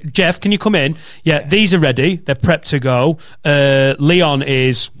Jeff, can you come in? Yeah, these are ready. They're prepped to go. Leon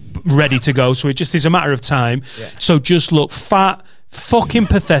is ready to go, so it just is a matter of time. Yeah. So just look fat, fucking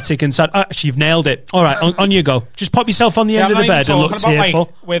pathetic and sad. Actually, you've nailed it. All right, on you go. Just pop yourself on the end of the bed and look tearful.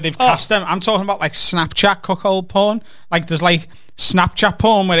 Like, where they've cast them. I'm talking about like Snapchat cuckold porn. Like there's like Snapchat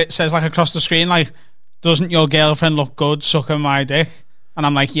porn where it says like across the screen like, doesn't your girlfriend look good sucking my dick? And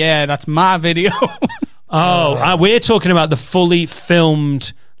I'm like, yeah, that's my video. We're talking about the fully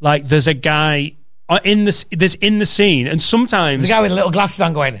filmed, like there's a guy in the scene, and sometimes the guy with little glasses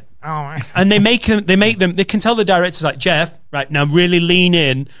on going, oh, and they can tell the director's like, Jeff, right now really lean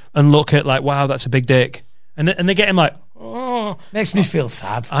in and look at like, wow, that's a big dick, and they get him like, oh, makes me feel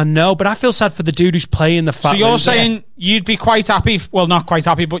sad. I know, but I feel sad for the dude who's playing the fat. So you're saying you'd be quite happy, well, not quite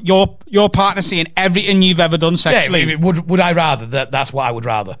happy, but your partner seeing everything you've ever done sexually. Yeah, would I rather? That's what I would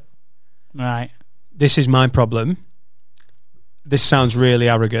rather. Right. This is my problem. This sounds really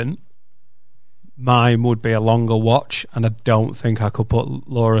arrogant. Mine would be a longer watch, and I don't think I could put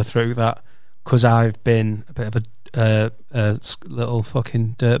Laura through that because I've been a bit of a little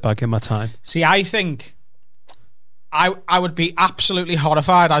fucking dirtbag in my time. See, I think I would be absolutely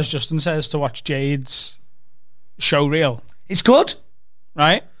horrified, as Justin says, to watch Jade's show reel. It's good,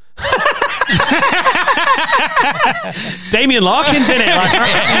 right? Damien Larkin's in it. Like,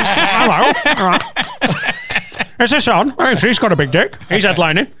 hello. All right. Is this on? He's got a big dick. He's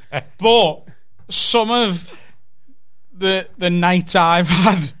headlining. But some of the nights I've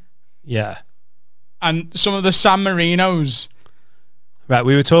had, Yeah. and some of the San Marinos. Right,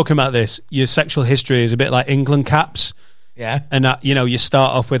 we were talking about this. Your sexual history is a bit like England caps. Yeah. And, you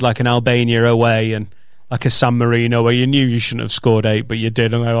start off with like an Albania away and like a San Marino where you knew you shouldn't have scored 8, but you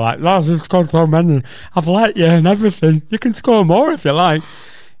did. And they were like, lads, you've scored so many. I've let you and everything. You can score more if you like.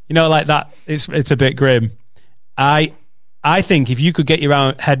 Like that. It's a bit grim. I think if you could get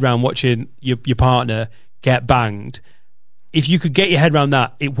your head round watching your partner get banged, if you could get your head around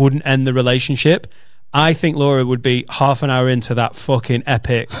that, it wouldn't end the relationship. I think Laura would be half an hour into that fucking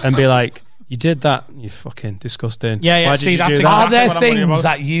epic and be like, you did that, you fucking disgusting. Yeah, Why see, did you that's do that? Are exactly there what I'm worried things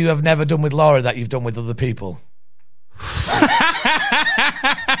about. that you have never done with Laura that you've done with other people?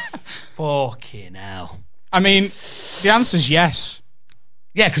 Fucking hell. I mean, the answer's yes.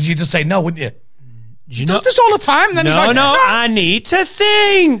 Yeah, because you just say no, wouldn't you? He does this all the time. Then he's like, I need to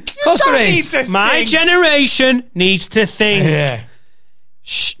think. Of course there is. My generation needs to think. Yeah.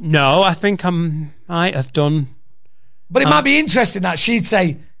 No, I think I might have done. But it might be interesting that she'd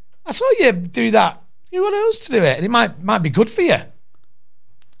say, I saw you do that. You want else to do it? And it might be good for you.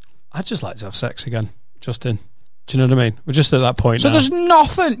 I'd just like to have sex again, Justin. Do you know what I mean? We're just at that point So now. there's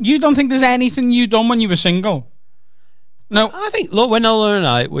nothing. You don't think there's anything you done when you were single? No. I think, look, when Laura and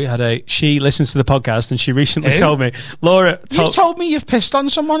I, she listens to the podcast and she recently Who? told me, You've told me you've pissed on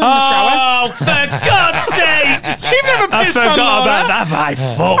someone in the shower. Oh, for God's sake! You've never I pissed on forgot Laura. about that. Have I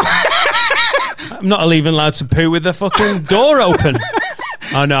fucked? I'm not even allowed to poo with the fucking door open.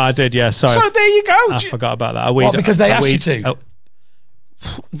 Oh, no, I did, yeah, sorry. So there you go. I forgot about that. What, because they asked you to?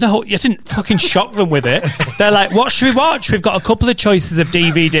 No, you didn't fucking shock them with it. They're like, what should we watch? We've got a couple of choices of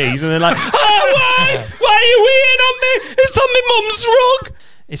DVDs. And they're like, oh, why? Why are you weeing on me? It's on my mum's rug.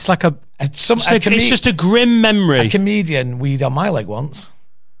 It's like it's just a grim memory. A comedian weed on my leg once.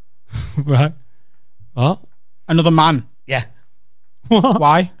 Right. What? Another man. Yeah.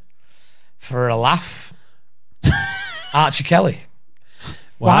 Why? For a laugh. Archie Kelly.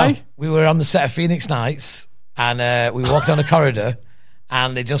 Why? We were on the set of Phoenix Nights and we walked down a corridor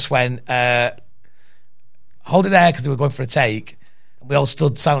and they just went, hold it there because they were going for a take. And we all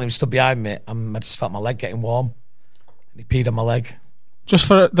stood silently, stood behind me and I just felt my leg getting warm. And he peed on my leg. Just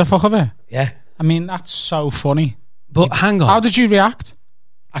for the fuck of it? Yeah. I mean, that's so funny. But hang on. How did you react?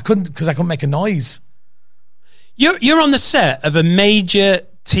 I couldn't make a noise. You're on the set of a major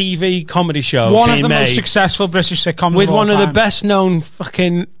TV comedy show. One of being the most made successful British sitcoms with of all one of the time. best known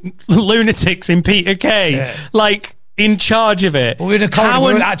fucking lunatics in Peter Kay. Yeah. Like, in charge of it. But we were in a corridor, we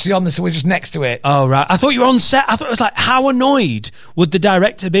weren't actually on this, so we were just next to it. Oh, right. I thought you were on set. I thought it was like, how annoyed would the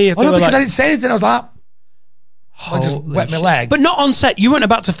director be if Oh they no, were because like, I didn't say anything. I was like, I just holy wet my shit. leg. But not on set. You weren't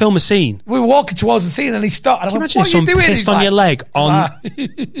about to film a scene. We were walking towards the scene and he stopped. And Can you I went, imagine what if are you someone doing? pissed He's on like, your leg on...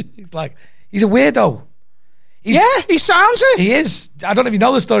 he's like, he's a weirdo. Yeah, he sounds it. He is. I don't know if you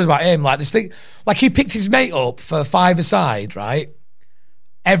know the stories about him. Like this thing, like he picked his mate up for five-a-side, right?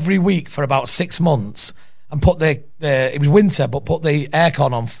 Every week for about 6 months and put it was winter, but put the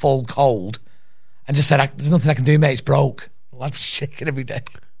aircon on full cold and just said, there's nothing I can do, mate, it's broke. Life's shaking every day.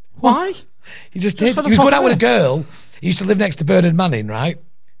 Why? He just Just did. for the He was fuck going of out with it. a girl. He used to live next to Bernard Manning, right?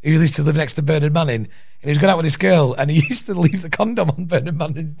 He used to live next to Bernard Manning. And he was going out with this girl and he used to leave the condom on Bernard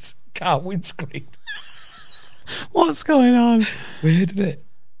Manning's car windscreen. What's going on? Weird, isn't it?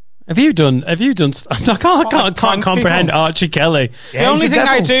 Have you done? I can't prank comprehend people. Archie Kelly. The only he's a thing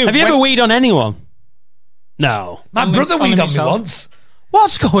I devil. do... Have you ever weed on anyone? No. My Only- brother only weed on me myself. once.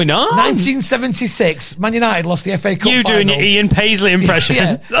 What's going on? 1976, Man United lost the FA Cup You final. doing your Ian Paisley impression?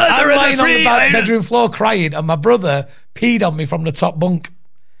 Yeah. I'm lying on the bedroom floor crying and my brother peed on me from the top bunk.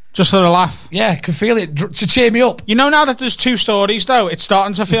 Just for a laugh. Yeah, could feel it to cheer me up. You know, now that there's two stories, though, it's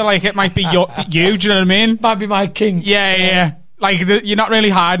starting to feel like it might be you. Do you know what I mean? Might be my king. Yeah. Like, you're not really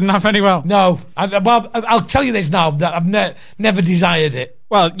hiding that very well. No, I'll tell you this now, that I've never desired it.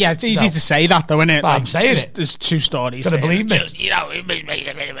 Well, yeah, it's easy to say that, though, isn't it? Well, I'm saying it. There's two stories. Gotta there. believe me. Just,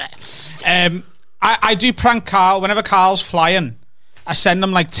 I do prank Carl. Whenever Carl's flying, I send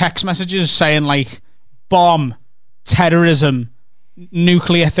him, like, text messages saying, like, bomb, terrorism,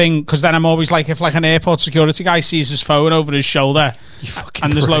 nuclear thing, because then I'm always like, if like an airport security guy sees his phone over his shoulder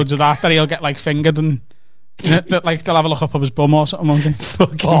and there's loads of that he'll get like fingered and like they'll have a look up his bum or something, won't they?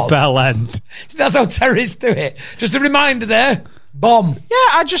 Fucking bell end. That's how terrorists do it. Just a reminder there. Bomb.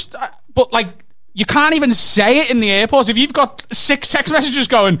 Yeah, but like, you can't even say it in the airport. If you've got 6 text messages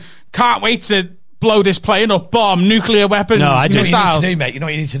going, can't wait to blow this plane up, bomb, nuclear weapons, No, I do. You know what you need missiles. to do, mate? You know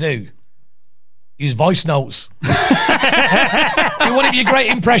what you need to do? Use voice notes. Do one of your great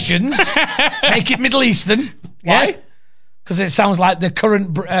impressions. Make it Middle Eastern. Why? Because it sounds like the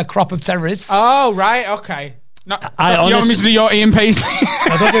current crop of terrorists. Oh, right, okay. No, I you want me honestly- to do your Ian Paisley?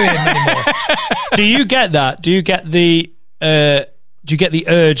 I don't do it anymore. Do you get that? Do you get the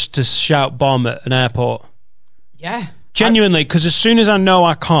urge to shout bomb at an airport? Yeah. Genuinely, because as soon as I know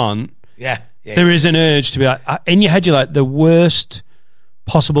I can't, Yeah. there is an urge to be like, in your head, you're like, the worst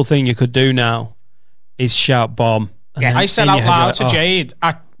possible thing you could do now is shout bomb. And then I said in out your head, you're loud like, to Jade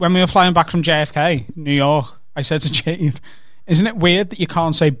when we were flying back from JFK, New York, I said to Jade, isn't it weird that you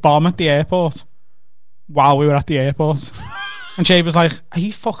can't say bomb at the airport while we were at the airport? And Jade was like, are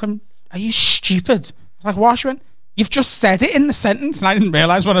you stupid? I was like, what? She went, you've just said it in the sentence, and I didn't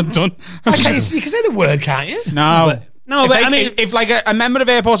realise what I'd done. Okay, so you can say the word, can't you? No. I mean, if like a member of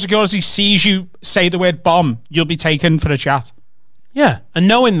airport security sees you say the word bomb, you'll be taken for a chat. yeah, and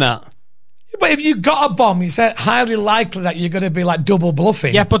knowing that. But if you got a bomb, it's highly likely that you're going to be like double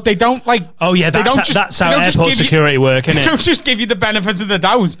bluffing. Yeah, but they don't like. Oh yeah, they don't that's they how don't just airport give you- security work, isn't They it? don't just give you the benefits of the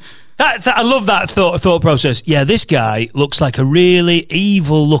doubt. I love that thought process. Yeah, this guy looks like a really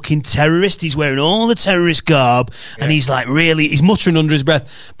evil-looking terrorist. He's wearing all the terrorist garb, and he's muttering under his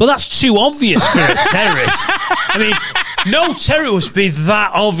breath. But that's too obvious for a terrorist. I mean, no terrorist would be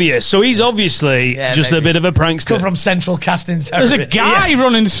that obvious. So he's obviously just a bit of a prankster. Come from Central Casting There's Terrorist. a guy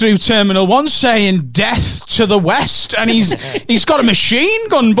running through Terminal 1 saying "Death to the West," and he's got a machine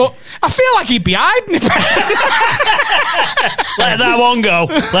gun. But I feel like he'd be hiding it better. Let that one go.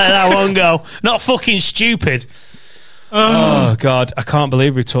 Let that one go. Not fucking stupid. Oh, God. I can't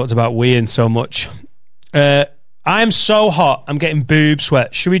believe we've talked about weeing so much. I'm so hot. I'm getting boob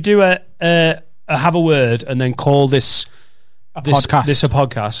sweat. Should we do a have a word and then call this podcast? This a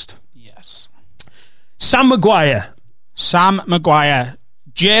podcast? Yes. Sam Maguire. Sam Maguire,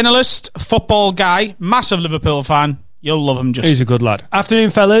 journalist, football guy, massive Liverpool fan. You'll love him. He's a good lad. Afternoon,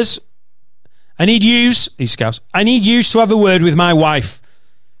 fellas. He's Scouse. I need you to have a word with my wife.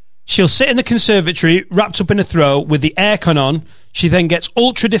 She'll sit in the conservatory, wrapped up in a throw, with the aircon on. She then gets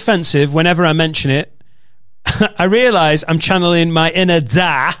ultra defensive whenever I mention it. I realise I'm channeling my inner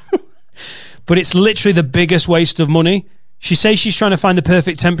da, but it's literally the biggest waste of money. She says she's trying to find the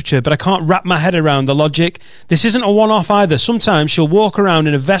perfect temperature, but I can't wrap my head around the logic. This isn't a one-off either. Sometimes she'll walk around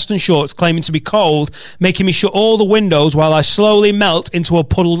in a vest and shorts claiming to be cold, making me shut all the windows while I slowly melt into a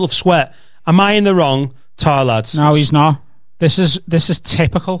puddle of sweat. Am I in the wrong? Tar lads. No, he's not. This is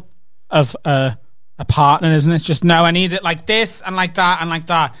typical of a partner, isn't it? Just, no, I need it like this and like that and like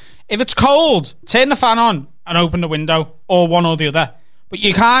that. If it's cold, turn the fan on and open the window, or one or the other. But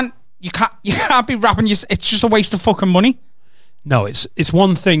you can't be wrapping your... It's just a waste of fucking money. No, it's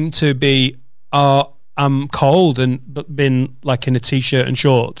one thing to be I'm cold but been like in a t-shirt and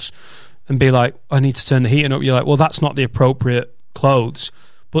shorts and be like, I need to turn the heating up. You're like, well, that's not the appropriate clothes.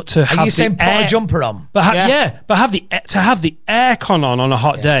 But to have you saying put a jumper on? But have the aircon on a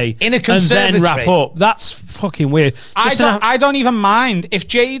hot day in a conservatory and then wrap up. That's fucking weird. I don't even mind if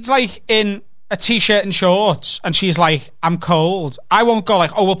Jade's like in a t-shirt and shorts and she's like, I'm cold. I won't go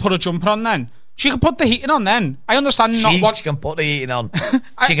like, oh, we'll put a jumper on then. She can put the heating on then. I understand She can put the heating on.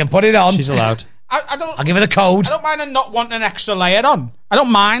 She can put it on. She's allowed. I'll give her the code. I don't mind her not wanting an extra layer on. I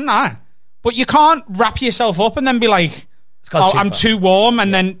don't mind that. But you can't wrap yourself up and then be like, I'm too warm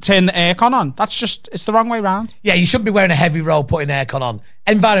and then turn the aircon on. It's the wrong way round. Yeah, you shouldn't be wearing a heavy robe putting aircon on.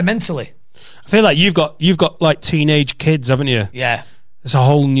 Environmentally. I feel like you've got like teenage kids, haven't you? Yeah. There's a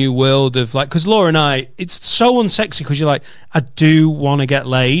whole new world of like, because Laura and I, it's so unsexy because you're like, I do want to get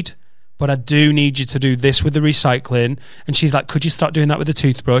laid, but I do need you to do this with the recycling. And she's like, could you start doing that with the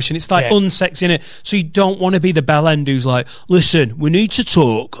toothbrush? And it's like unsexy, innit? So you don't want to be the bell end who's like, listen, we need to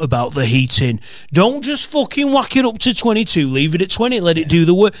talk about the heating. Don't just fucking whack it up to 22. Leave it at 20. Let it do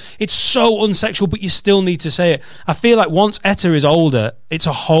the work. It's so unsexual, but you still need to say it. I feel like once Etta is older, it's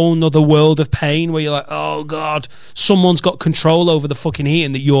a whole nother world of pain where you're like, oh, God, someone's got control over the fucking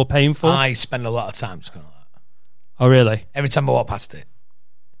heating that you're paying for. I spend a lot of time just going like that. Oh, really? Every time I walk past it.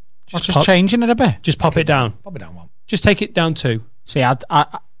 Just changing it a bit. Just pop it down. Pop it down one. Just take it down 2. See,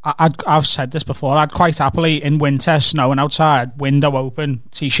 I've said this before. I'd quite happily, in winter, snowing outside, window open,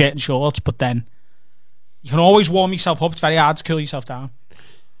 t-shirt and shorts, but then you can always warm yourself up. It's very hard to cool yourself down.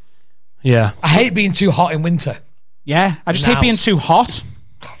 Yeah. I hate being too hot in winter. Yeah, I just hate being too hot.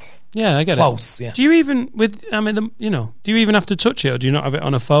 Yeah, I get Close, it. yeah. Do you even do you even have to touch it, or do you not have it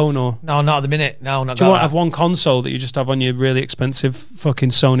on a phone, or No, not at the minute. No, not. do you want to have one console that you just have on your really expensive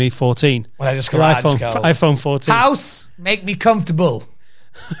fucking Sony 14? When I just go, Your I just iPhone 14. House, make me comfortable.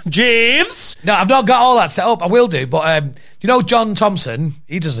 Jeeves. No, I've not got all that set up. I will do, but you know John Thompson,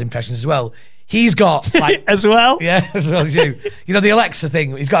 he does impressions as well. He's got like as well. Yeah, as well as you. You know the Alexa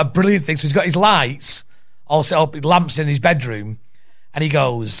thing. He's got a brilliant thing. So he's got his lights all set up, lamps in his bedroom, and he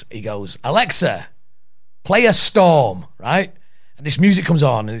goes, Alexa, play a storm, right? And this music comes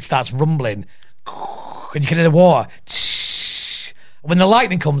on and it starts rumbling, and you can hear the water. When the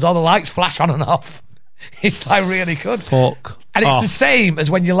lightning comes, all the lights flash on and off. It's like really good. Fuck. And it's the same as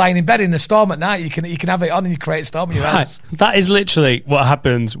when you're lying in bed in the storm at night. You can have it on and you create a storm in your house. That is literally what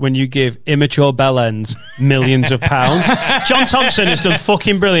happens when you give immature bellends millions of pounds. John Thompson has done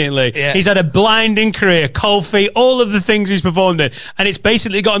fucking brilliantly. Yeah. He's had a blinding career, cold feet, all of the things he's performed in, and it's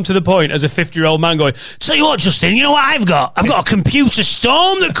basically got him to the point as a 50-year-old man going, tell you what, Justin, you know what I've got? I've got a computer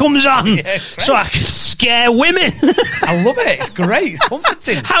storm that comes on so I can scare women. I love it. It's great. It's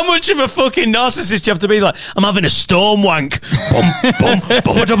comforting. How much of a fucking narcissist do you have to be like, I'm having a storm wank. Boom, boom, boom,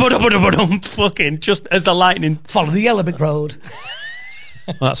 boom, boom, boom, boom, fucking just as the lightning. Follow the yellow brick road.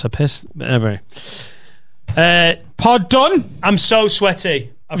 Well, that's a piss. Anyway. Pod done. I'm so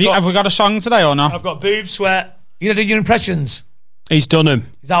sweaty. Have we got a song today or not? I've got boob sweat. You're doing your impressions. He's done them.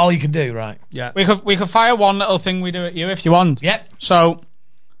 Is that all you can do, right? Yeah. We could fire one little thing we do at you if you want. Yep. So,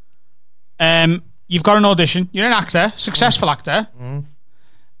 you've got an audition. You're an actor, successful actor,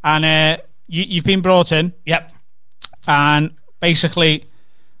 and you've been brought in. Yep. And basically,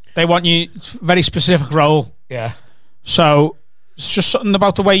 they want you. It's a very specific role. Yeah. So it's just something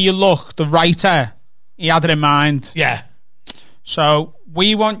about the way you look. The writer, he had it in mind. Yeah. So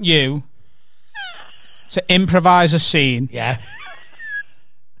we want you to improvise a scene. Yeah.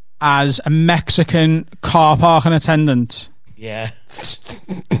 As a Mexican car parking attendant. Yeah.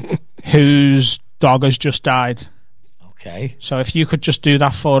 Whose dog has just died. Okay. So if you could just do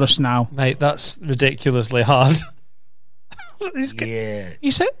that for us now. Mate, that's ridiculously hard. Yeah.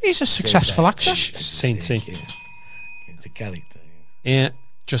 He's a successful actor. Sainty. It's a character. Yeah.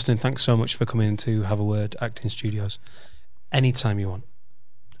 Justin, thanks so much for coming in to Have a Word Acting Studios. Anytime you want.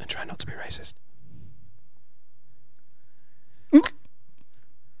 And try not to be racist.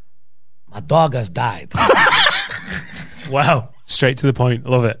 My dog has died. Wow. Straight to the point.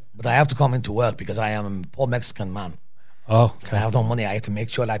 Love it. But I have to come into work because I am a poor Mexican man. Oh, okay. I have no money. I have to make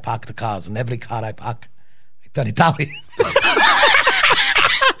sure I park the cars. And every car I park, I turn Italian.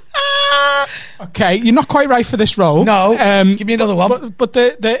 Okay, you're not quite right for this role. No, give me another one. But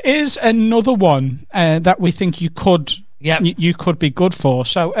there is another one that we think you could you could be good for.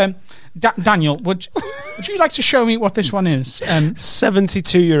 So, Daniel, would you like to show me what this one is?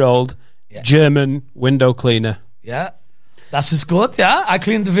 72-year-old German window cleaner. Yeah. That's as good, yeah. I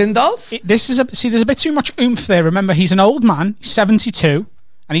clean the windows. There's a bit too much oomph there. Remember, he's an old man, he's 72,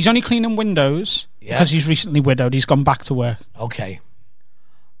 and he's only cleaning windows because he's recently widowed. He's gone back to work. Okay.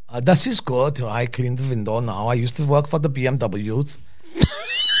 This is good. I clean the window now. I used to work for the BMWs.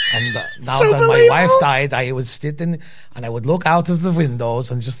 And now that my wife died, I would sit in and I would look out of the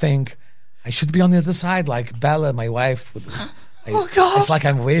windows and just think, I should be on the other side like Bella, my wife. Oh, God. It's like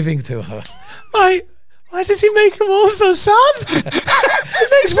I'm waving to her. Why does he make them all so sad? His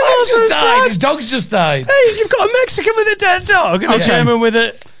wife just died. His dog's just died. Hey, you've got a Mexican with a dead dog and a German with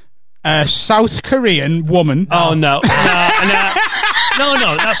a South Korean woman. Oh, no.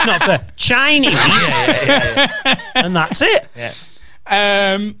 No, that's not fair. Chinese. Yeah. And that's it. Yeah.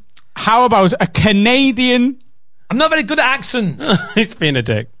 How about a Canadian? I'm not very good at accents. He's being a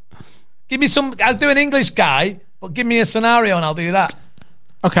dick. Give me some. I'll do an English guy, but give me a scenario and I'll do that.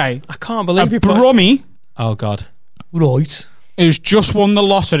 Okay. I can't believe you. Brummie. Oh, God. Right. Who's just won the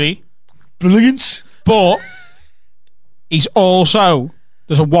lottery. Brilliant. But he's also,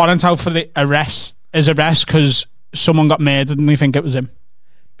 there's a warrant out for the arrest because someone got murdered and we think it was him.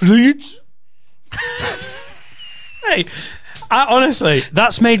 Brilliant. Hey, honestly,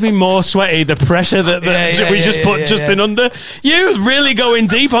 that's made me more sweaty, the pressure that we just put Justin under. You really going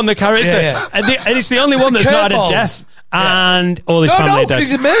deep on the character. And it's the only one that's not had a death. And all his family dead.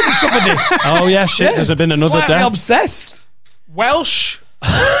 He's murdered somebody. Oh, yeah, shit. There's been another Slightly death. Obsessed. Welsh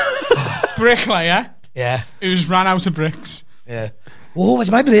bricklayer. Yeah. Who's ran out of bricks. Yeah. Oh,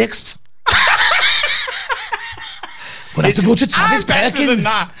 where's my bricks? Gonna have to go to Travis Perkins.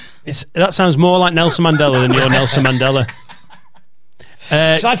 That sounds more like Nelson Mandela than your Nelson Mandela.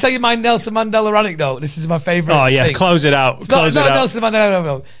 Shall I tell you my Nelson Mandela anecdote? This is my favourite. Oh, yeah, thing. close it out. Close it out. Nelson Mandela.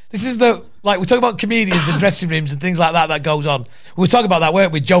 No. This is we talk about comedians and dressing rooms and things like that goes on. We were talking about that,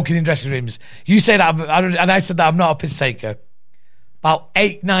 weren't we? Joking in dressing rooms. You say that, and I said that I'm not a piss taker. About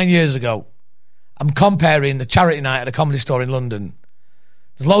 8-9 years ago, I'm comparing the charity night at a comedy store in London.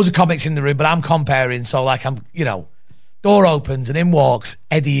 There's loads of comics in the room, but I'm comparing. So, door opens and in walks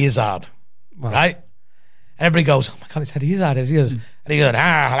Eddie Izzard, right? And everybody goes, oh my God, it's Eddie Izzard. And he goes,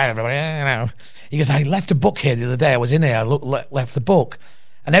 hello everybody. He goes, I left a book here the other day. I was in here. I left the book.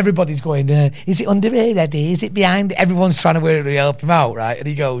 And everybody's going, is it under here, Eddie? Is it behind? Everyone's trying to really help him out, right? And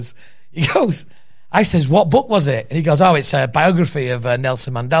he goes, I says, what book was it? And he goes, oh, it's a biography of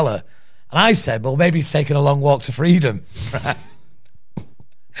Nelson Mandela. And I said, well, maybe he's taking a long walk to freedom. Right?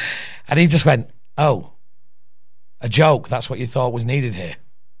 And he just went, oh, a joke. That's what you thought was needed here.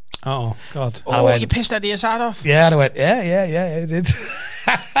 Oh, God. Oh, you pissed Eddie Izzard off? Yeah, and I went, yeah, I did.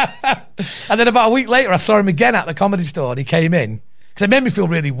 And then about a week later, I saw him again at the Comedy Store, and he came in. Because it made me feel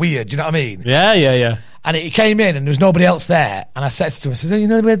really weird, do you know what I mean? Yeah. And he came in, and there was nobody else there. And I said to him, I said, you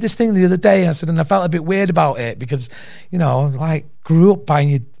know, we had this thing the other day. And I said, and I felt a bit weird about it because, you know, like, grew up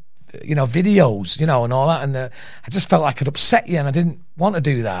buying you know, videos, you know, and all that. And I just felt like I'd upset you, and I didn't want to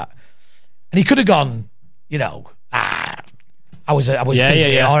do that. And he could have gone, you know, I was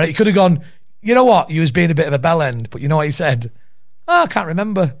busy. Yeah. Or he could have gone, you know what, you was being a bit of a bell end. But you know what he said? Oh, I can't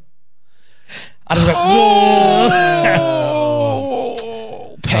remember. I just went,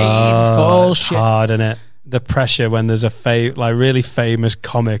 painful shit. Hard, isn't it? The pressure when there's a really famous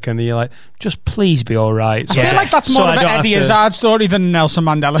comic and you're like, just please be all right. I feel like that's more of an Eddie Izzard story than a Nelson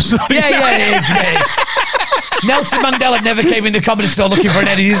Mandela story. Yeah, it is. Nelson Mandela never came in the Comedy Store looking for an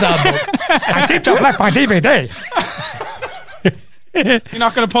Eddie Izzard book. I seem to have left my DVD. You're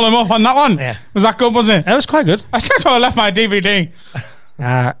not going to pull him up on that one? Yeah. Was that good, was it? That was quite good. I said I left my DVD.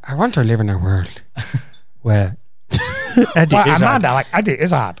 I want to live in a world where Eddie Izzard. Amanda, like Eddie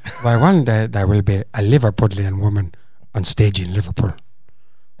Izzard. Where one day there will be a Liverpudlian woman on stage in Liverpool.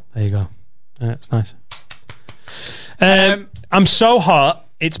 There you go. It's nice. I'm so hot.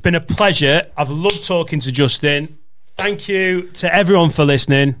 It's been a pleasure. I've loved talking to Justin. Thank you to everyone for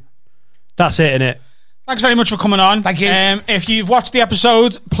listening. That's it, innit? Thanks very much for coming on. Thank you. If you've watched the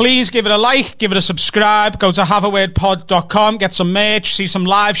episode, please give it a like, give it a subscribe, go to haveawordpod.com, get some merch, see some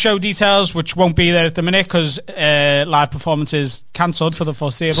live show details, which won't be there at the minute because live performance is cancelled for the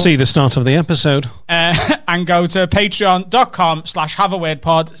foreseeable. See the start of the episode. And go to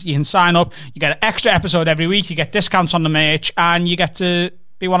patreon.com/haveawordpod. You can sign up. You get an extra episode every week. You get discounts on the merch, and you get to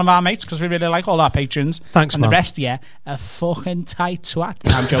be one of our mates because we really like all our patrons. Thanks, and man. the rest, yeah, a fucking tight twat.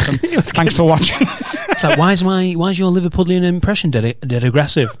 No, I'm joking. Thanks for watching. It's like, why is your Liverpudlian impression dead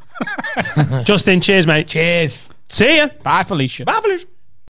aggressive? Justin, cheers, mate. Cheers. See ya. Bye, Felicia. Bye, Felicia.